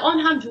 الان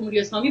هم جمهوری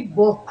اسلامی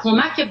با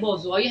کمک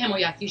بازوهای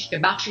حمایتیش که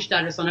بخشیش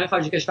در رسانه‌های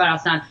خارج کشور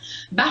هستن،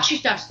 بخشیش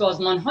در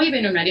سازمان‌های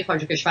بین‌المللی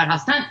خارج کشور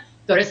هستن،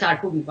 داره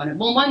سرکوب میکنه.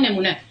 به عنوان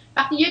نمونه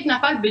وقتی یک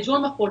نفر به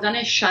جرم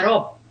خوردن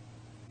شراب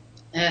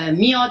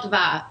میاد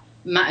و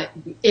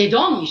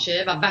اعدام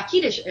میشه و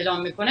وکیلش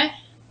اعلام میکنه،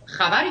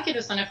 خبری که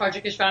رسانه خارج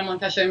کشور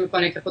منتشر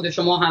میکنه که خود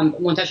شما هم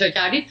منتشر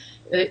کردید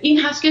این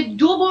هست که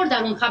 2 بار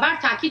در اون خبر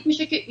تاکید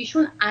میشه که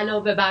ایشون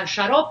علاوه بر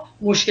شراب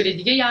مشکل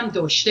دیگه هم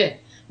داشته.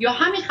 یا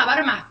همین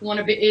خبر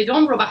محکومان به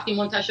اعدام رو وقتی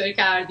منتشر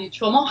کردید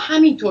شما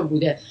همینطور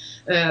بوده.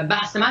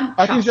 بحث من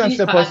شخصی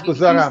نیست.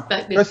 سپاسگزارم.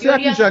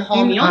 بسیاری جان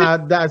این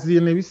در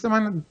زیرنویس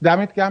من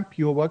دمت گرم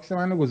پیو باکس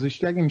منو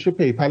گذاشتی، اگه میشه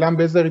پیپلم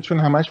بذارید چون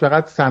همش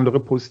فقط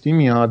صندوق پستی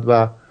میاد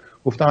و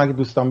گفتم اگه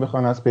دوستان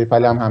بخوان از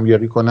پیپل هم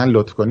همیاری کنن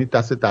لطف کنید،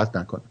 دست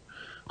نکنه.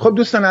 خب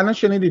دوستان الان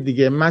شنیدید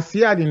دیگه،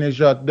 مسیح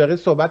علینژاد داره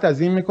صحبت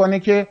از این میکنه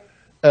که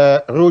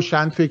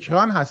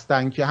روشنفکران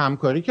هستن که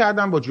همکاری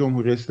کردن با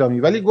جمهوری اسلامی،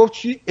 ولی گفت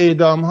چی؟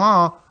 اعدام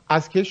ها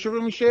از کی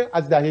شروع میشه؟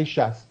 از دهه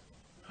 60.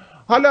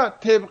 حالا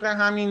طبق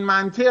همین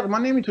منطق ما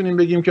نمیتونیم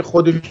بگیم که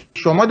خود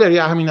شما داری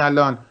همین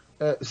الان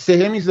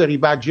سهه میذاری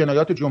بر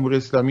جنایات جمهوری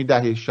اسلامی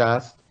دهه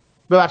 60،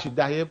 ببخشید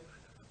دهه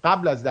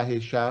قبل از دهه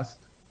 60.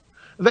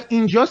 و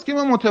اینجاست که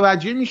ما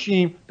متوجه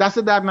میشیم، دست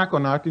درد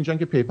نکنه آرتین جان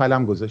که پیپل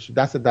هم گذاشتی،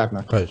 دست درد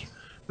نکنه.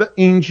 و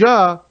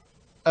اینجا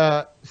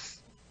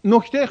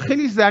نکته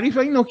خیلی ظریف و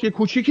این نکته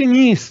کوچیکی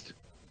نیست،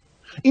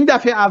 این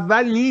دفعه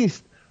اول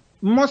نیست،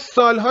 ما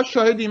سالها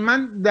شاهدیم.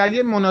 من در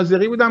یه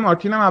مناظری بودم،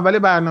 آرتین هم اول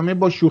برنامه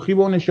با شوخی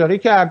به اون اشاره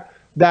کرد،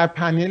 در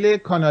پنل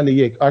کانال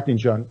 1 آرتین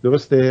جان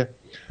درسته؟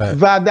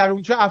 و در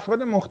اونجا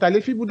افراد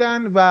مختلفی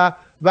بودن و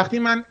وقتی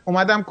من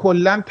اومدم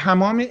کلا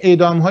تمام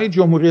اعدام‌های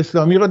جمهوری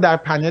اسلامی رو در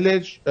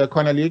پنل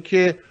کانال 1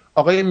 که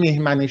آقای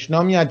مهمنش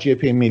نامی از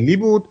جبهه ملی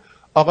بود،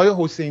 آقای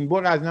حسین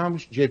بر از نام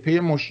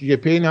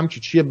جبهه نام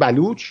چیه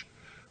بلوچ،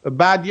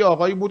 بعد یه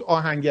آقایی بود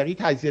آهنگری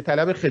تجزیه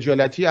طلب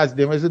خجالتی از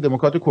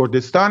دموکرات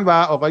کردستان و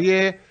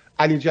آقای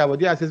علی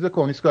جوادی از حزب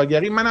کمونیست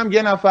کارگری، منم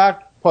یه نفر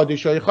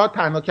پادشاهی خواه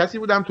تنها کسی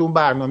بودم تو اون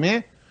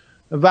برنامه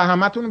و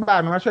همتون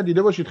برنامه‌اش رو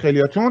دیده باشید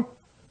خیلیاتون.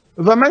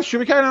 و من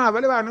شروع کردم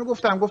اول برنامه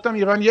گفتم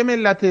ایران یه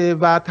ملته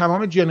و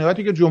تمام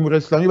جنایاتی که جمهوری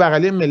اسلامی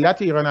بغل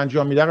ملت ایران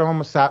انجام میده رو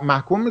ما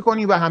محکوم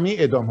میکنیم و همه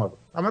اعدام ها رو.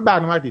 اما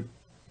برنامه دید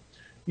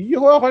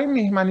یهو آقای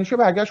مهمنیشو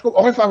برگشت گفت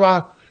آقای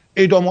فقط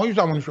اعدام‌های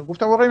زمانش رو.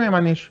 گفتم آقای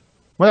مهمنیش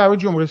ما در مورد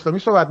جمهوری اسلامی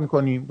صحبت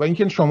میکنیم و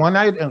اینکه شما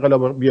نید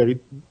انقلاب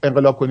بیارید،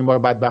 انقلاب کنیم ما رو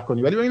بدبخت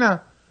کنید، ولی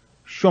ببینم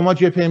شما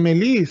جبهه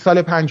ملی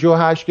سال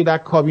 58 که در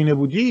کابینه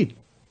بودید،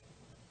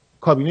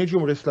 کابینه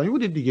جمهوری اسلامی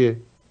بودید دیگه،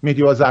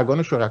 مهدی بازرگان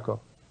و شرکا،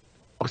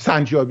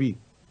 سنجابی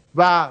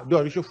و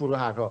داریوش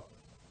فروهرها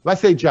و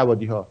سید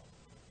جوادی ها،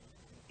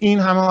 این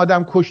همه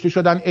آدم کشته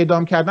شدن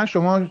اعدام کردن،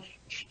 شما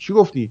چی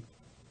گفتی؟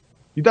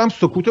 دیدم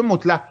سکوت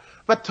مطلق.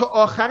 و تا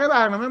آخر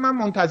برنامه من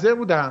منتظر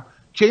بودم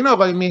که این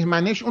آقای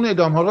مهمنش اون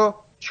اعدام ها رو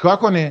چیکار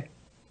کنه؟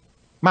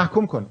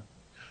 محکوم کنه.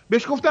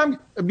 بهش گفتم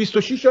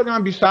 26 تا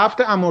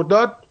 27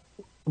 مرداد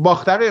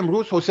باختر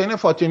امروز حسین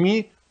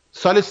فاطمی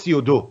سال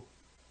 32.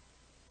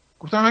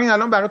 گفتم همین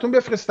الان براتون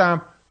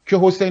بفرستم که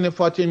حسین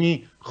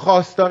فاطمی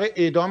خواستار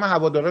اعدام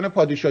هواداران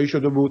پادشاهی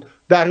شده بود.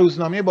 در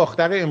روزنامه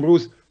باختر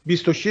امروز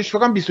 26 فکر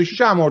کنم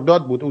 26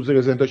 مرداد بود،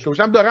 عذر زنده داشته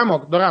باشم،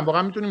 دارم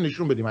واقعا میتونیم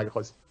نشون بدیم اگه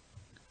خواستید.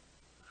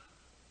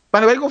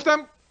 بنابراین گفتم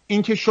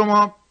این که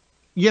شما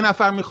یه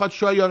نفر میخواد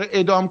شایعه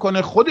اعدام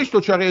کنه خودش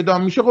دچار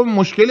اعدام میشه، خب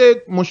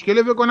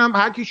مشکل بکنم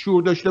هر کی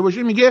شعور داشته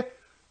باشه میگه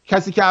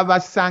کسی که اول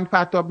سنگ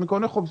پرتاب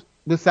میکنه خب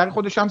به سر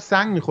خودش هم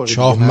سنگ میخوره.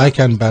 چاه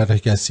مکن بر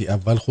کسی،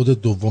 اول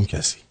خود دوم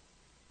کسی.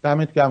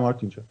 دمت گرم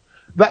آرتینجان.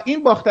 و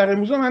این باختر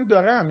امروز من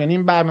دارم، یعنی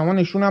این برنامه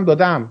نشونم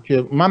دادم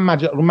که من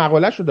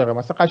مقاله‌شو دارم،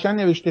 مثلا قشنگ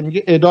نوشته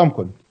میگه اعدام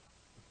کنید.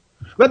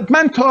 و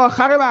من تا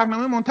آخر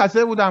برنامه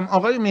منتظر بودم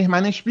آقای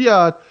مهمنش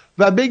بیاد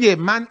و بگه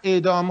من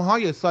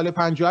اعدام‌های سال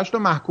 58 رو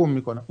محکوم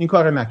میکنم. این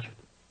کارو نکرد.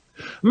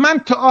 من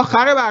تا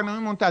آخر برنامه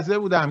منتظر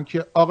بودم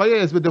که آقای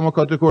حزب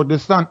دموکرات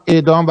کردستان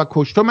اعدام و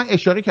کشته، من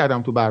اشاره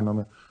کردم تو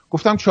برنامه،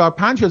 گفتم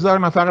 4-5 هزار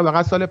نفر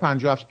فقط سال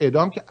 58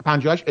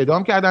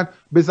 اعدام کردن،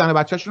 به زن و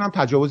بچه‌شون هم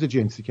تجاوز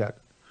جنسی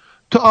کردن.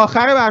 تا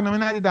آخر برنامه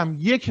ندیدم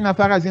یک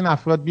نفر از این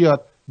افراد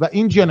بیاد و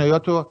این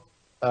جنایات رو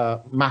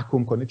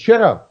محکوم کنه.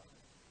 چرا؟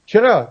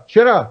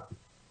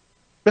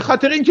 به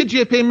خاطر اینکه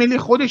جبهه ملی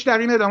خودش در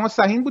این اعدامات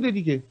سهیم بوده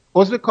دیگه،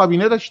 عضو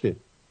کابینه داشته.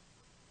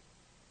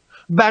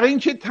 برای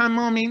اینکه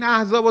تمام این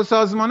احزاب و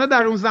سازمان‌ها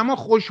در اون زمان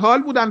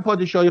خوشحال بودن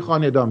پادشاهی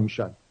خان اعدام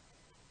میشن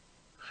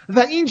و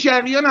این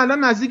جریان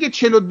الان نزدیک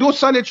 42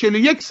 سال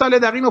 41 سال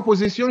در این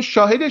اپوزیسیون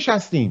شاهدش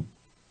هستیم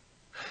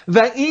و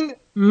این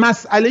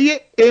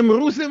مسئله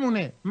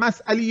امروزمونه،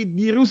 مسئله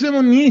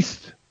دیروزمون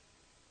نیست.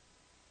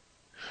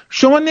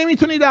 شما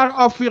نمیتونی در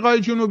آفریقای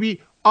جنوبی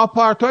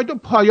آپارتاید رو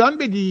پایان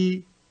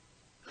بدی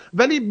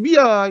ولی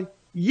بیای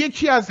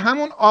یکی از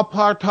همون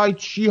آپارتاید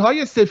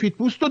چیهای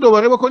سفیدپوست رو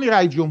دوباره بکنی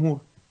رئیس جمهور.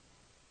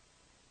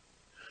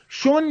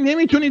 شما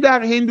نمیتونی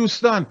در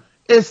هندوستان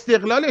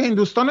استقلال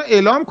هندوستان رو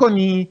اعلام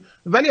کنی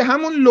ولی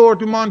همون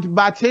لورد ماونت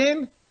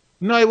بتن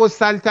نایب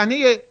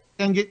السلطنه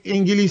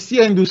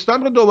انگلیسی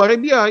هندوستان رو دوباره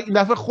بیای، این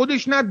دفعه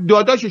خودش نه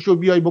داداشش رو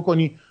بیای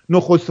بکنی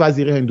نخست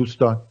وزیر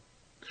هندوستان.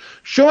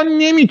 شما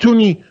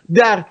نمیتونی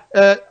در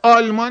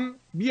آلمان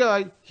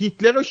بیای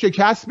هیتلر رو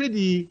شکست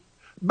بدی،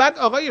 بعد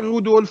آقای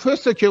رودولف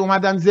هس که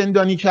اومدن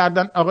زندانی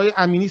کردن، آقای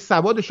امینی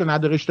سوادش رو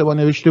نداره اشتباه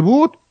نوشته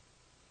بود،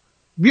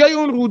 بیای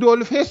اون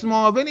رودولف هس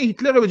معاون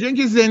هیتلر رو به جای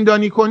اینکه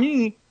زندانی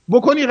کنی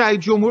بکنی رئیس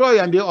جمهور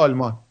آینده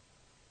آلمان.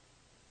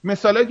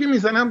 مثالی که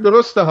میزنم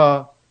درسته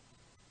ها،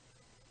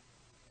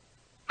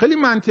 خیلی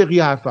منطقی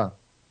حرفم.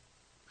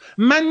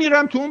 من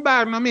میرم تو اون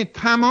برنامه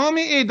تمام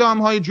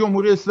اعدام های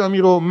جمهوری اسلامی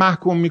رو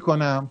محکوم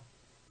میکنم،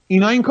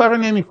 اینا این کار رو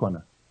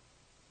نمیکنن.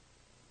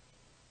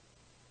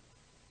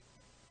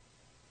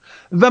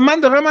 و من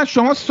دارم از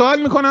شما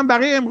سوال میکنم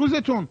برای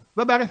امروزتون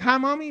و برای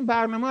تمام این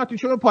برنامه ها.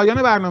 به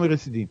پایان برنامه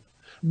رسیدیم.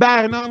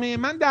 برنامه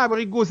من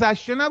درباره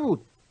گذشته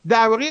نبود،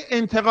 درباره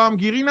انتقام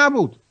گیری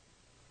نبود،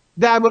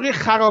 درباره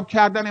خراب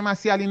کردن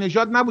مسیح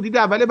علینژاد نبود. دید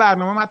اول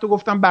برنامه من حتی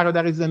گفتم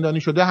برادر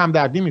زندانی شده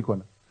همدردی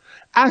میکنه.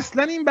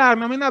 اصلا این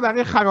برنامه نه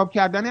برای خراب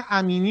کردن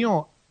امینی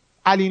و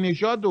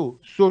علینژاد و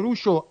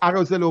سروش و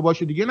اراذل و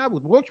باشه دیگه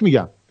نبود. رک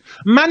میگم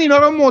من اینا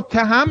رو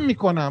متهم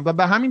میکنم و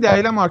به همین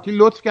دلیل مارتین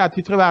لطف کرد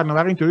تیتر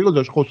برنامه رو اینطوری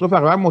گذاشت،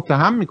 خسروفروهر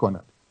متهم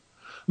میکنم.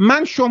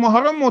 من شماها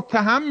رو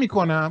متهم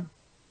میکنم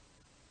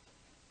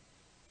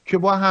که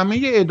با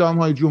همه اعدام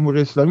های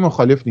جمهوری اسلامی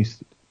مخالف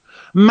نیستید.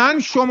 من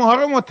شماها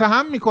رو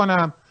متهم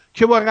میکنم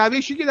که با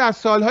روشی که در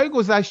سالهای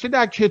گذشته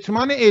در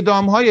کتمان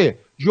اعدام های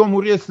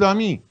جمهوری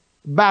اسلامی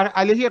بر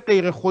علیه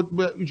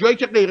جایی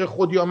که غیر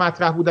خودی ها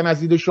مطرح بودن از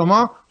دید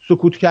شما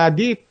سکوت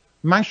کردید،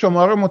 من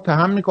شما رو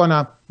متهم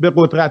میکنم به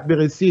قدرت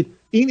برسید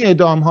این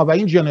اعدام ها و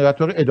این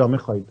جنایات رو ادامه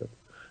خواهید داد.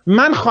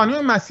 من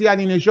خانم مسیح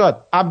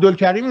علینژاد،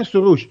 عبدالکریم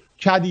سروش،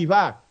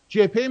 کدیور،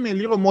 جبهه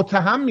ملی رو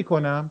متهم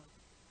میکنم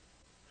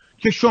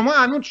که شما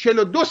هنوز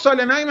 42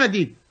 سال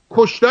نیومدید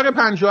کشتار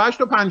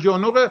 58 و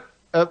 59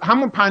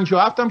 همون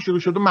 57 هم شروع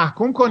شده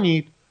محکوم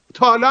کنید.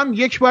 تا حالا هم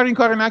یک بار این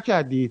کار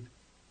نکردید.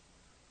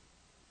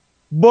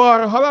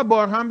 بارها و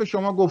بارها هم به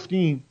شما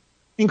گفتیم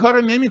این کار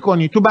رو نمی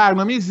کنید. تو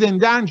برنامه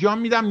زنده انجام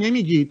میدم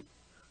نمیگید.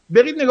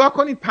 برید نگاه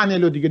کنید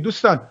پنل رو دیگه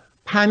دوستان.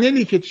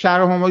 پنلی که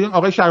شهرامایون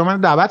آقای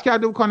شهرامایون دعوت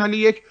کرده بود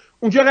کانال 1،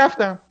 اونجا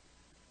رفتم.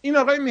 این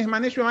آقای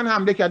مهمنش به من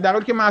حمله کرد در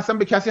حالی که من اصلا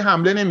به کسی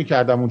حمله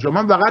نمی‌کردم اونجا.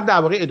 من فقط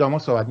درباره اعدام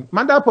صحبت می‌کردم.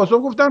 من در پاسخ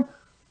گفتم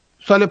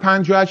سال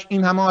 58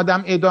 این همه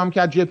آدم اعدام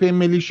کرد، جبهه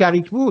ملی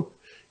شریک بود.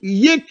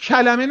 یک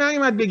کلمه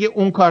نیومد بگه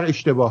اون کار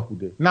اشتباه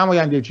بوده،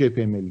 نماینده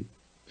جبهه ملی.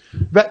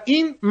 و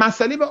این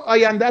مسئله به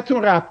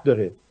آیندهتون ربط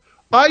داره.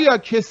 آیا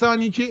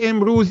کسانی که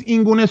امروز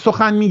این گونه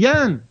سخن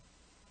میگن،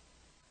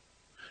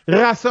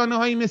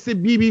 رسانه‌هایی مثل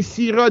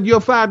BBC، رادیو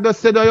فردا،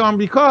 صدای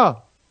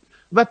آمریکا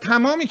و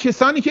تمام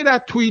کسانی که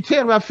در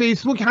توییتر و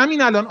فیسبوک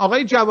همین الان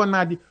آقای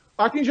جوانمردی،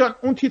 آرتین جان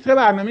اون تیتر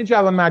برنامه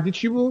جوانمردی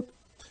چی بود؟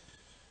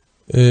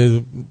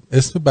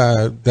 اسم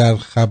در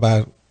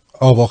خبر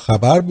آوا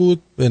خبر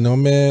بود به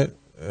نام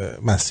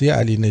مسیح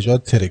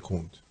علینژاد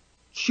ترکوند.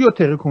 چی رو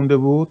ترکونده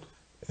بود؟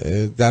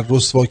 در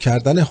رسوا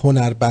کردن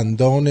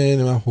هنرمندان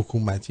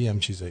حکومتی هم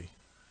چیزایی.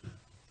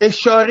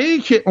 اشاره‌ای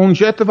که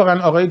اونجا اتفاقا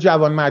آقای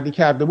جوانمردی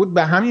کرده بود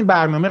به همین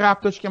برنامه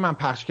ربط داشت که من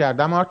پخش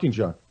کردم. آرتین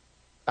جان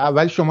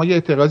اول شما یه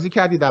اعتراضی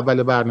کردید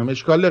اول برنامه،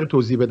 اشکال داره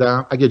توضیح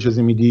بدم اگه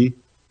اجازه میدی؟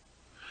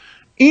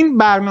 این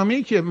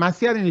برنامه‌ای که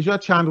مسیح علینژاد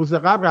چند روز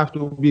قبل رفت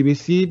تو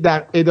BBC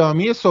در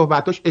ادامه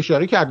صحبتاش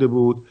اشاره کرده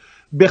بود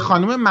به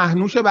خانم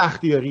مهنوش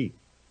بختیاری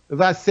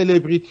و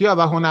سلبریتی‌ها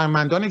و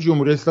هنرمندان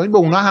جمهوری اسلامی به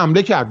اونا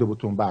حمله کرده بود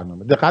تو اون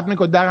برنامه. دقت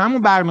میکنی در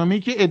همون برنامه‌ای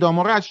که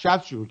ادامه رو از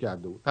شب شروع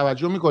کرده بود.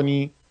 توجه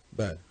میکنی؟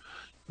 بله.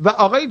 و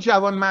آقای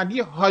جوانمردی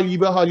حالی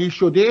به حالی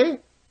شده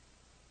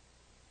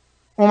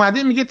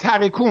اومده میگه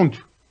ترکوند.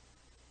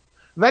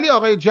 ولی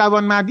آقای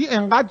جوانمردی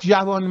انقدر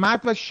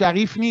جوانمرد و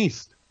شریف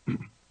نیست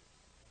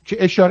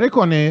که اشاره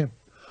کنه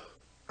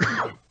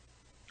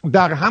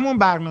در همون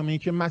برنامه‌ای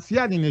که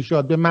مسیح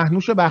علینژاد به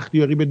مهنوش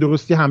بختیاری به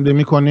درستی حمله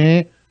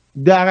میکنه،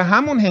 در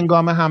همون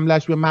هنگام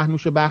حملش به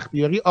مهنوش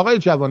بختیاری آقای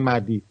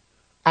جوانمردی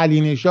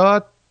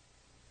علینژاد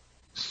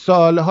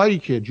سالهایی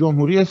که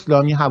جمهوری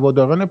اسلامی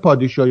هواداران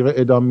پادشاهی را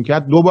اعدام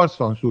میکرد 2 بار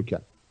سانسور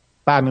کرد.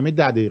 برنامه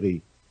 10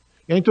 دقیقه‌ای،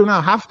 یعنی تو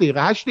نه 7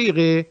 دقیقه 8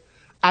 دقیقه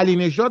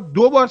علینژاد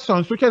 2 بار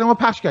سانسور کرد. ما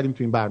پخش کردیم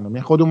تو این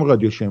برنامه خودمون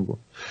رادیو شمرون.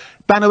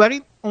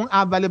 بنابراین اون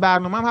اول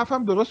برنامه هم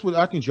حرفم درست بود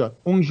اینجا.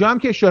 اونجا هم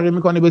که اشاره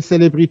میکنه به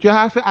سلبریتی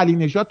حرف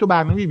علینژاد تو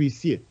برنامه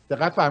BBC.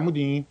 دقت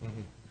فرمودین؟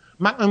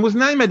 من امروز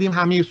نیومدیم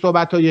همه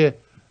صحبت‌های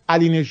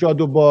علینژاد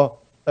رو با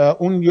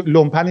اون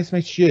لومپن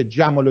اسمش چیه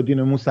جمال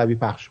الدین موسوی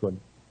پخش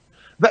کنیم.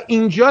 و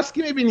اینجاست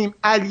که میبینیم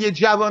علی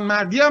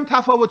جوانمردی هم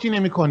تفاوتی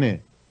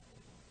نمیکنه.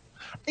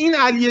 این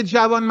علی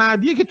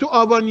جوانمردیه که تو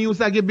آوا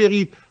نیوز اگه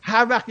برید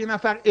هر وقت یه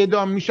نفر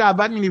اعدام میشه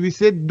اول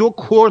مینویسه 2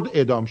 کرد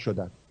اعدام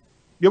شدن.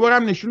 یه بار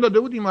هم نشون داده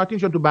بود این مارتین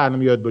شد تو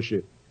برنامه یاد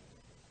باشه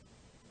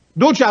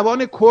 2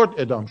 جوان کرد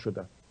اعدام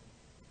شدن.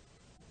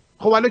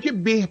 خب حالا که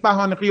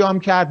بهبهان قیام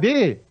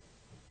کرده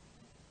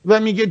و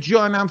میگه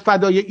جانم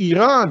فدای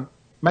ایران،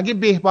 مگه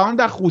بهبهان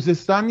در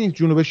خوزستان نیست؟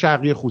 جنوب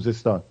شرقی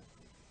خوزستان.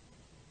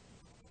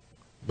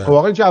 خب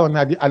آقای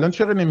جوانمردی الان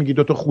چرا نمیگی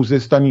 2 تا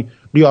خوزستانی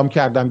قیام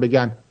کردن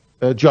بگن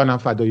جانم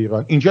فدای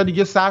ایران؟ اینجا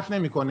دیگه صرف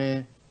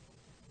نمیکنه.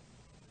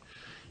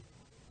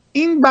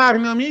 این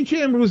برنامه‌ای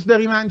که امروز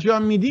داریم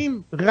انجام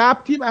میدیم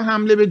ربطی به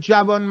حمله به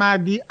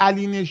جوانمردی،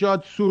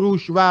 علینژاد،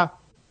 سروش و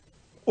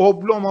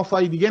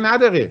اوبلومافای دیگه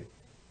نداره.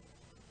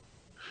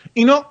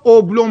 اینا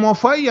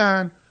اوبلومافایی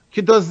هن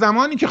که تا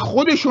زمانی که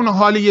خودشون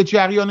حال یه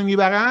جریانو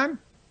میبرن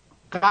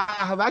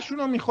قهوهشون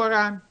رو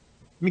میخورن،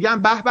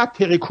 میگن به به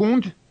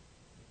ترکوند،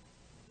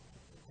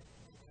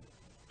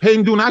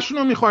 هندونهشون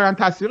رو میخورن.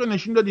 تصویر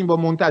نشون دادیم با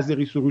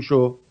منتظری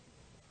سروشو.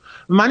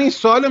 من این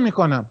سوالو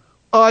میکنم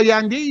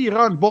آینده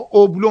ایران با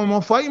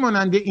اوبلومافایی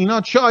ماننده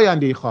اینا چه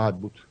آینده‌ای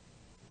خواهد بود؟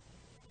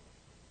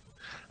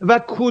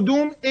 و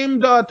کدوم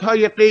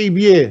امدادهای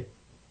غیبیه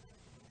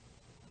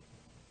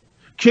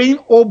که این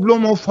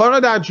اوبلومافا رو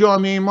در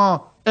جامعه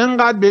ما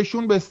انقدر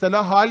بهشون به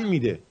اصطلاح حال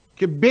میده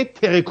که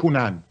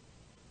بترکونن؟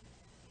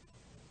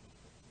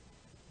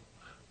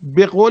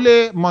 به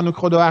قول مانوک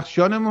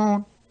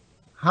خدابخشیانمون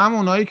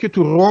همونایی که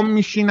تو روم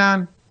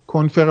میشینن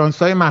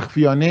کنفرانس‌های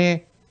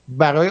مخفیانه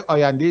برای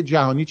آینده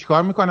جهانی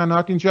چیکار میکنن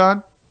آرتین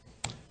جان؟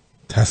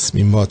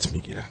 تصمیمات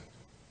میگیرن.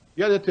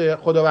 یادت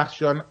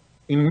خدابخشیان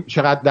این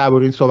چقدر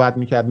درباره این صحبت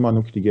میکرد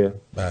مانوک دیگه؟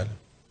 بله،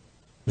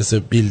 مثل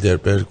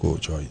بیلدربرگ و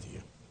جای دیگه.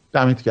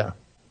 دمت گرم.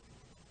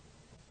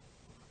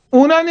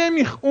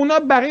 اونا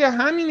برای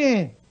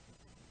همینه.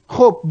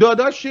 خب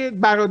داداش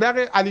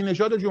برادر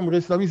علینژاد جمهوری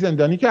اسلامی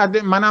زندانی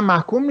کرده، منم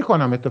محکوم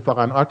میکنم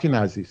اتفاقا آرتین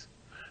عزیز.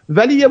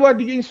 ولی یه بار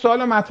دیگه این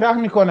سوالو مطرح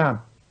میکنم،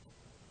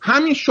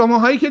 همین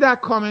شماهایی که در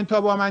کامنت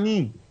ها با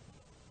منی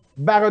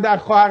برادر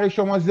خواهر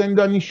شما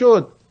زندانی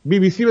شد،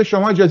 BBC به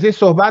شما اجازه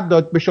صحبت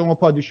داد؟ به شما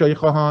پادشاهی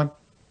خواهان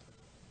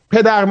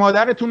پدر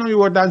مادرتون رو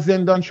میوردن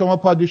زندان، شما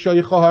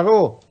پادشاهی خواه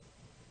رو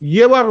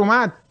یه بار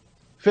اومد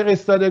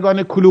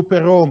فرستادگان کلوپ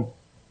روم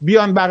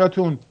بیان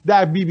براتون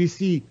در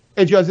BBC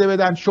اجازه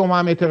بدن شما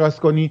هم اعتراض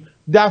کنی؟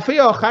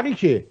 دفعه آخری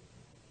که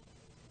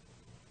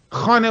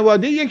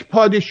خانواده یک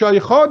پادشاهی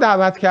خواه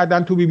دعوت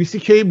کردن تو BBC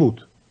کی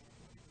بود؟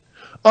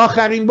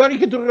 آخرین باری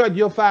که تو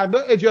رادیو فردا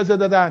اجازه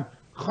دادن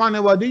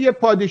خانواده یک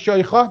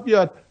پادشاهی خواه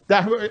بیاد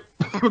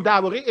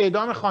درباره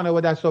اعدام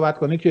خانواده صحبت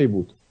کنه کی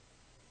بود؟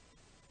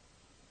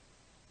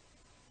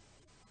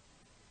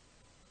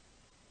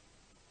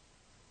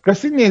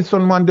 راستی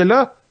نلسون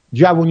ماندلا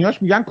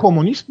جوونیاش میگن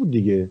کمونیست بود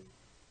دیگه.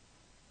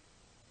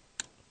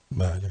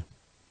 بله.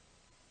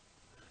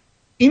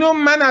 اینو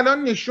من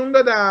الان نشون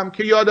دادم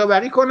که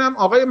یادآوری کنم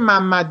آقای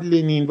محمد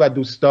لنین و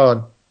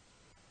دوستان،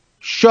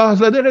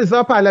 شاهزاده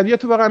رضا پهلوی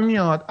اتفاقا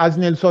میاد از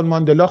نلسون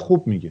ماندلا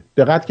خوب میگه.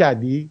 دقت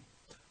کردی؟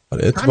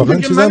 آره اتفاقا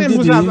چیزام من امروز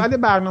دیدی؟ اول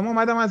برنامه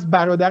اومدم از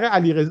برادر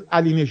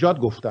علینژاد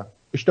گفتم.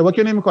 اشتباه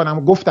که نمی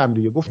کنم، گفتم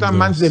دیگه. گفتم درست.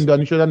 من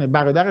زندانی شدن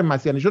برادر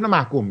مسیح نژاد رو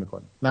محکوم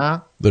میکنم.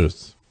 نه؟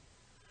 درست.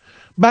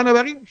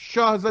 بنابراین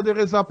شاهزاده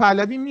رضا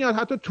پهلوی میاد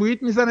حتی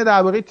توییت میزنه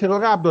درباره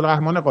ترور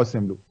عبدالرحمن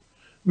قاسملو،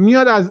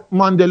 میاد از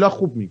ماندلا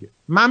خوب میگه.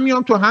 من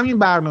میام تو همین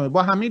برنامه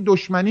با همین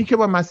دشمنی که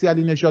با مسیح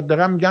علینژاد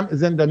دارم میگم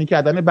زندانی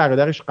کردن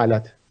برادرش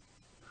غلطه.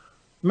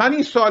 من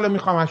این سوالو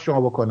میخوام از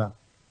شما بکنم،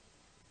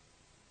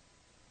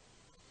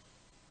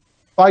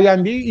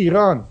 آینده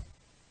ایران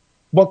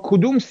با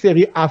کدوم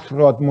سری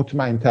افراد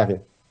مطمئن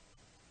تره؟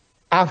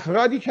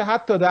 افرادی که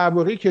حتی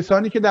درباره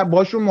کسانی که در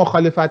باشون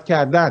مخالفت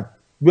کردن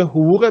به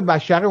حقوق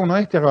بشر اونا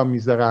احترام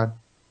میذارن،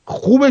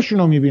 خوبشون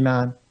رو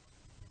میبینن،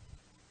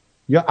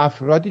 یا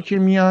افرادی که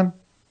میان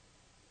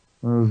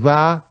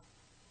و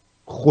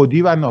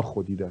خودی و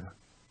ناخودی دارن.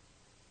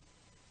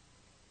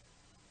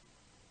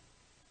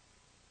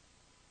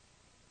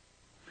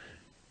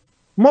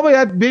 ما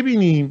باید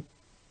ببینیم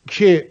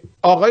که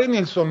آقای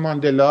نلسون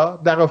ماندلا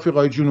در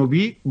آفریقای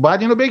جنوبی،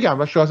 باید اینو بگم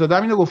و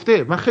شاهزاده اینو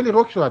گفته، من خیلی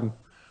رک شدم،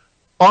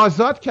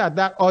 آزاد کرد،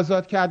 در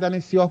آزاد کردن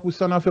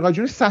سیاه‌پوستان آفریقای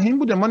جنوبی سهیم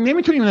بوده. ما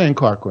نمیتونیم اینو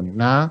انکار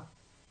کنیم. نه،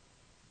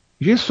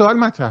 یه سوال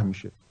مطرح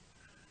میشه،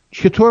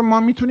 چطور ما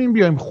میتونیم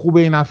بیایم خوب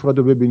این افراد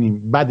رو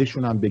ببینیم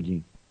بدشون هم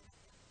بگیم،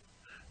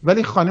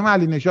 ولی خانم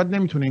علینژاد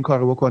نمیتونه این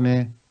کارو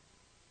بکنه؟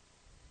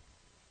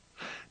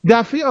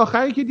 دفعه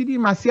آخری که دیدی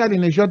مسیح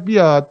علینژاد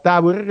بیاد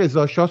درباره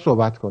رضا شاه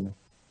صحبت کنه،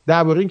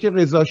 درباره اینکه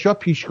رضا شاه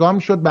پیشگام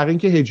شد برای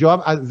اینکه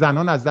حجاب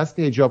زنان از دست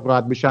حجاب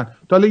راحت بشن.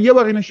 تا حالا یه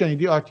بار اینو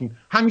شنیدی آرتین؟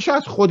 همیشه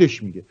از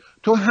خودش میگه.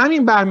 تو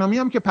همین برنامه‌ای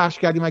هم که پخش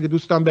کردیم اگه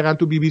دوستان برن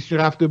تو BBC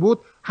رفته بود،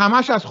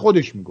 همش از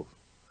خودش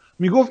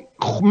میگفت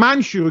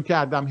من شروع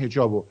کردم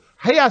حجابو.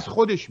 هی از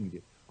خودش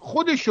میگه،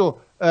 خودشو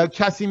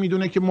کسی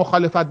میدونه که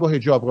مخالفت با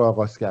حجاب رو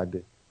آغاز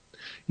کرده.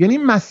 یعنی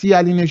مسیح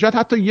علینژاد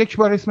حتی یک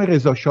بار اسم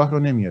رضا شاه رو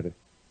نمیاره.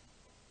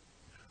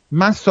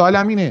 من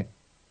سوالم اینه،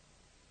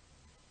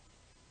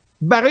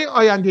 برای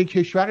آینده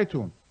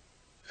کشورتون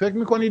فکر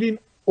میکنید این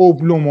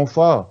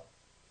اوبلوموفا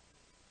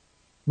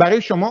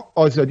برای شما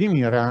آزادی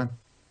میارن؟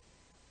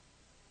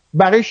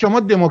 برای شما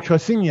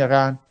دموکراسی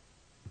میارن؟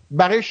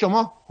 برای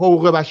شما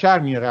حقوق بشر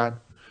میارن؟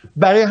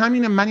 برای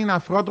همین من این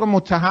افراد رو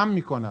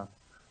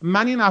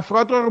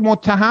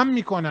متهم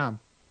میکنم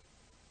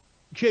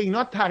که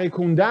اینا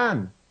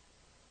ترکوندند.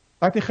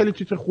 وقتی خیلی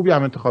تیتر خوبی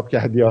هم انتخاب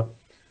کردی ها.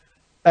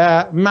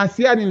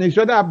 مسیح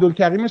علینژاد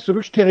عبدالکریم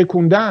سروش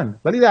ترکوندند،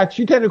 ولی در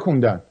چی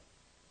ترکوندند؟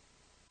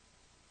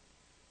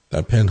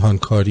 در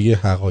پنهانکاری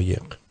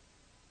حقایق.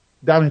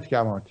 دمت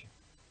گرم آرتین.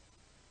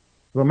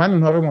 و من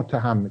اونها رو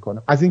متهم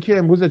میکنم. از اینکه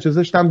امروز اجازه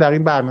داشتم در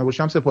این برنامه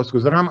باشم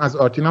سپاسگزارم. از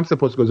آرتینم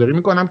سپاسگزاری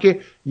میکنم که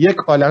یک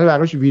عالمه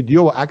براش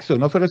ویدیو و عکس و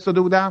اینا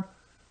فرستاده بودم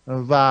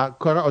و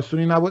کار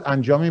آسونی نبود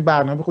انجام این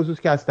برنامه، خصوص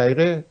که از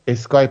طریق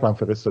اسکایپ هم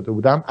فرستاده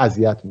بودم،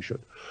 اذیت میشد.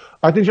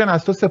 آرتین جان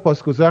از تو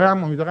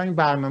سپاسگزارم. امیدوارم این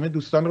برنامه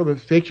دوستان رو به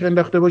فکر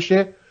انداخته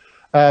باشه.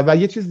 و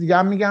یه چیز دیگه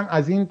هم میگم،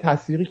 از این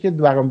تصویری که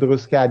برام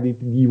درست کردید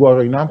دیوار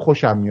و اینا هم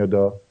خوشم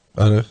میاد.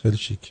 آره خیلی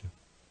شیکه.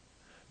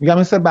 میگم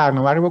مثل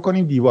برنامه رو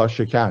بکنیم دیوار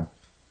شکن،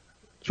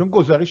 چون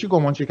گزارشی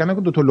گمان شکنه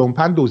که 2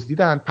 لومپن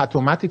دزدیدن.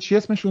 پتومت چی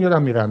اسمشون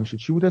یادم میره میشه،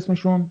 چی بود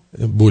اسمشون؟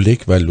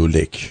 بولک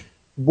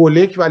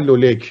و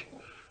لولک.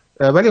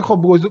 ولی خب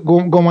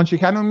گمان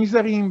شکن رو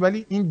میذاریم،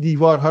 ولی این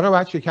دیوارها رو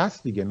باید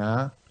شکست دیگه.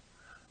 نه،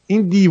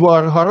 این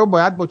دیوارها رو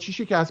باید با چی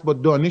شکست؟ با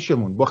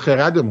دانشمون، با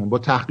خردمون، با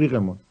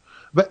تحقیقمون،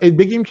 و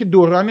بگیم که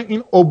دوران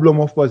این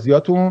اوبلوموف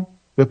بازیاتون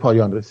به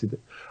پایان رسیده.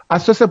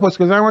 از تو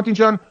سپاسگزارم آرتین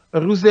جان.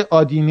 روز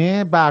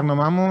آدینه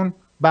برنامه‌مون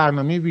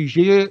برنامه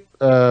ویژه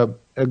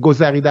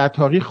گذری در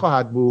تاریخ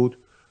خواهد بود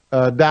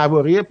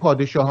درباره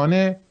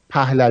پادشاهان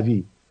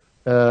پهلوی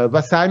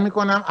و سعی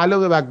میکنم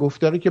علاوه بر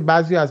گفتاری که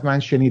بعضی از من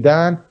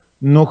شنیدن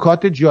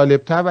نکات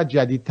جالبتر و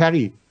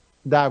جدیدتری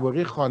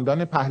درباره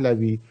خاندان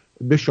پهلوی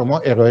به شما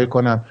ارائه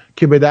کنم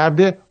که به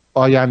درد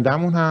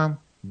آیندهمون هم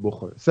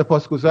بخوره.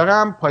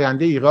 سپاسگزارم.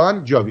 پاینده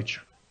ایران جاوید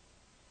شاه.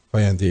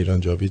 پاینده ایران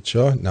جاوید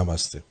شاه.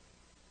 نماسته.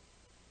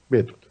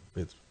 بدرود.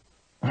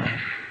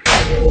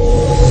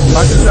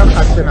 بچه‌ها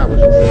خسته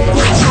نباشید.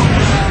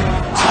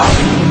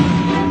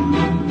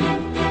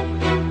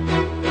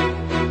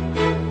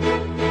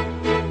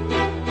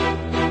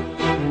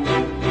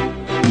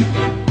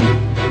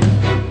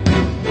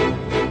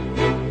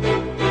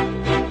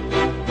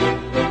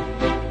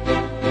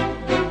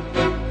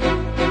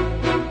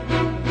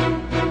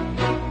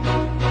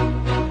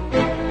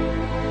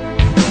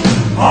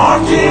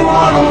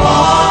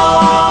 RT101